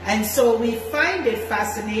us. And so we find it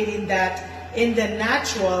fascinating that in the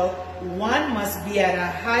natural, one must be at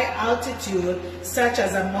a high altitude, such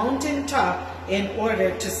as a mountain top, in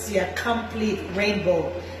order to see a complete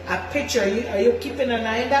rainbow. A picture, are you keeping an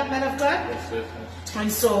eye on that, man of God? Yes, yes.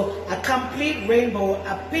 And so a complete rainbow,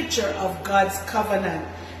 a picture of God's covenant.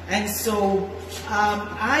 And so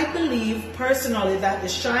I believe personally that the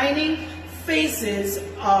shining faces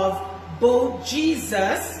of both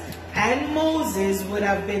Jesus and Moses would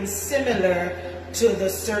have been similar to the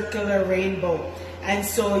circular rainbow. And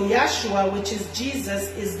so Yeshua, which is Jesus,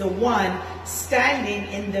 is the one standing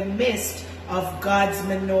in the midst of God's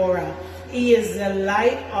menorah. He is the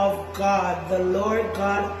light of God, the Lord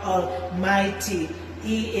God Almighty.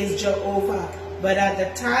 He is Jehovah. But at the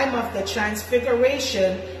time of the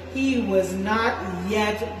transfiguration, he was not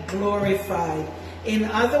yet glorified. In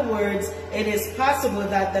other words, it is possible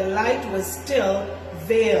that the light was still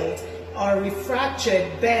veiled or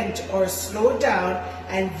refracted, bent, or slowed down,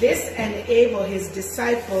 and this enabled his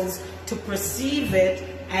disciples to perceive it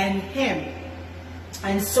and him.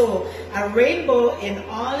 And so a rainbow in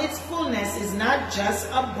all its fullness is not just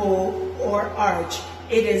a bow or arch.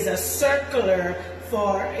 It is a circle.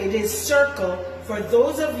 For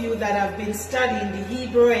those of you that have been studying the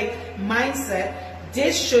Hebrew mindset,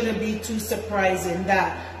 this shouldn't be too surprising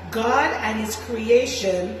that God and his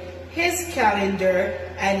creation, his calendar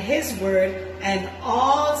and his word, and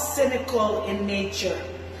all cynical in nature.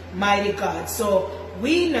 Mighty God. So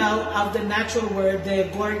we know of the natural word, the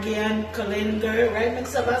Gregorian calendar, right,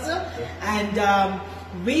 M.VASSELL? And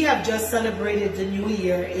we have just celebrated the new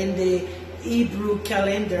year in the Hebrew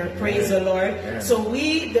calendar. Praise the Lord. So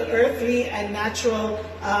we, the earthly and natural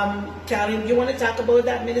calendar, you want to talk about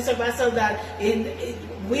that, Minister Vassell, that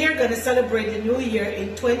we are going to celebrate the new year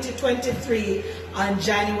in 2023 on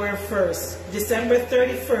January 1st. December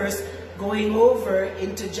 31st, going over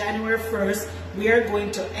into January 1st, we are going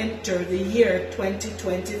to enter the year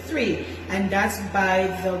 2023. And that's by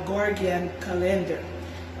the Gregorian calendar,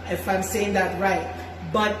 if I'm saying that right.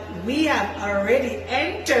 But we have already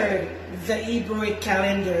entered the Hebrew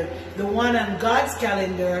calendar, the one on God's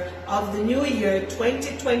calendar of the new year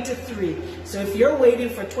 2023. So if you're waiting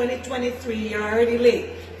for 2023, you're already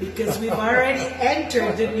late, because we've already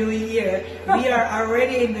entered the new year. We are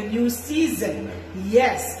already in the new season.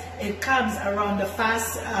 Yes, it comes around the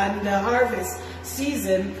fast and the harvest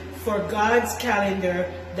season for God's calendar,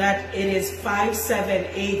 that it is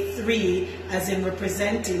 5783, as in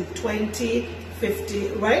representing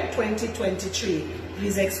 2050, right? 2023.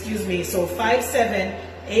 Please excuse me. So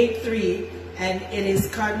 5783, and it is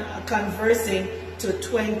conversing to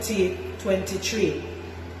 2023.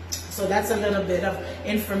 So that's a little bit of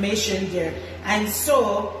information there. And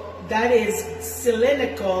so that is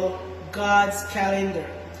cylindrical God's calendar.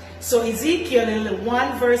 So Ezekiel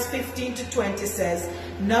 1 verse 15 to 20 says,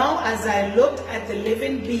 "Now as I looked at the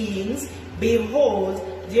living beings, behold,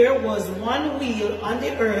 there was one wheel on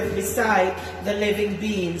the earth beside the living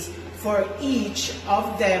beings. For each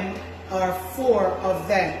of them are 4 of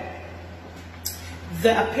them.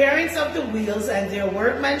 The appearance of the wheels and their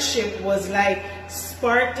workmanship was like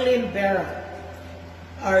sparkling beryl,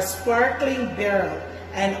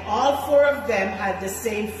 and all 4 of them had the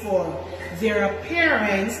same form, their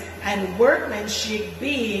appearance and workmanship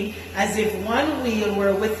being as if one wheel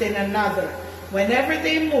were within another. Whenever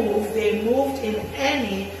they moved in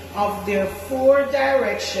any of their 4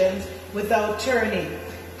 directions without turning.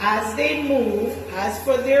 As they moved, as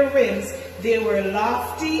for their rims, they were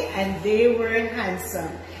lofty and they were handsome.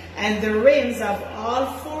 And the rims of all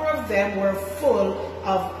 4 of them were full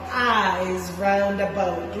of eyes round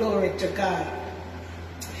about." Glory to God.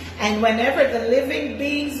 "And whenever the living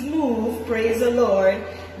beings moved, praise the Lord,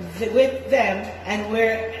 with them, and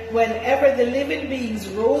whenever the living beings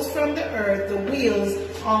rose from the earth, the wheels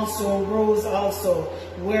also rose also.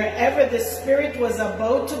 Wherever the Spirit was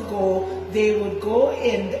about to go, they would go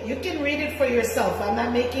in." You can read it for yourself. I'm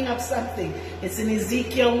not making up something. It's in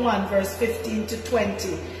Ezekiel 1 verse 15 to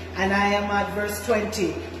 20. And I am at verse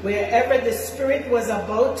 20. Wherever the Spirit was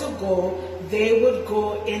about to go, they would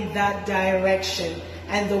go in that direction.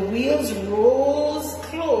 And the wheels rose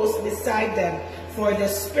close beside them, for the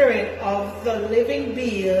Spirit of the living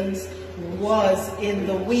beings was in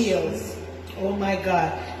the wheels. Oh my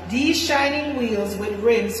God. These shining wheels with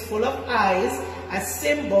rims full of eyes, a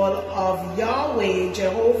symbol of Yahweh,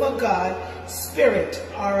 Jehovah God, Spirit,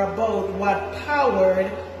 are about what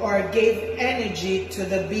powered or gave energy to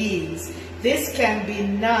the beings. This can be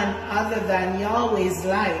none other than Yahweh's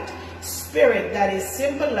light, Spirit, that is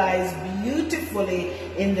symbolized beautifully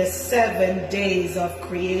in the 7 days of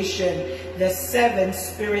creation, the 7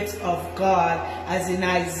 spirits of God, as in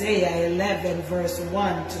Isaiah 11 verse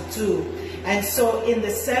 1 to 2. And so in the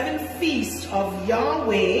 7th feast of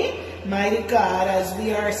Yahweh, mighty God, as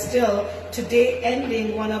we are still today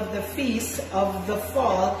ending one of the feasts of the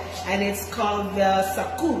fall, and it's called the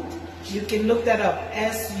Sukkot. You can look that up,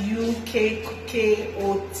 S-U-K-K-O-T,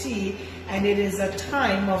 and it is a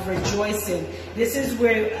time of rejoicing. This is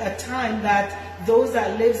where a time that those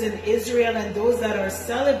that lives in Israel and those that are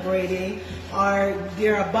celebrating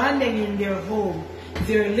they're abandoning their home.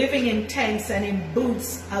 They're living in tents and in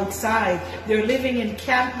booths outside. They're living in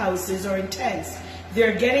camp houses or in tents.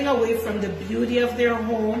 They're getting away from the beauty of their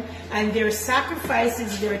home, and they're sacrificing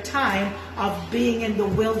their time of being in the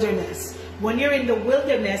wilderness. When you're in the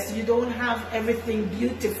wilderness, you don't have everything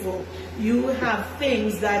beautiful. You have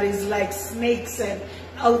things that is like snakes and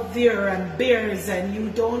out there and bears, and you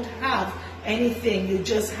don't have anything. You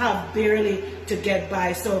just have barely to get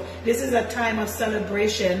by. So this is a time of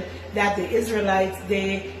celebration that the Israelites,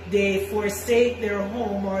 they forsake their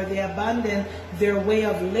home, or they abandon their way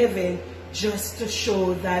of living, just to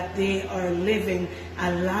show that they are living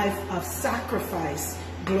a life of sacrifice.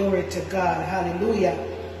 Glory to God. Hallelujah.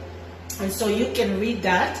 And so you can read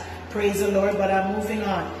that. Praise the Lord. But I'm moving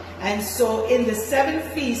on. And so in the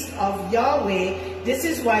 7th feast of Yahweh, this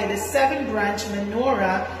is why the 7-branch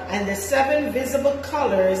menorah and the 7 visible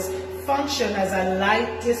colors function as a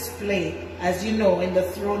light display, as you know, in the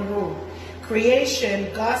throne room.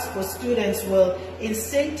 Creation gospel students will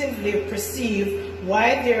instinctively perceive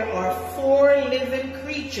why there are 4 living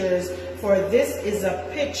creatures, for this is a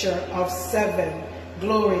picture of 7.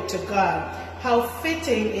 Glory to God. How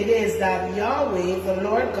fitting it is that Yahweh, the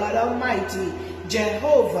Lord God Almighty,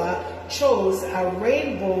 Jehovah, chose a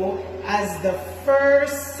rainbow as the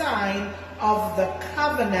first sign of the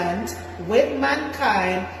covenant with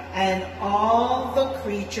mankind and all the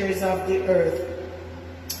creatures of the earth.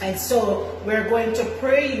 And so we're going to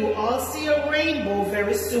pray you all see a rainbow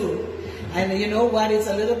very soon. And you know what? It's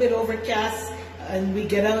a little bit overcast, and we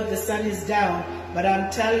get out, the sun is down. But I'm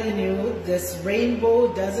telling you, this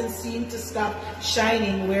rainbow doesn't seem to stop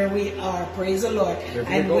shining where we are. Praise the Lord.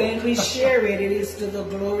 And when we share it, it is to the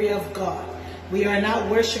glory of God. We are not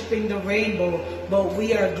worshiping the rainbow, but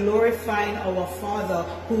we are glorifying our Father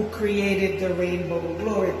who created the rainbow.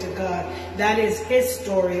 Glory to God. That is His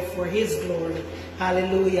story for His glory.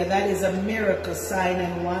 Hallelujah. That is a miracle, sign,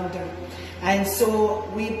 and wonder. And so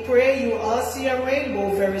we pray you all see a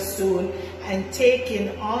rainbow very soon, and take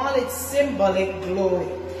in all its symbolic glory.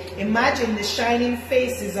 Imagine the shining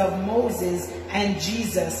faces of Moses and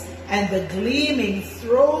Jesus, and the gleaming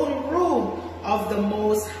throne room of the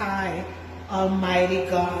Most High Almighty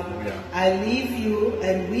God. I leave you,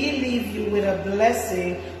 and we leave you with a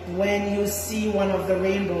blessing when you see one of the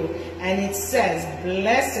rainbow. And it says,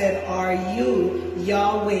 "Blessed are you,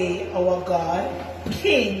 Yahweh our God,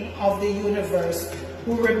 King of the universe,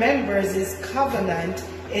 who remembers His covenant,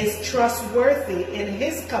 is trustworthy in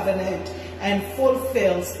His covenant, and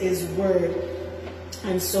fulfills His word."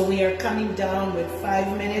 And so we are coming down with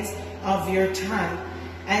 5 minutes of your time.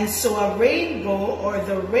 And so a rainbow, or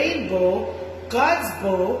the rainbow, God's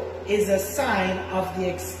bow, is a sign of the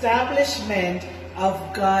establishment of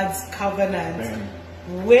God's covenant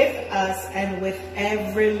with us and with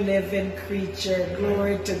every living creature.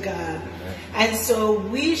 Glory to God. And so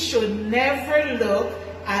we should never look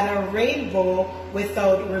at a rainbow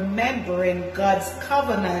without remembering God's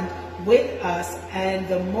covenant with us. And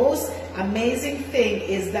the most amazing thing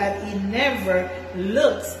is that He never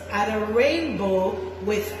looks at a rainbow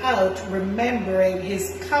without remembering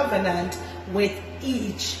His covenant with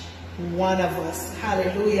each one of us.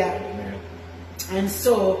 Hallelujah. And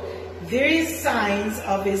so these signs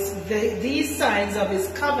of His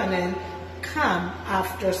covenant come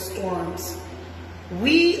after storms.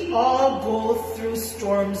 We all go through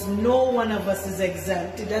storms. No one of us is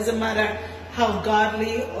exempt. It doesn't matter how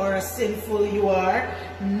godly or sinful you are.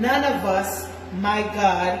 None of us, my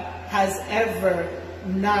God, has ever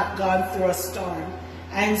not gone through a storm.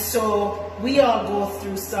 And so we all go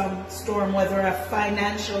through some storm, whether a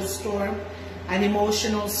financial storm, an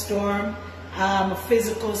emotional storm, a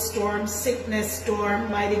physical storm, sickness storm,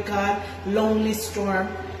 mighty God, lonely storm.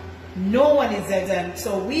 No one is exempt.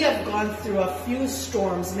 So we have gone through a few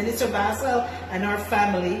storms. Minister Vassell and our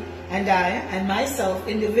family and I and myself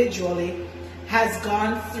individually has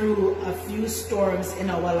gone through a few storms in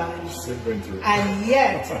our lives. And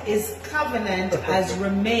yet his covenant has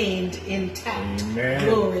remained intact. Amen.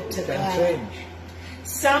 Glory to God.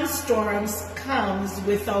 Some storms comes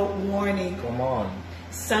without warning. Come on.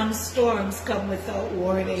 Some storms come without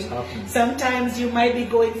warning. Sometimes you might be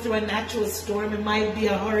going through a natural storm. It might be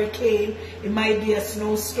a hurricane. It might be a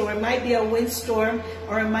snowstorm. It might be a windstorm,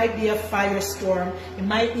 or it might be a firestorm. It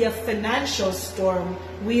might be a financial storm.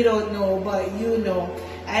 We don't know, but you know.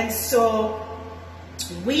 And so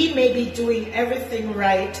we may be doing everything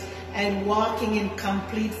right and walking in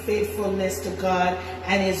complete faithfulness to God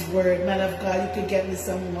and His Word. Man of God, you could get me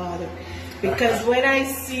some water. Because when I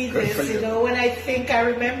see this, you know, when I think, I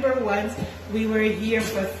remember once we were here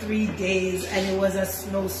for 3 days and it was a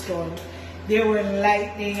snowstorm. There were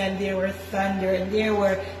lightning and there were thunder and there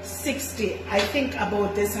were 60, I think,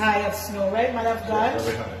 about this high of snow, right, man of God?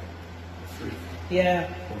 Very high. Yeah.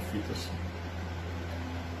 4 feet or so.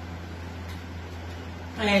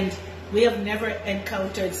 And we have never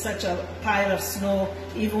encountered such a pile of snow,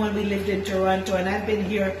 even when we lived in Toronto. And I've been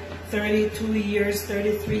here 32 years,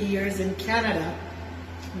 33 years in Canada,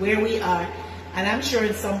 where we are. And I'm sure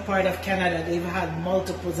in some part of Canada they've had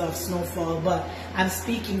multiples of snowfall, but I'm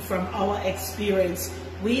speaking from our experience.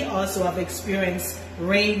 We also have experienced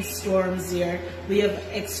rainstorms here. We have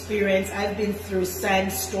experienced, I've been through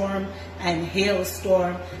sandstorm and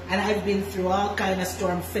hailstorm, and I've been through all kind of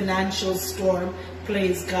storm, financial storm,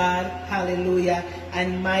 praise God, hallelujah,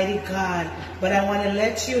 and mighty God. But I want to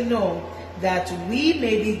let you know that we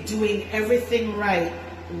may be doing everything right,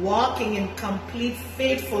 walking in complete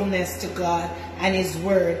faithfulness to God and His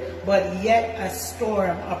Word, but yet a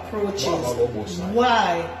storm approaches.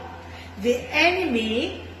 Why? The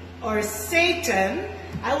enemy, or Satan,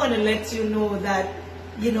 I want to let you know that,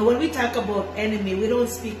 you know, when we talk about enemy, we don't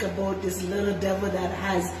speak about this little devil that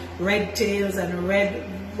has red tails and red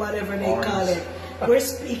whatever they call it. We're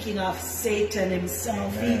speaking of Satan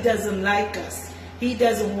himself. Amen. He doesn't like us. He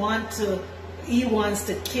doesn't want to, he wants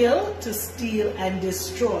to kill, to steal, and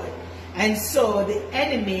destroy. And so the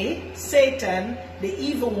enemy, Satan, the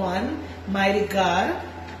evil one, mighty God,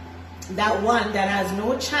 that one that has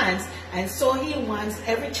no chance, and so he wants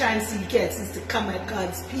every chance he gets is to come at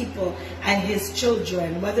God's people and His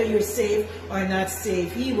children, whether you're saved or not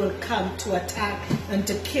saved. He will come to attack and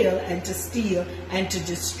to kill and to steal and to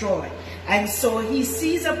destroy. And so he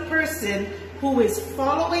sees a person who is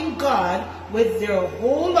following God with their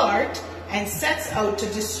whole heart and sets out to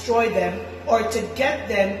destroy them or to get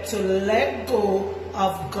them to let go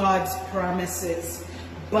of God's promises.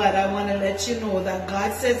 But I want to let you know that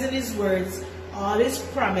God says in His words, all His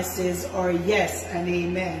promises are yes and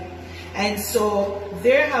amen. And so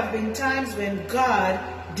there have been times when God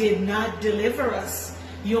did not deliver us.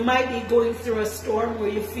 You might be going through a storm where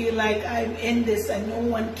you feel like, I'm in this and no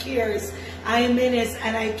one cares. I'm in it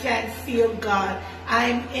and I can't feel God.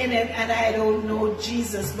 I'm in it and I don't know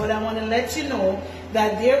Jesus. But I want to let you know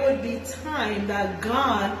that there will be time that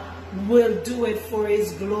God will do it for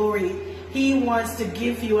His glory. He wants to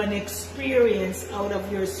give you an experience out of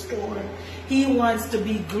your storm. He wants to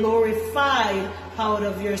be glorified out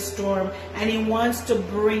of your storm. And He wants to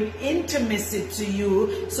bring intimacy to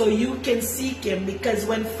you so you can seek Him. Because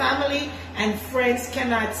when family and friends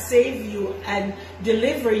cannot save you and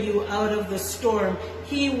deliver you out of the storm,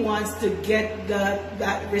 He wants to get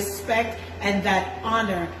that respect and that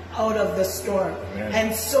honor out of the storm. Amen.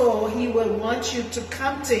 And so He will want you to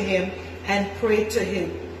come to Him and pray to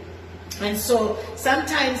Him. And so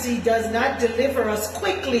sometimes He does not deliver us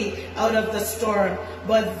quickly out of the storm,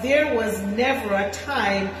 but there was never a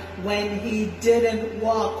time when He didn't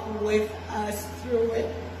walk with us through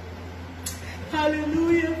it.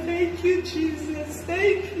 Hallelujah. Thank you, Jesus.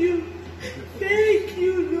 Thank you. Thank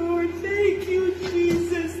you, Lord. Thank you,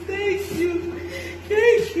 Jesus. Thank you.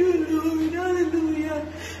 Thank you, Lord. Hallelujah.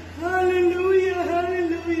 Hallelujah.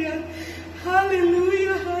 Hallelujah.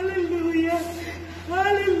 Hallelujah. Hallelujah.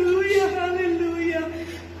 Hallelujah, hallelujah,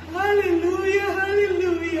 hallelujah,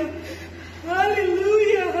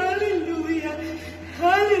 hallelujah, hallelujah, hallelujah,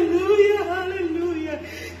 hallelujah, hallelujah.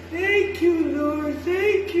 Thank you, Lord,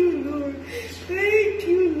 thank you, Lord, thank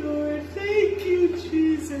you, Lord, thank you,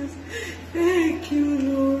 Jesus, thank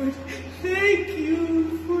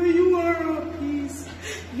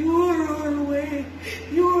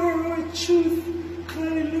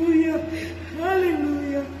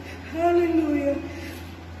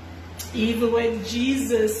Even when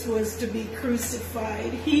Jesus was to be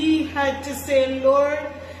crucified, he had to say, Lord,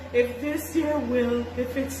 if this your will,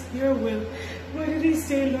 if it's your will, what did he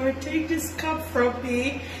say? Lord, take this cup from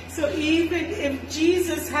me. So even if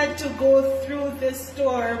Jesus had to go through this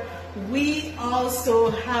storm, we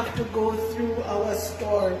also have to go through our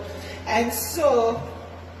storm. And so,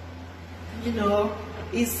 you know,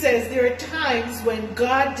 he says there are times when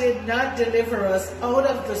God did not deliver us out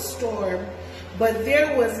of the storm, but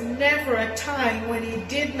there was never a time when he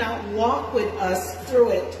did not walk with us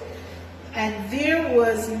through it. And there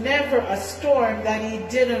was never a storm that he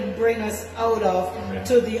didn't bring us out of. Amen.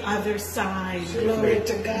 To the other side. Glory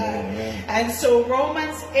to God. Amen. And so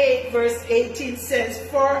Romans 8 verse 18 says,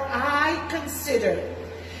 for I consider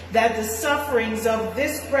that the sufferings of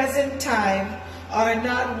this present time are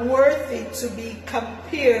not worthy to be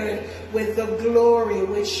compared with the glory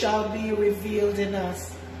which shall be revealed in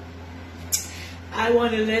us. I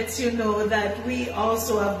want to let you know that we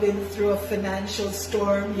also have been through a financial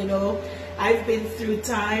storm, you know. I've been through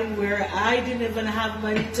time where I didn't even have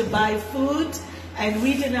money to buy food, and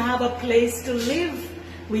we didn't have a place to live.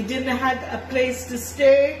 We didn't have a place to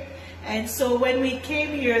stay. And so when we came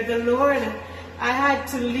here, the Lord, I had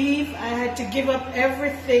to leave. I had to give up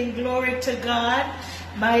everything, glory to God,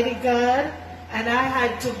 mighty God. And I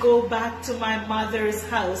had to go back to my mother's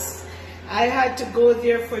house. I had to go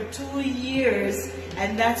there for 2 years,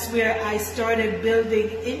 and that's where I started building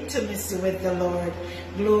intimacy with the Lord.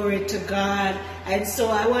 Glory to God. And so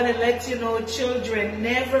I want to let you know, children,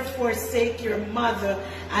 never forsake your mother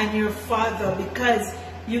and your father, because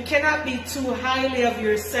you cannot be too highly of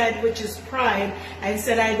yourself, which is pride, and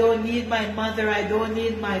said, I don't need my mother, I don't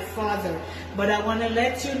need my father. But I want to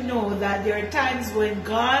let you know that there are times when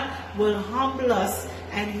God will humble us,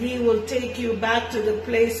 and he will take you back to the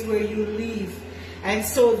place where you live. And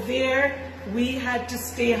so there we had to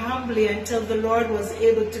stay humbly until the Lord was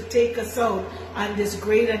able to take us out on this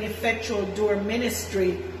great and effectual door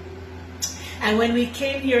ministry. And when we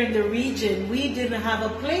came here in the region, we didn't have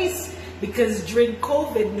a place, because during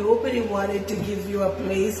COVID, nobody wanted to give you a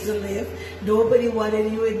place to live. Nobody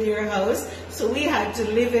wanted you in their house. So we had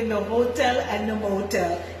to live in the hotel and the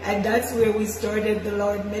motel. And that's where we started the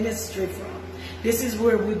Lord ministry from. This is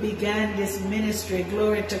where we began this ministry.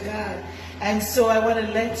 Glory to God. And so I want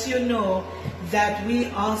to let you know that we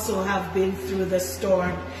also have been through the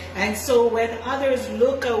storm. And so when others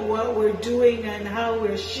look at what we're doing and how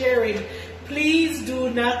we're sharing, please do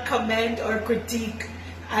not comment or critique.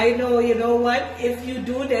 I know, you know what, if you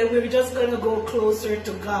do that, we're just going to go closer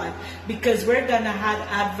to God, because we're going to have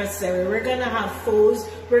adversary, we're going to have foes,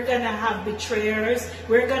 we're going to have betrayers,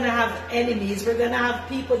 we're going to have enemies, we're going to have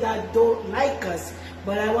people that don't like us.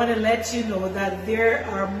 But I want to let you know that there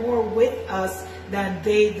are more with us than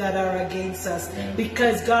they that are against us.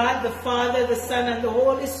 Because God, the Father, the Son, and the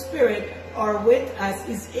Holy Spirit are with us.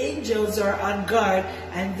 His angels are on guard,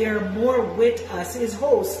 and they're more with us. His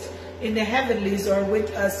host in the heavenlies are with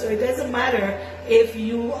us. So it doesn't matter if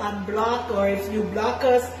you unblock or if you block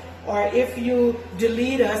us or if you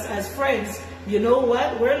delete us as friends. You know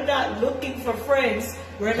what? We're not looking for friends.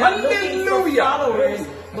 We're not looking for followers,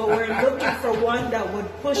 but we're looking for one that would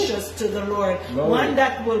push us to the Lord. One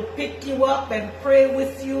that will pick you up and pray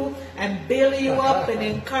with you and build you up and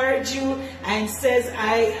encourage you and says,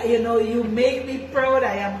 you make me proud,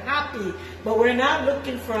 I am happy. But we're not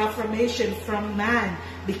looking for affirmation from man,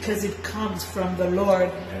 because it comes from the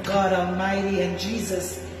Lord, God Almighty, and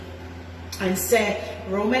Jesus. And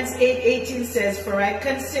Romans 8:18 says, for I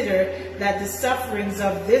consider that the sufferings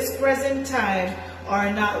of this present time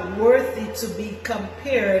are not worthy to be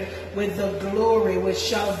compared with the glory which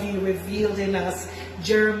shall be revealed in us.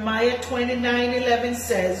 Jeremiah 29:11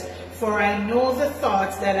 says, for I know the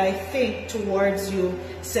thoughts that I think towards you,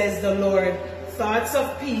 says the Lord, thoughts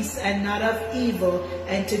of peace and not of evil,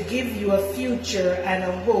 and to give you a future and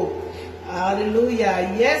a hope.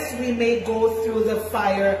 Hallelujah. Yes, we may go through the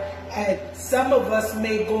fire, and some of us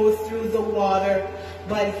may go through the water,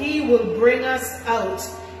 but he will bring us out.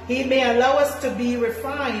 He may allow us to be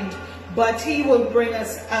refined, but he will bring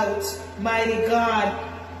us out. Mighty God,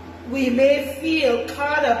 we may feel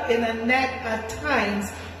caught up in a net at times,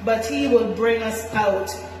 but he will bring us out.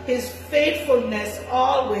 His faithfulness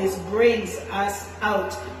always brings us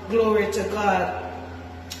out. Glory to God.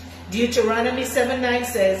 Deuteronomy 7:9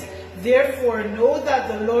 says, therefore know that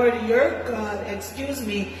the Lord your God,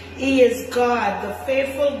 he is God, the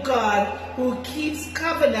faithful God, who keeps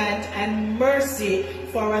covenant and mercy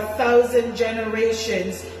for 1,000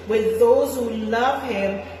 generations with those who love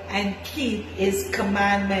him and keep his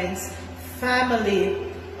commandments.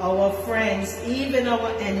 Family, our friends, even our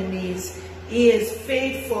enemies, He is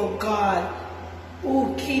faithful God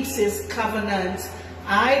who keeps his covenant.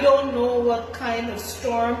 I don't know what kind of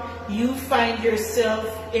storm you find yourself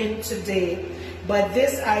in today, but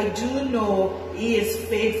this I do know, he is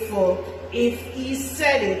faithful. If he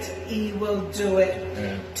said it, he will do it.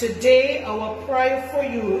 Amen. Today, our prayer for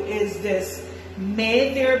you is this: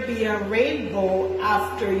 may there be a rainbow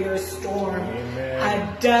after your storm. Amen.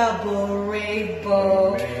 A double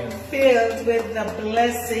rainbow. Amen. Filled with the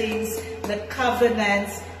blessings, the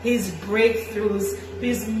covenants, his breakthroughs,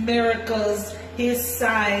 his miracles, his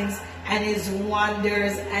signs, and his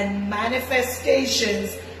wonders and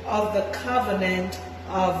manifestations of the covenant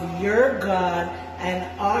of your God and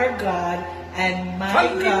our God and my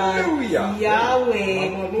Hallelujah. God,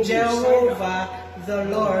 Yahweh, Jehovah, the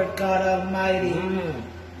Lord God Almighty.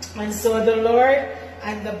 And so the Lord,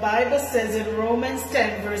 and the Bible says in Romans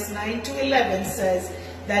 10 verse 9 to 11 says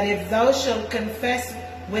that if thou shalt confess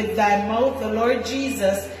with thy mouth the Lord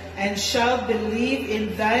Jesus, and shalt believe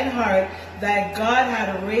in thine heart that God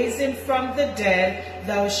hath raised him from the dead,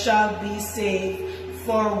 thou shalt be saved.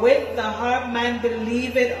 For with the heart man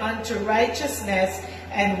believeth unto righteousness,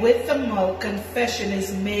 and with the mouth confession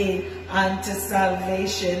is made unto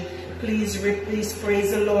salvation. Please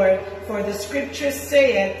praise the Lord. For the scripture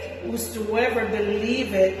saith, whosoever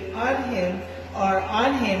believeth on him or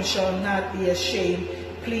on him shall not be ashamed.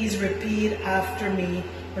 Please repeat after me.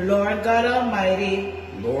 Lord God Almighty,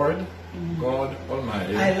 Lord God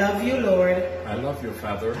Almighty, I love you, Lord. I love you,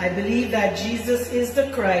 Father. I believe that Jesus is the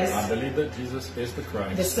Christ. I believe that Jesus is the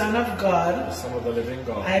Christ, the Son of God, the Son of the living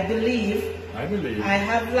God. I believe I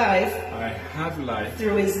have life. I have life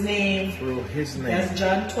through his name. Through his name. That's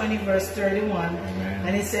John 20 verse 31. Amen.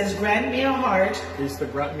 And it says, grant me a heart. Please to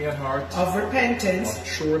grant me a heart of repentance. Of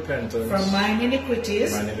true repentance. From mine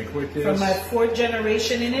iniquities. From my fourth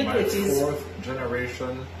generation iniquities. My fourth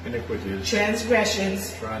generation iniquities.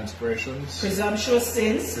 Transgressions. Presumptuous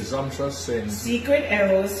sins. Secret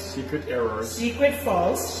errors. Secret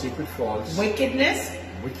faults.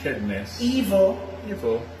 Wickedness. Evil.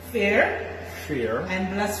 Fear.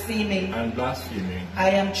 And blaspheming.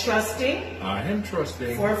 I am trusting.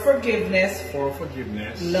 For forgiveness.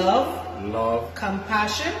 Love.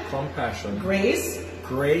 Compassion. Grace.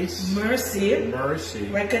 Mercy.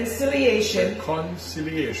 Reconciliation.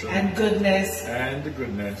 And goodness.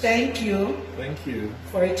 Thank you.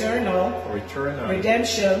 For eternal.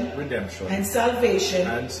 Redemption. And salvation.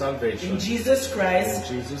 In Jesus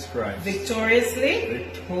Christ.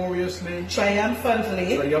 Victoriously.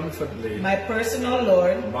 Triumphantly. My personal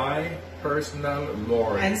Lord.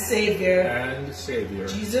 And Savior.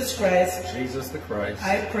 Jesus the Christ.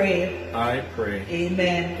 I pray.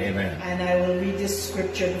 Amen. And I will read this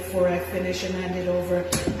scripture before I finish and hand it over.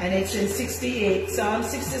 And it's in Psalm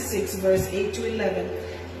 66 verse 8 to 11.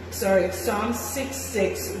 Psalm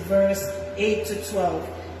 66 verse 8 to 12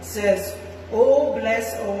 says, O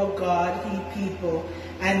bless our God, ye people,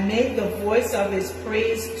 and make the voice of his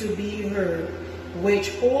praise to be heard,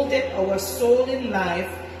 which holdeth our soul in life,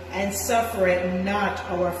 and suffereth not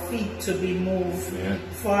our feet to be moved. Yeah.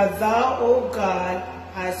 For thou, O God,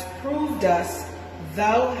 hast proved us,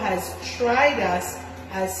 thou hast tried us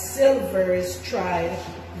as silver is tried.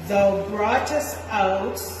 Thou broughtest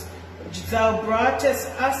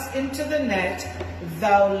us into the net,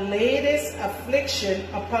 thou laidest affliction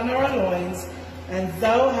upon our loins, and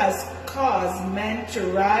thou hast caused men to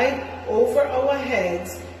ride over our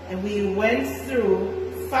heads, and we went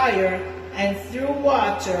through fire and through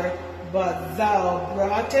water, but thou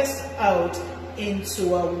broughtest out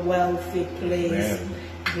into a wealthy place. Amen.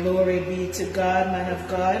 Glory be to God, man of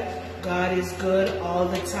God. God is good all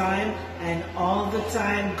the time, and all the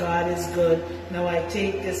time God is good. Now I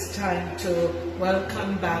take this time to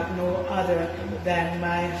welcome back no other than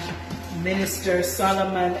my minister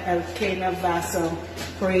Solomon Elkanah Vassell.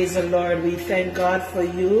 Praise the Lord. We thank God for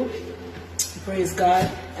you. Praise God,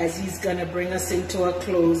 as he's going to bring us into a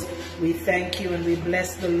close. We thank you and we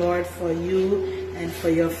bless the Lord for you and for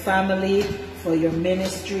your family, for your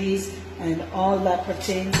ministries, and all that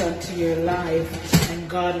pertains unto your life and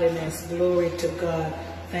godliness. Glory to God.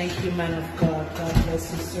 Thank you, man of God. God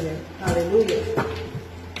bless you, sir. Hallelujah.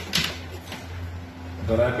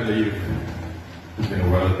 That I believe has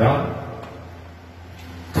been well done,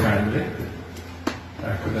 kindly.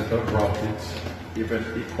 I couldn't have brought it even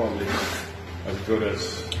equally as good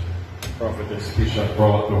as Prophetess KEISHA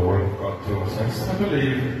brought the word of God to us. I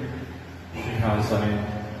believe she has an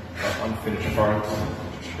unfinished part to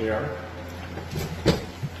share.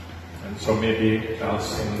 And so maybe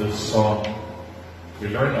as in this song, we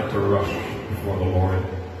learn not to rush before the Lord.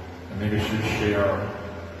 And maybe she'll share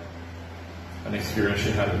an experience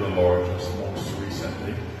she had with the Lord just most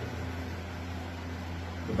recently.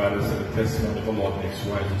 The Bible said the testimony of the Lord makes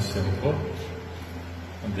wise and simple.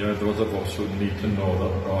 And there are those of us who need to know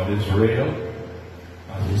that God is real,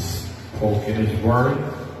 and He spoke in His Word,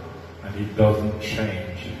 and He doesn't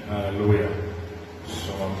change. Hallelujah.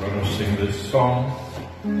 So I'm going to sing this song.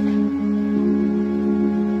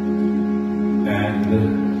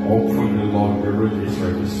 And hopefully the Lord will release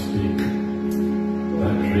her to speak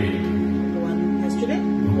that dream. The one yesterday?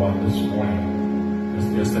 The one this morning.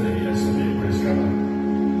 Yesterday, praise God.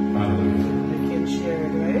 Hallelujah. I can share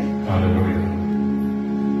it, right? Hallelujah.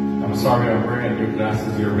 I'm sorry I'm wearing new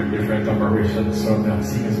glasses here with different operations, so I'm not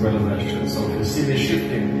seeing as well as I should. So if you see me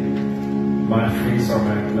shifting my face or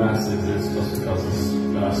my glasses, it's just because this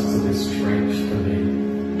glasses are a bit strange to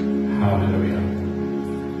me. Hallelujah.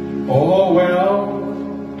 Oh well,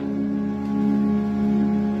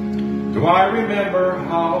 do I remember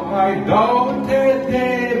how I doubted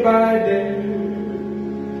day by day,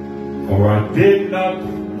 for I did not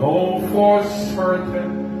know for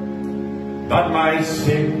certain that my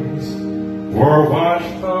sins were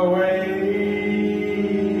washed away.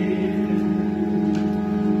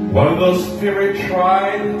 When the Spirit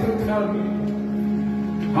tried to tell me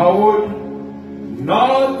I would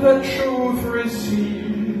not the truth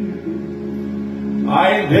receive,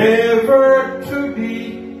 I endeavored to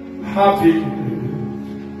be happy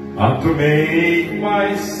and to make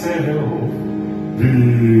myself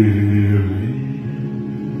believe.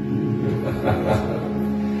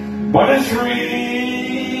 But it's real,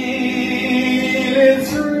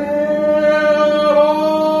 it's real,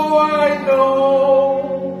 oh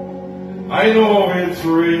I know it's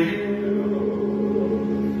real.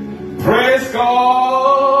 Praise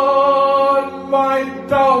God, my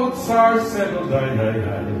doubts are settled,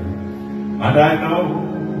 and I know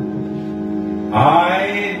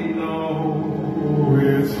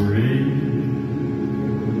it's real.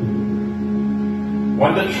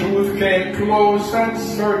 When the truth came close and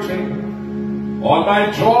searching, all my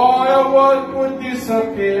joy would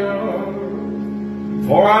disappear,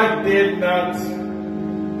 for I did not.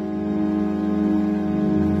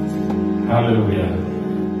 Hallelujah.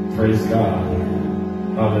 Praise God.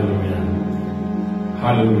 Hallelujah.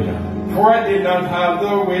 Hallelujah. For I did not have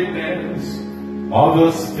the witness of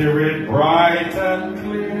the Spirit bright and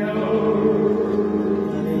clear.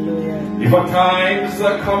 Hallelujah. If at times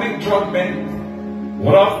the coming judgment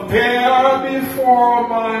would appear before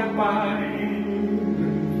my mind,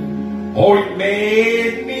 oh, it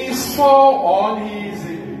made me so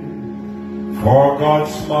uneasy, for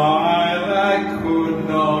God's smile I could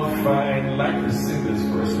not find. Like to sing this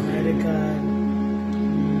verse again.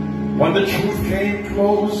 When the truth came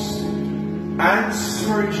close and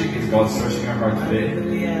searching, is God searching our heart today?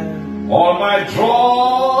 Hallelujah. All my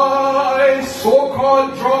joy,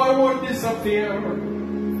 so-called joy, would disappear,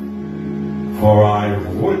 for I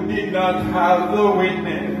did not have the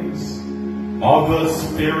witness of the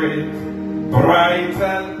Spirit bright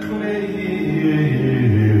and clear.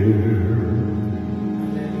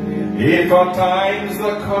 If at times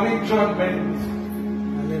the coming judgment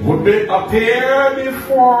would appear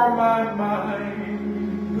before my mind,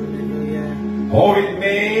 oh, it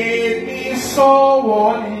made me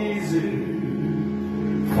so uneasy,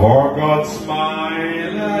 for God's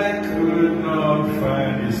smile I could not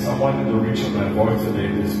find. Is someone in the reach of my voice today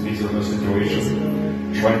in this miserable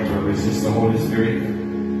situation, trying to resist the Holy Spirit?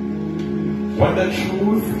 When the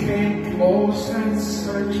truth came close and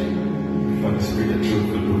searching, for the Spirit of truth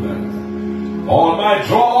will do that, all my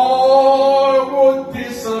joy would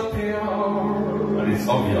disappear, and it's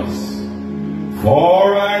obvious,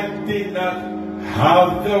 for I did not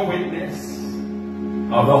have the witness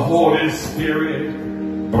of the Holy Spirit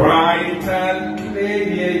bright and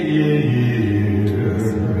clear.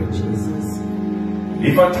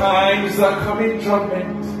 If at times the coming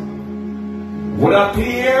judgment would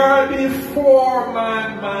appear before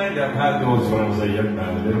my mind, I've had those when I was a young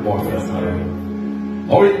man, a little boy for that matter.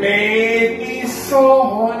 Oh, it made me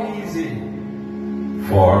so uneasy,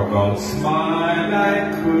 for God's smile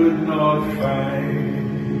I could not find.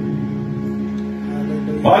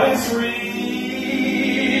 Hallelujah. But it's real,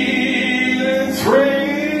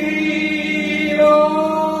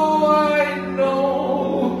 oh, I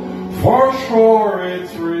know, for sure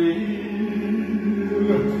it's real.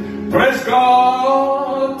 Praise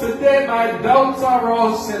God, today my doubts are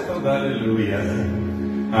all settled, hallelujah.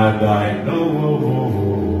 And I know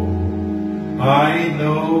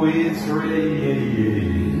it's real.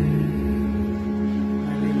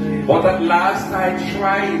 But at last I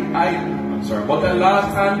tried, but at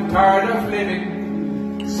last I'm tired of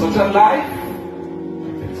living such a life.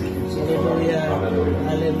 Hallelujah. Hallelujah.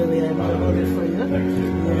 Hallelujah. I'm going to hold it for you. Thank you.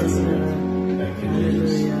 Yes, Lord. Thank you,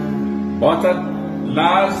 Jesus. Hallelujah. But at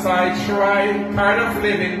last I tried kind of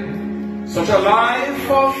living such a life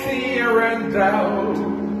of fear and doubt,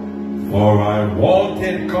 for I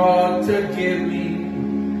wanted God to give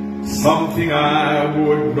me something I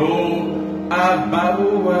would know about.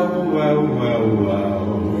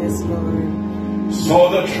 Yes, Lord. So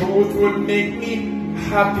the truth would make me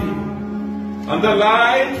happy, and the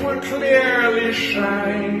light would clearly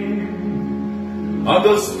shine, and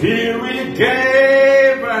the Spirit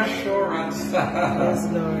gave assurance Yes,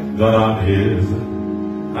 Lord. that I'm His,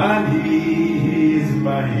 and He's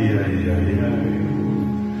mine.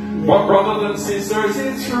 But brothers and sisters,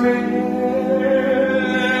 it's real,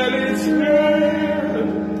 it's real.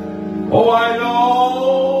 Oh, I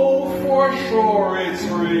know for sure it's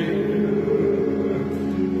real.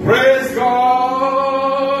 Praise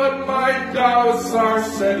God, my doubts are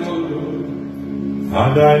settled, and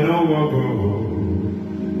I know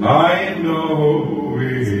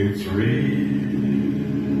it's real.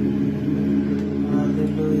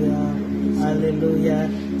 Hallelujah. Hallelujah.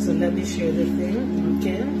 So let me share the thing.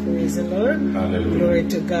 Okay. Praise the Lord. Hallelujah. Glory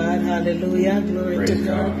to God. Hallelujah. Glory Praise to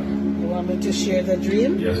God. God. You want me to share the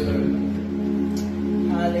dream? Yes, ma'am.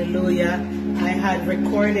 Hallelujah. I had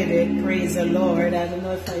recorded it. Praise the Lord. I don't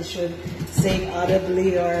know if I should say it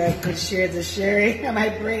audibly or I could share the sharing in my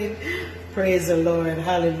brain. Praise the Lord.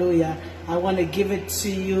 Hallelujah. I want to give it to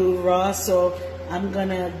you raw, so I'm going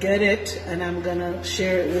to get it and I'm going to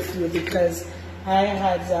share it with you because I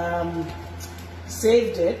had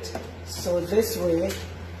saved it. So this way,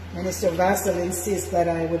 Minister Vassell insists that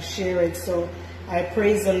I would share it. So I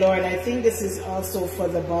praise the Lord. I think this is also for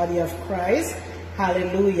the body of Christ.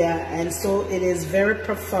 Hallelujah. And so it is very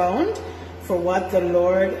profound for what the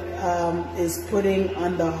Lord is putting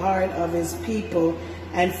on the heart of His people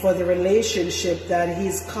and for the relationship that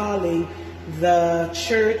He's calling the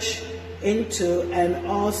church into, and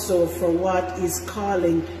also for what He's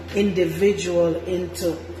calling individual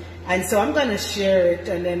into. And so I'm going to share it,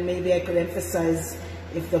 and then maybe I could emphasize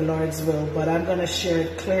if the Lord's will, but I'm going to share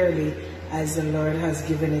it clearly as the Lord has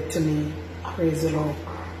given it to me. Praise the Lord.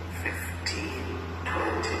 15,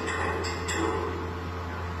 2022,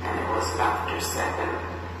 and it was after 7.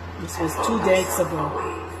 This was 2 days ago.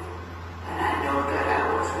 And I know that I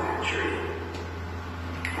was in a dream.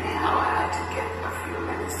 Anyhow, I had to get a few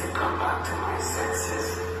minutes to come back to my senses.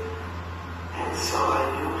 And so I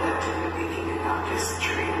knew that in the beginning of this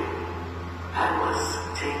dream, I was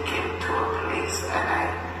taken to a place, and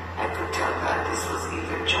I could tell that this was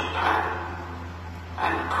either Japan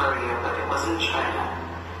and Korea, but it wasn't China.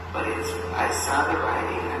 But I saw the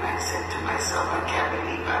writing, and I said to myself, I can't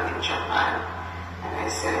believe I'm in Japan. And I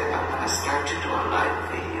said, I'm going to start to do a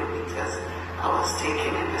live video because I was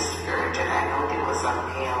taken in the spirit, and I know there was a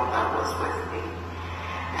male that was with me.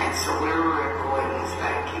 And so where we were going is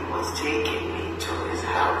like he was taking me to his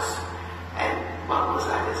house, and what was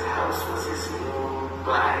at his house was his new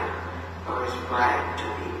bride, or his bride to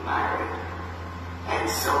be married. And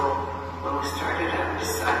so when we started on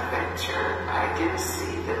this adventure, I didn't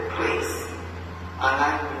see the place. All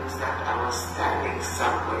I knew is that I was standing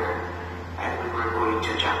somewhere and we were going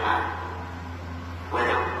to Japan.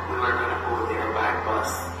 Whether we were going to go there by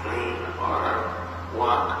bus, plane, or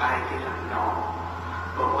walk, I didn't know.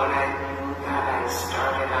 But what I knew that I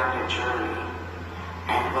started on the journey,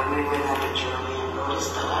 and when we went on the journey, I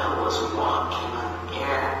noticed that I was walking on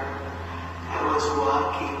air. I was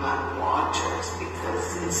walking on waters because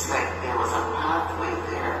it's like there was a pathway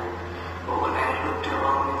there. But when I looked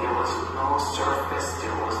around me, there was no surface,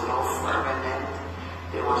 there was no firmament,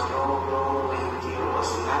 there was no roadway, there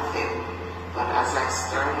was nothing. But as I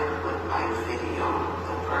started with my video,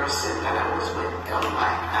 the person that I was with held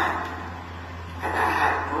my hand. And I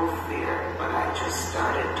had no fear, but I just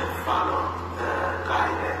started to follow the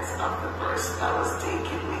guidance of the person that was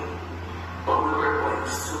taking me. But we were going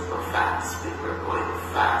super fast. We were going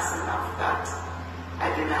fast enough that I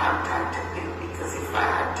didn't have time to think, because if I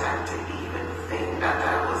had time to even think that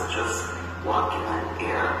I was just walking on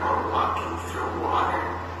air or walking through water,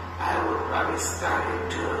 I would probably started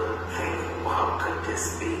to think, how could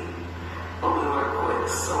this be? But we were going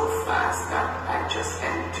so fast that I just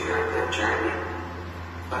entered the journey.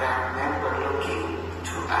 But I remember looking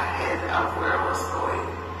to ahead of where I was going,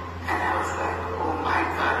 and I was like, oh my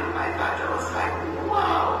God, in my God, I was like,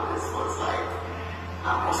 wow, this was like,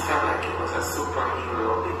 I almost felt like it was a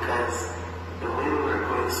superhero, because the way we were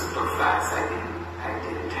going super fast, I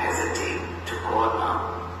didn't hesitate to go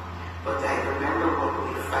along. But I remember when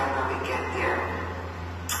we finally get there,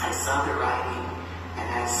 I saw the writing, and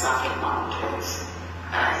I saw the mountains,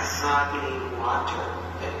 and I saw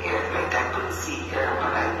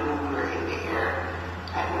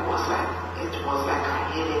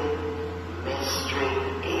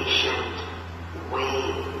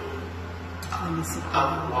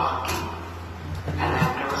of walking. And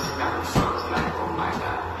I've never seen that before. I was like, oh my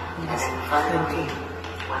God. And then finally,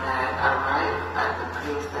 when I arrived at the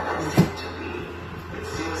place that I seemed to be, it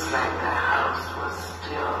seems like the house was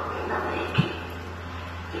still in the making.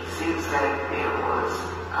 It seems like there was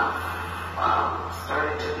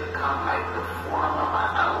started to become like the form of a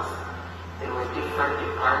house. There were different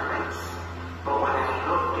departments, but when I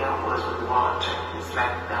looked, there was water. It's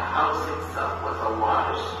like the house itself was a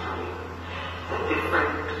water stream. The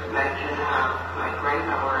different, like you have, like right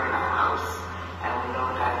now we're in a house, and we know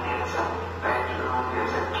that there's a bedroom,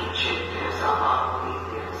 there's a kitchen, there's a hallway,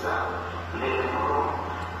 there's a living room,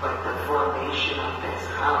 but the formation of this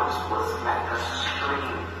house was like a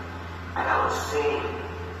stream. And I was saying,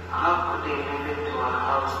 how could they live into a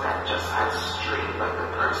house that just had stream like the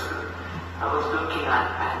person? I was looking at,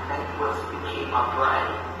 and that became a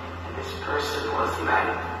bride, and this person was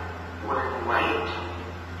like wearing white.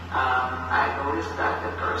 I noticed that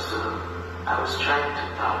the person, I was trying to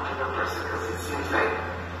talk to the person because it seems like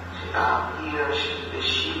he or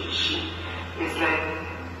she is like,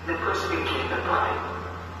 the person became the bride,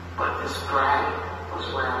 but this bride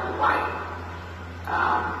was wearing white.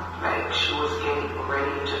 Like she was getting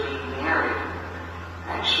ready to be married,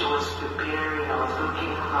 and she was preparing, I was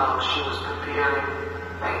looking how she was preparing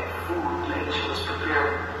like food, like she was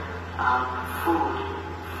preparing food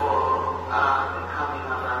for the coming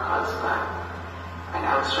of her husband. And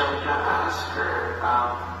I was trying to ask her,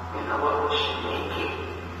 what was she making?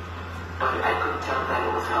 But I could tell that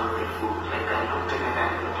it was healthy food. Like I looked at it and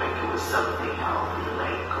it looked like it was something healthy,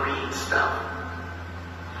 like green stuff.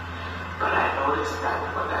 But I noticed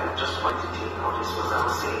that what I just wanted to take notice was I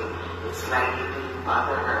was saying, it's like it didn't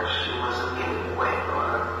bother her. She wasn't getting wet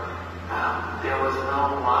or there was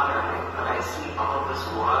no water. But I see all this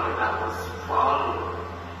water that was falling.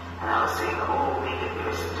 And I was saying, oh, maybe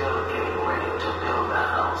they're still getting ready to build a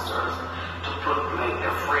house or to put like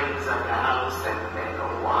the frames of the house and then the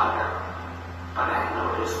water. But I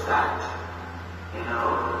noticed that,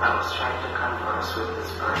 I was trying to converse with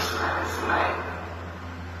this person and it's like,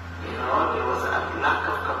 there was a lack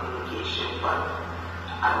of communication, but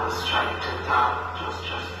I was trying to talk, just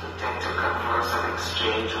to tend to converse and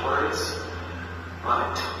exchange words.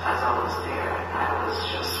 But as I was there, I was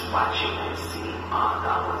just watching and seeing all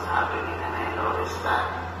that was happening, and I noticed that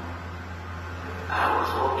I was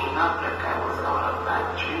waking up like I was out of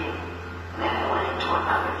that dream. And then I went into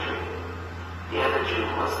another dream. The other dream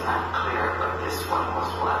was not clear, but this one was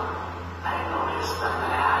what I noticed that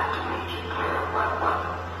I had to make it clear.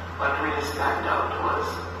 What really stand out was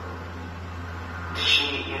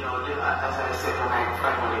she, as I said, when I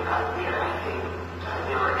finally got there, I think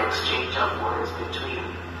there were exchange of words between,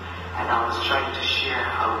 and I was trying to share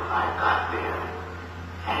how I got there.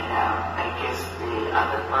 And I guess the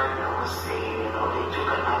other partner was saying, they took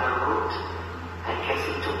another route. I guess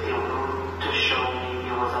he took the route to show me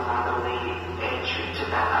there was another way entry to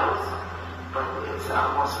the house. But it's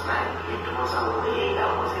almost like it was a way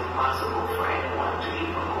that was impossible for anyone to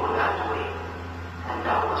even go that way. And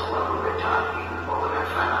that was what we were talking about. When I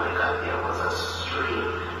finally got there was a stream,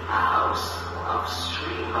 a house of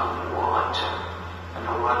stream of water. And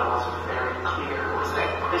the water was very clear. It was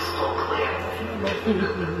like crystal clear.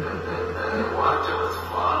 The water was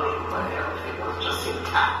falling, but everything was just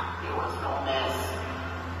intact. There was no mess.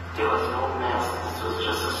 There was no mess. This was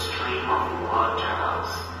just a stream of water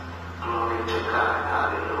house. Glory to God,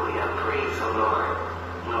 hallelujah, praise the Lord,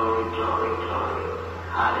 glory, glory, glory,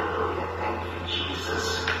 hallelujah, thank you,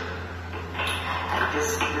 Jesus. And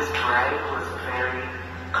this bride was very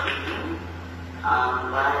clean.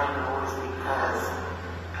 What I know is because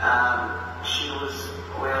she was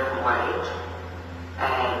wearing white,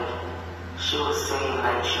 and she was saying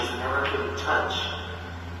like she's never been touched.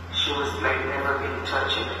 She was like never been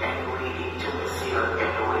touched in any way, intimacy or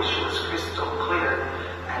any way. She was crystal clear.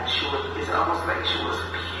 And it's almost like she was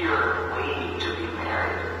pure, waiting to be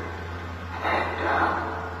married. And,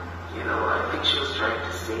 I think she was trying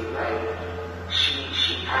to say, like,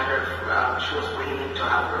 she had her, she was waiting to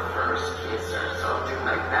have her first kiss or something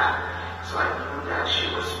like that. So I knew that she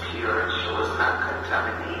was pure, she was not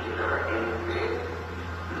contaminated or anything.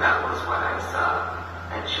 And that was what I saw.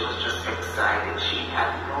 And she was just excited. She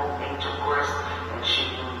had no intercourse, and she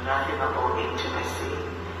knew nothing about intimacy.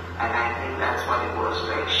 And I think that's what it was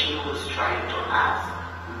like. She was trying to ask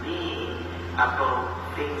me about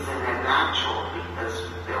things in the natural because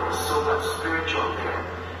there was so much spiritual there.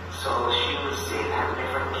 So she was saying, I've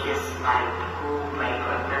never kissed my groom,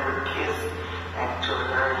 I've never kissed. And to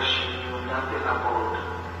her, she knew nothing about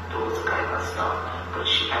those kind of stuff. But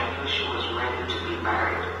I knew she was ready to be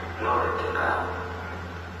married. Glory to God.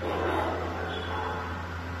 Amen.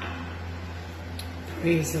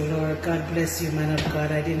 Praise the Lord. God bless you, man of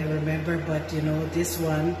God. I didn't remember, but you know, this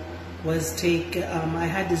one was I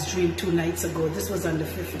had this dream 2 nights ago. This was on the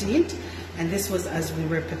 15th, and this was as we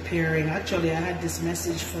were preparing. Actually, I had this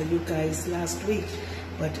message for you guys last week,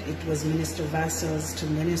 but it was Minister Vassell's to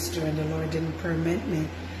minister, and the Lord didn't permit me.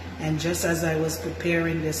 And just as I was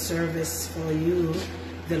preparing this service for you,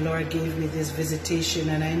 the Lord gave me this visitation,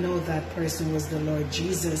 and I know that person was the Lord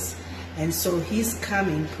Jesus. And so he's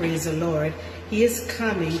coming, praise the Lord. He is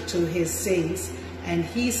coming to his saints, and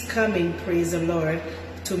he's coming, praise the Lord,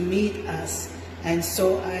 to meet us. And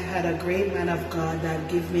so I had a great man of God that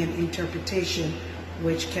gave me an interpretation,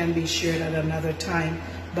 which can be shared at another time.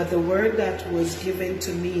 But the word that was given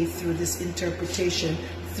to me through this interpretation,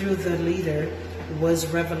 through the leader, was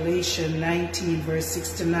Revelation 19, verse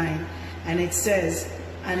 6 to 9. And it says,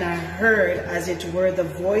 "And I heard as it were the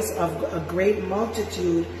voice of a great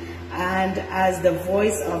multitude, and as the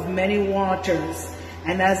voice of many waters,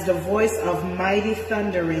 and as the voice of mighty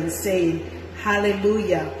thundering, saying,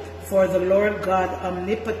 Hallelujah, for the Lord God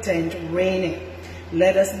omnipotent reigneth.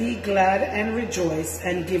 Let us be glad and rejoice,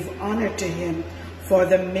 and give honor to him, for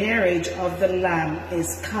the marriage of the Lamb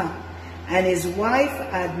is come, and his wife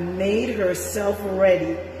had made herself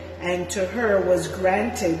ready, and to her was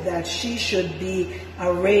granted that she should be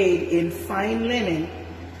arrayed in fine linen,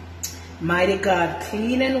 mighty God,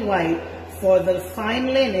 clean and white, for the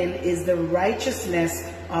fine linen is the righteousness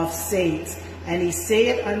of saints. And he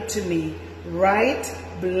saith unto me, Right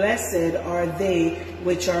blessed are they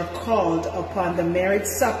which are called upon the marriage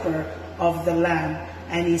supper of the Lamb.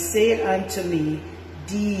 And he saith unto me,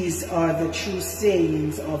 These are the true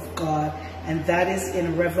sayings of God. And that is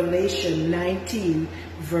in Revelation 19,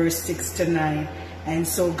 verse 6 to 9. And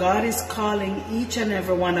so God is calling each and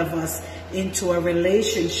every one of us into a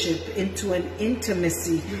relationship, into an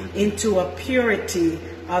intimacy, into a purity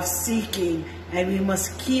of seeking. And we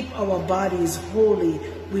must keep our bodies holy.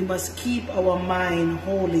 We must keep our mind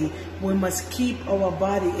holy. We must keep our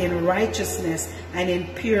body in righteousness and in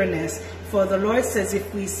pureness. For the Lord says,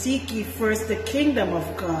 if we seek ye first the kingdom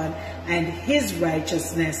of God and his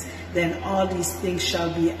righteousness, then all these things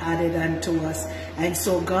shall be added unto us. And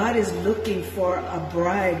so God is looking for a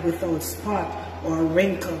bride without spot or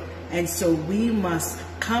wrinkle. And so we must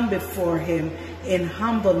come before him in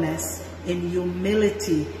humbleness, in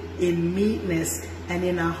humility, in meekness, and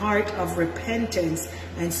in a heart of repentance.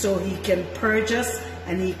 And so he can purge us,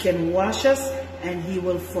 and he can wash us, and he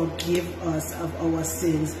will forgive us of our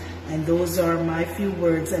sins. And those are my few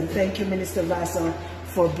words. And thank you, Minister Vassell,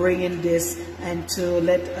 for bringing this and to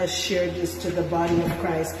let us share this to the body of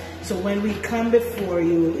Christ. So when we come before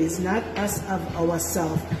you, it's not us of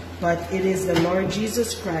ourselves, but it is the Lord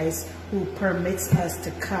Jesus Christ who permits us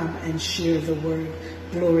to come and share the word.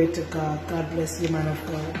 Glory to God. God bless you, man of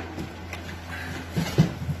God.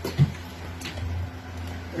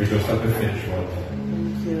 We just have to finish what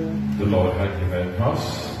the Lord had given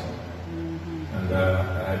us. And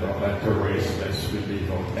I don't like to raise this. We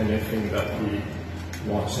leave out anything that he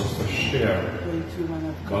wants us to share.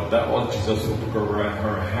 But that was Jesus who took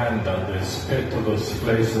her hand and they sped to this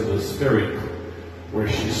place of the Spirit where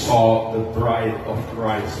she saw the bride of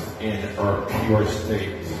Christ in her pure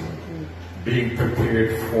state, being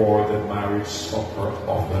prepared for the marriage supper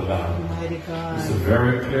of the Lamb. It's a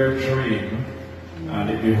very clear dream, and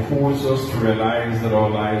it behooves us to realize that our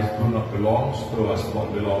lives do not belong to us,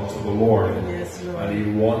 but belong to the Lord. Yes, Lord. And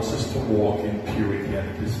he wants us to walk in purity, and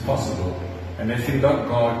it is possible. Anything that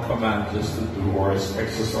God commands us to do, or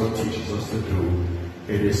expects us or teaches us to do,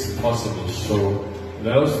 it is possible. So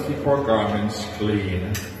let us keep our garments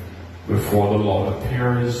clean before the Lord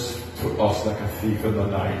appears to us like a thief in the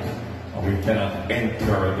night, and we cannot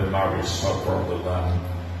enter the marriage supper of the Lamb.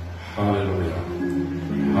 Hallelujah.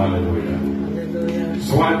 Hallelujah. Hallelujah.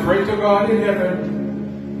 So I pray to God in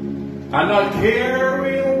heaven, and not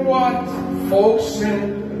caring what folks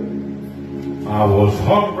said, I was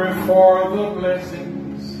hungry for the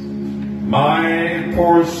blessings. My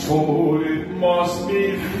poor soul, it must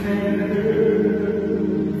be fed.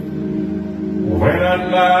 When at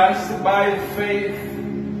last by faith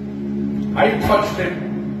I touched him,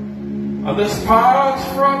 and the sparks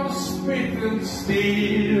from spit and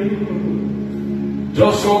steel,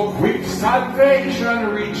 just so quick salvation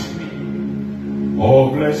reached me.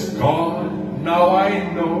 Oh, bless God, now I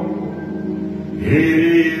know it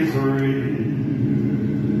is real.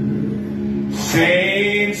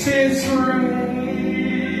 Saints, it's real,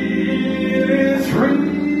 it's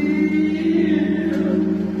real.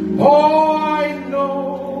 Oh, I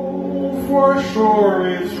know for sure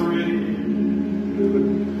it's real.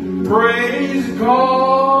 Praise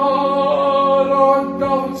God, our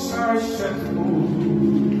doubts are settled.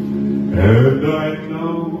 And I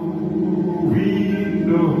know, we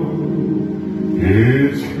know,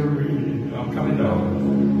 it's free. I'm coming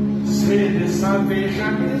down. Say the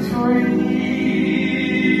salvation is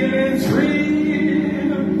real, it's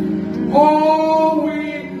real. Oh,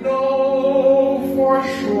 we know for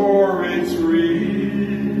sure it's real.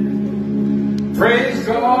 Praise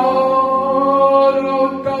God,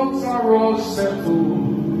 all doubts are all settled.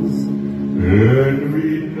 And we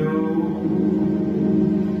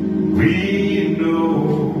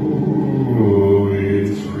know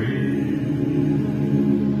it's real.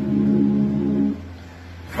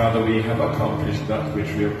 Father, we have accomplished that which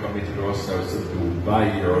we have committed ourselves to do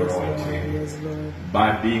by your anointing,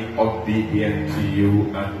 by being obedient to you,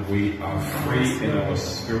 and we are free in our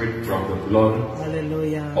spirit from the blood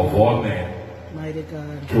of all men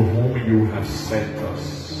to whom you have sent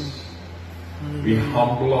us. We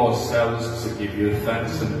humble ourselves to give you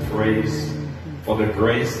thanks and praise for the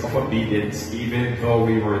grace of obedience, even though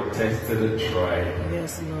we were tested and tried.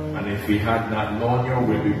 Yes, Lord. And if we had not known your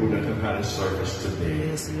will, we wouldn't have had a service today.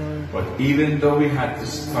 Yes, Lord. But even though we had to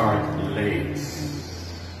start late,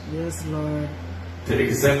 yes, Lord, to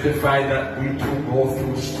exemplify that we too go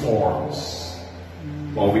through storms,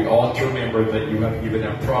 but we ought to remember that you have given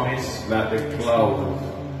a promise that the cloud,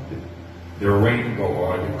 the rainbow,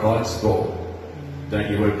 or the God's bow, that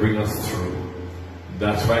you will bring us through.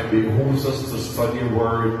 That's why it behooves us to study your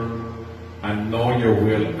word and know your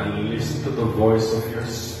will and listen to the voice of your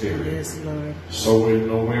spirit. yes, Lord, So we'll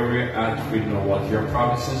know where we're at, we know what your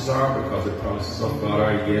promises are, because the promises of God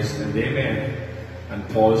are yes and amen. And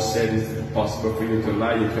Paul said it's impossible for you to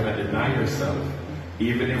lie, you cannot deny yourself.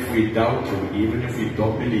 Even if we doubt you, even if we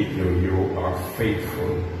don't believe you, you are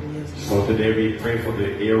faithful. So today we pray for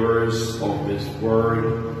the hearers of this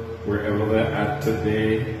word, wherever they're at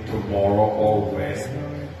today, tomorrow, or when.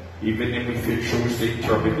 Even if you choose to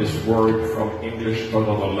interpret this word from English to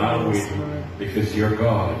another language, because you're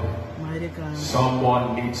God.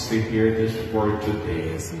 Someone needs to hear this word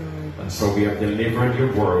today. And so we have delivered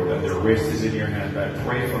your word, and the rest is in your hand. I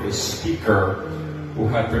pray for the speaker who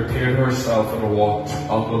had prepared herself and walked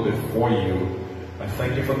humble before you. I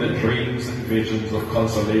thank you for the dreams and visions of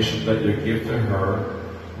consolation that you give to her.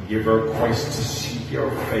 Give her Christ to see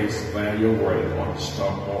your face by your word and want to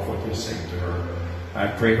stop off what you're saying to her. I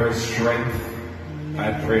pray her strength.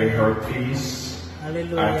 I pray her peace.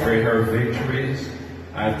 hallelujah, I pray her victories.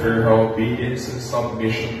 I pray her obedience and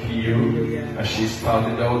submission to you. As she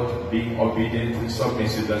started out being obedient and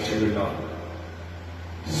submissive, that she will not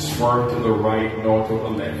swerve to the right nor to the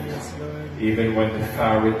left, even when the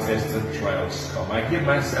fiery tests and trials come. I give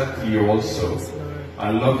myself to you also.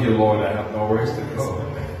 I love you, Lord. I have nowhere to go.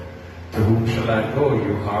 To whom shall I go?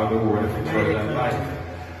 You are the word of eternal life.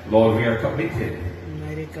 Lord, we are committed,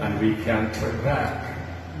 and we can't turn back.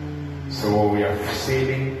 So we are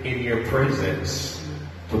sailing in your presence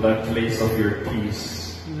to that place of your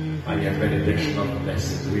peace and your benediction of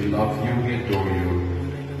blessings. We love you, we adore you.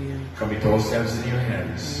 Commit ourselves in your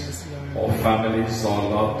hands. All families, all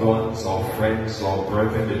loved ones, all friends, all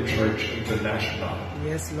brethren, the Church International.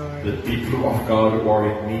 yes, Lord, The people of God who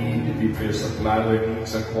are in need, we pray supply their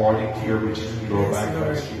needs according to your riches and glory by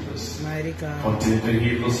Christ Jesus. mighty God, Continue to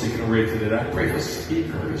heal those sick and rated. I pray for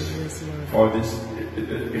speakers. yes, Lord, For this,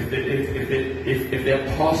 if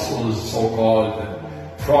the apostles so-called,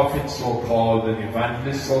 and prophets so-called, and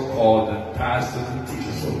evangelists so-called, and pastors and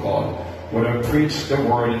teachers so-called would have preached the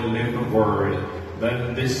word and lived the word,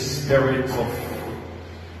 then this spirit of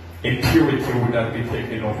impurity would not be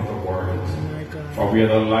taken over the world. For we are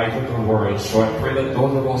the light of the world. So I pray that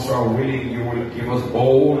those of us who are willing, you will give us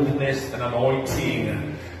boldness and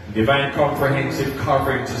anointing, divine comprehensive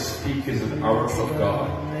covering to speak as an oracle of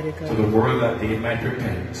God to the world, that they might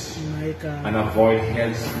repent and avoid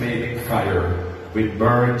hell's flaming fire, which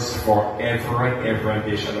burns forever and ever,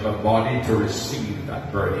 and they shall have a body to receive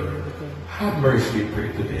that burning. Have mercy, we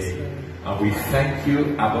pray today. And we thank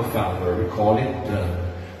you, Abba Father. We call it done.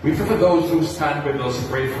 We pray for those who stand with us,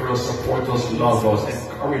 pray for us, support us, love us,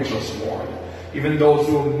 encourage us, Lord. Even those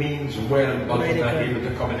who means well, but are not able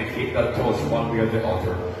to communicate that to us one way or the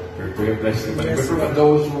other. We pray a blessing. But we pray for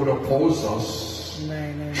those who would oppose us,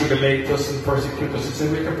 tribulate us, and persecute us. It's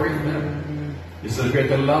a way to bring them. It's a way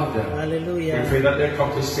to love them. hallelujah, We pray that they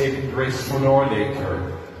come to saving grace sooner or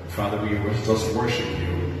later. Father, we just worship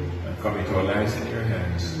you and come into our lives in your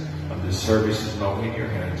hands. And this service is now in your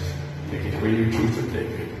hands. Take it where you choose to take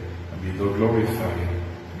it. And be thou glorified.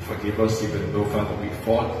 And forgive us even though, Father, we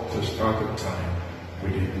fought to start on time. We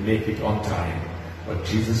didn't make it on time. But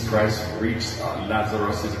Jesus Christ reached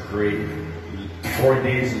Lazarus' grave 4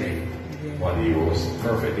 days late, while he was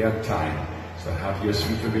perfectly on time. So have your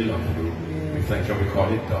sweet and beloved. We thank you and we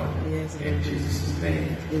call it done. Yes, in Jesus'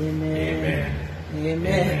 name. Amen. Amen.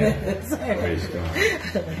 Amen. Praise God. Praise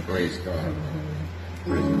God. Praise God.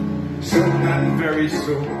 Soon and very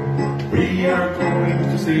soon we are going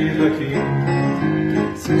to see the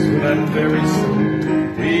King. Soon and very soon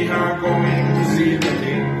we are going to see the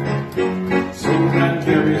King. Soon and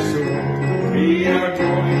very soon we are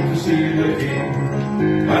going to see the King.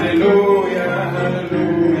 Hallelujah,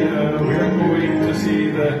 hallelujah, we are going to see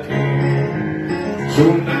the King.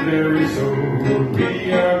 Soon and very soon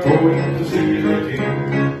we are going to see the King.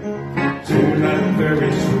 Soon and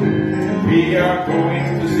very soon we are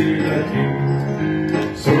going to see the King.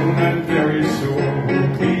 Soon and very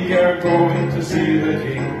soon we are going to see the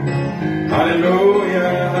King. Hallelujah,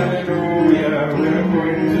 hallelujah, we are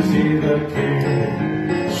going to see the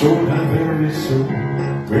King. Soon and very soon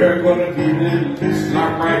we are going to be the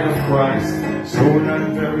bride of Christ. Soon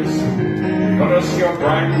and very soon we're going to see our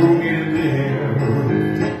bridegroom in the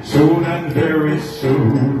air. Soon and very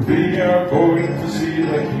soon we are going to see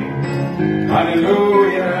the King.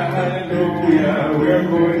 Hallelujah, hallelujah, we are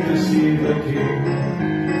going to see the King.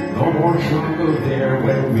 No more trouble there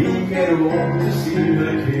when we get home to see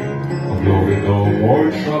the King. Oh glory, no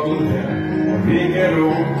more trouble there when we get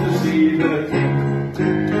home to see the King.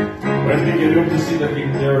 When we get home to see the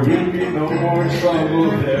King, there will be no more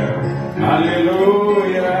trouble there.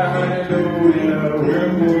 Hallelujah, hallelujah,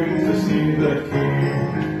 we're going to see the King.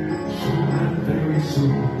 Soon and very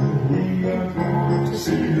soon we are going to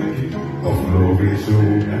see the King of glory.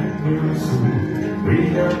 Soon and very soon we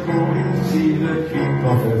are going to see the King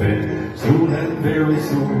of heaven. Soon and very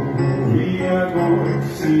soon we are going to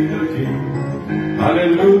see the King.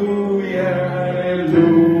 Hallelujah,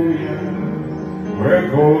 hallelujah, we're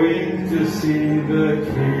going to see the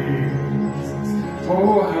King.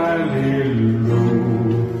 Oh, hallelujah.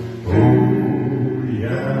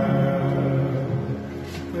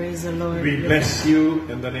 Praise the Lord. We bless you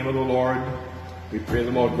in the name of the Lord. We pray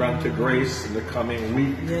the Lord grant you grace in the coming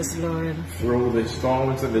week. Yes, Lord. Through the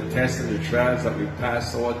storms and the tests and the trials that we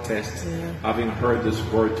pass our tests, having heard this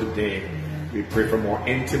word today, we pray for more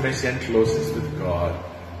intimacy and closeness with God.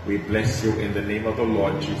 We bless you in the name of the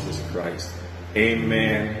Lord Jesus Christ.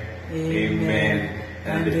 Amen. Amen.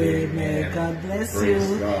 And amen. God bless Praise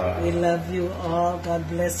you. God. We love you all. God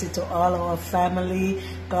bless you to all our family.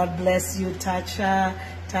 God bless you, Tasha.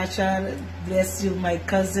 Tasha, bless you, my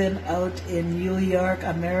cousin out in New York,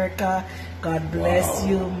 America. God bless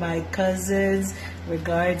you, my cousins.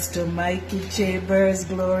 Regards to Mikey Chambers.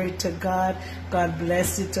 Glory to God. God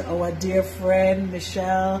bless you to our dear friend,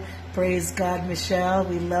 Michelle. Praise God, Michelle.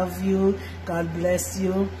 We love you. God bless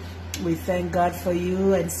you. We thank God for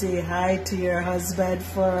you and say hi to your husband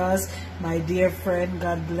for us. My dear friend,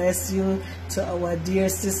 God bless you. To our dear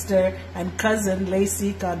sister and cousin,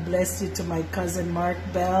 Lacey, God bless you. To my cousin, Mark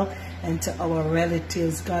Bell, and to our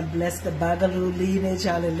relatives, God bless the Bagaloo lineage,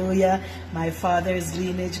 hallelujah. My father's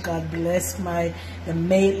lineage, God bless the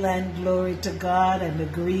Maitland, glory to God, and the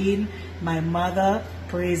Green, my mother,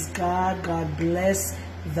 praise God. God bless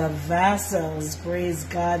the Vassels, praise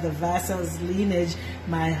God, the Vassels lineage,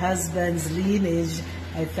 my husband's lineage.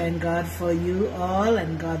 I thank God for you all,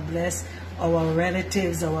 and God bless our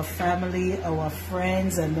relatives, our family, our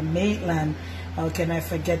friends, and the Maitland. How can I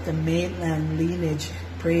forget the Maitland lineage?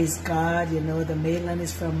 Praise God. You know, the Maitland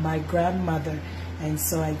is from my grandmother, and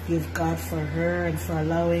so I give God for her and for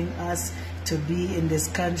allowing us to be in this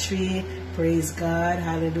country. Praise God,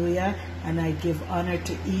 hallelujah. And I give honor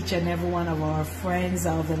to each and every one of our friends,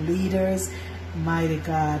 all the leaders. Mighty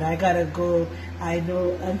God, I gotta go. I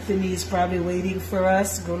know Anthony's probably waiting for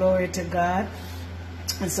us. Glory to God.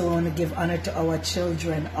 And so I want to give honor to our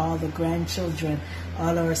children, all the grandchildren,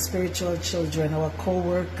 all our spiritual children, our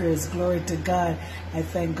co-workers. Glory to God. I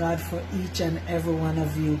thank God for each and every one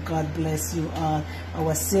of you. God bless you all.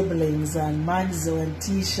 Our siblings and Manzo and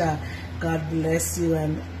Tisha. God bless you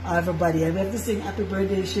and everybody. I have to sing happy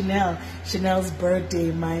birthday, Chanel. Chanel's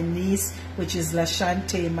birthday. My niece, which is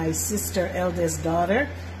Lashante, my sister, eldest daughter.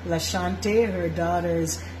 Lashante, her daughter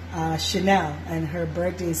is Chanel, and her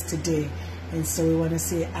birthday is today. And so we want to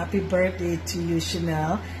say happy birthday to you,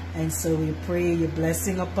 Chanel. And so we pray your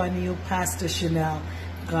blessing upon you, Pastor Chanel.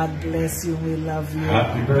 God bless you. We love you.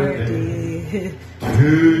 Happy birthday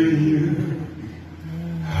to you.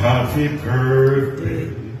 Happy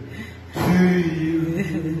birthday to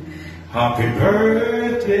you. Happy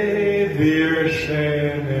birthday, dear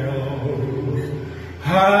Chanel.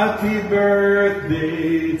 Happy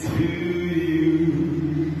birthday to you.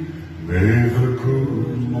 May the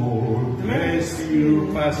good Lord bless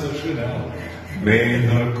you, Pastor Chanel. May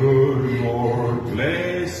the good Lord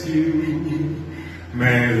bless you.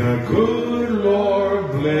 May the good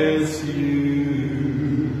Lord bless you.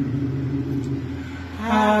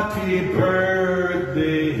 Happy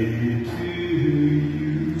birthday to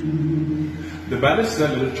you. The Bible says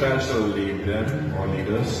that little child shall lead them or lead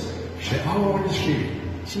us. How old is she?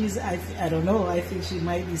 She's, I don't know, I think she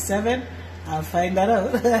might be 7. I'll find that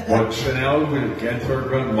out. But Chanel will get her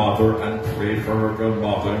grandmother and pray for her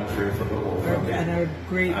grandmother and pray for the whole family. And her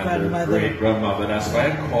great-grandmother. Great-grandmother. That's why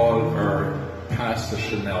I call her Pastor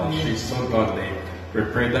Chanel. She's so godly. We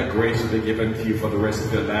pray that grace will be given to you for the rest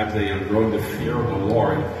of your life, that you'll grow in the fear of the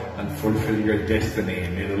Lord and fulfill your destiny.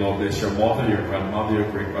 May the Lord bless your mother, your grandmother, your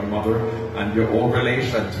great-grandmother, and your old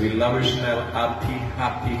relations. We love you, Chanel. Happy,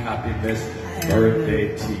 happy, happy best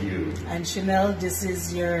birthday to you. And Chanel, this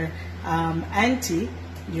is your auntie,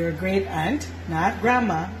 your great aunt, not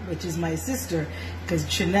grandma, which is my sister, because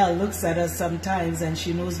Chanel looks at us sometimes and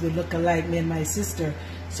she knows we look alike, me and my sister.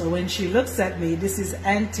 So when she looks at me, this is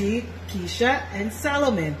Auntie KEISHA and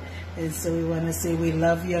Solomon. And so we want to say we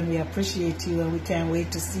love you and we appreciate you and we can't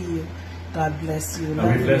wait to see you. God bless you.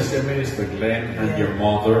 And we bless you, Minister Glenn, and your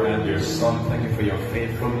mother and your son. Thank you for your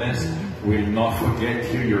faithfulness. We'll not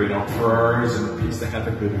forget you. You're in our prayers, and please have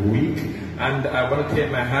a good week. And I want to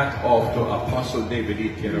take my hat off to Apostle David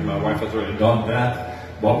E. Taylor. My wife has already done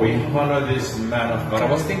that. But we honor this man of God.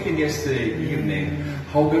 I was thinking yesterday evening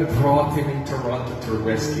how God brought him in Toronto to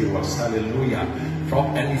rescue us. Hallelujah.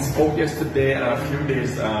 And he spoke yesterday and a few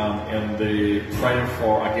days in the prayer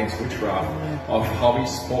for against witchcraft of how he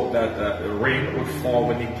spoke that rain would fall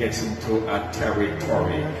when he gets into a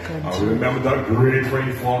territory. Remember that great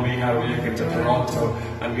rainfall we had when you came to Toronto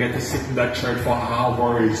and we had to sit in that church for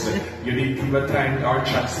hours. You didn't even time or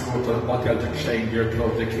chance to go to the hotel to change your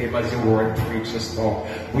clothes. They came as you were and preached the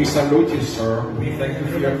stuff. We salute you, sir. We thank you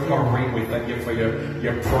for your covering. We thank you for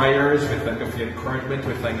your prayers. We thank you for your encouragement.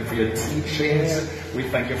 We thank you for your teachings. We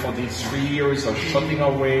thank you for these 3 years of shutting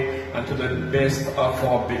away, and to the best of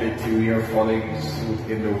our ability, we are following suit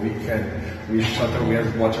in the weekend. We shut away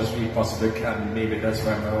as much as we possibly can. Maybe that's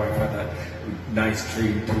why my wife had that nice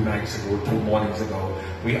dream 2 nights ago, 2 mornings ago.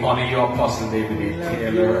 We honor you, Apostle David E.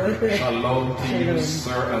 Taylor. Shalom to you,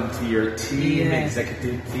 sir, and to your team,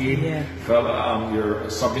 executive team, fellow, your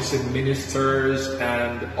submissive ministers,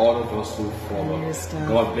 and all of us who follow.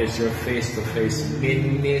 God bless your face-to-face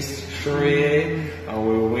ministry. And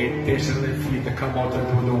we'll wait patiently for you to come out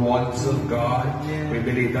and do the wonders of God. We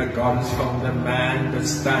believe that God has found a man that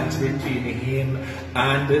stands between him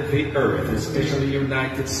and the earth, especially the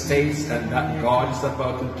United States, and that God is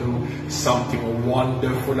about to do something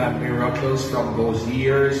wonderful and miraculous from those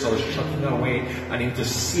years of shutting away and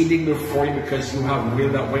interceding before you, because you have will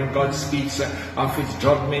that when God speaks of his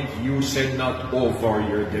judgment, you say not over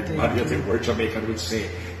your dead body, as the word Jamaican would say.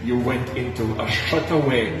 You went into a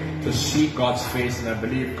shutaway to see God's face, and I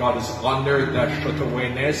believe God has honored that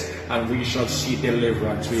shutawayness, and we shall see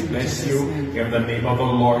deliverance. We bless you in the name of the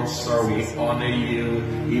Lord, sir. We honor you.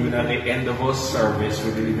 Even at the end of our service,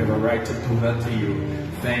 we believe we have a right to do that to you.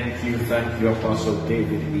 Thank you, Apostle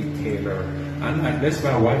David E. Taylor. And I bless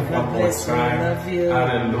my wife one more time.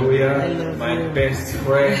 Hallelujah. My best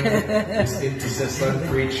friend, this intercessor,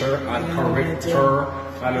 preacher, and corrector.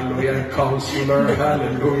 Hallelujah, and counselor,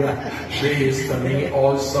 hallelujah. She is to me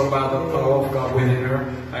also by the power of God within her.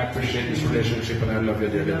 I appreciate this relationship and I love you,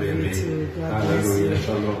 dear baby. Hallelujah,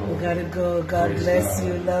 shalom. We gotta go. God bless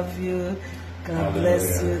you, love you. God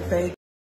bless you. Thank you.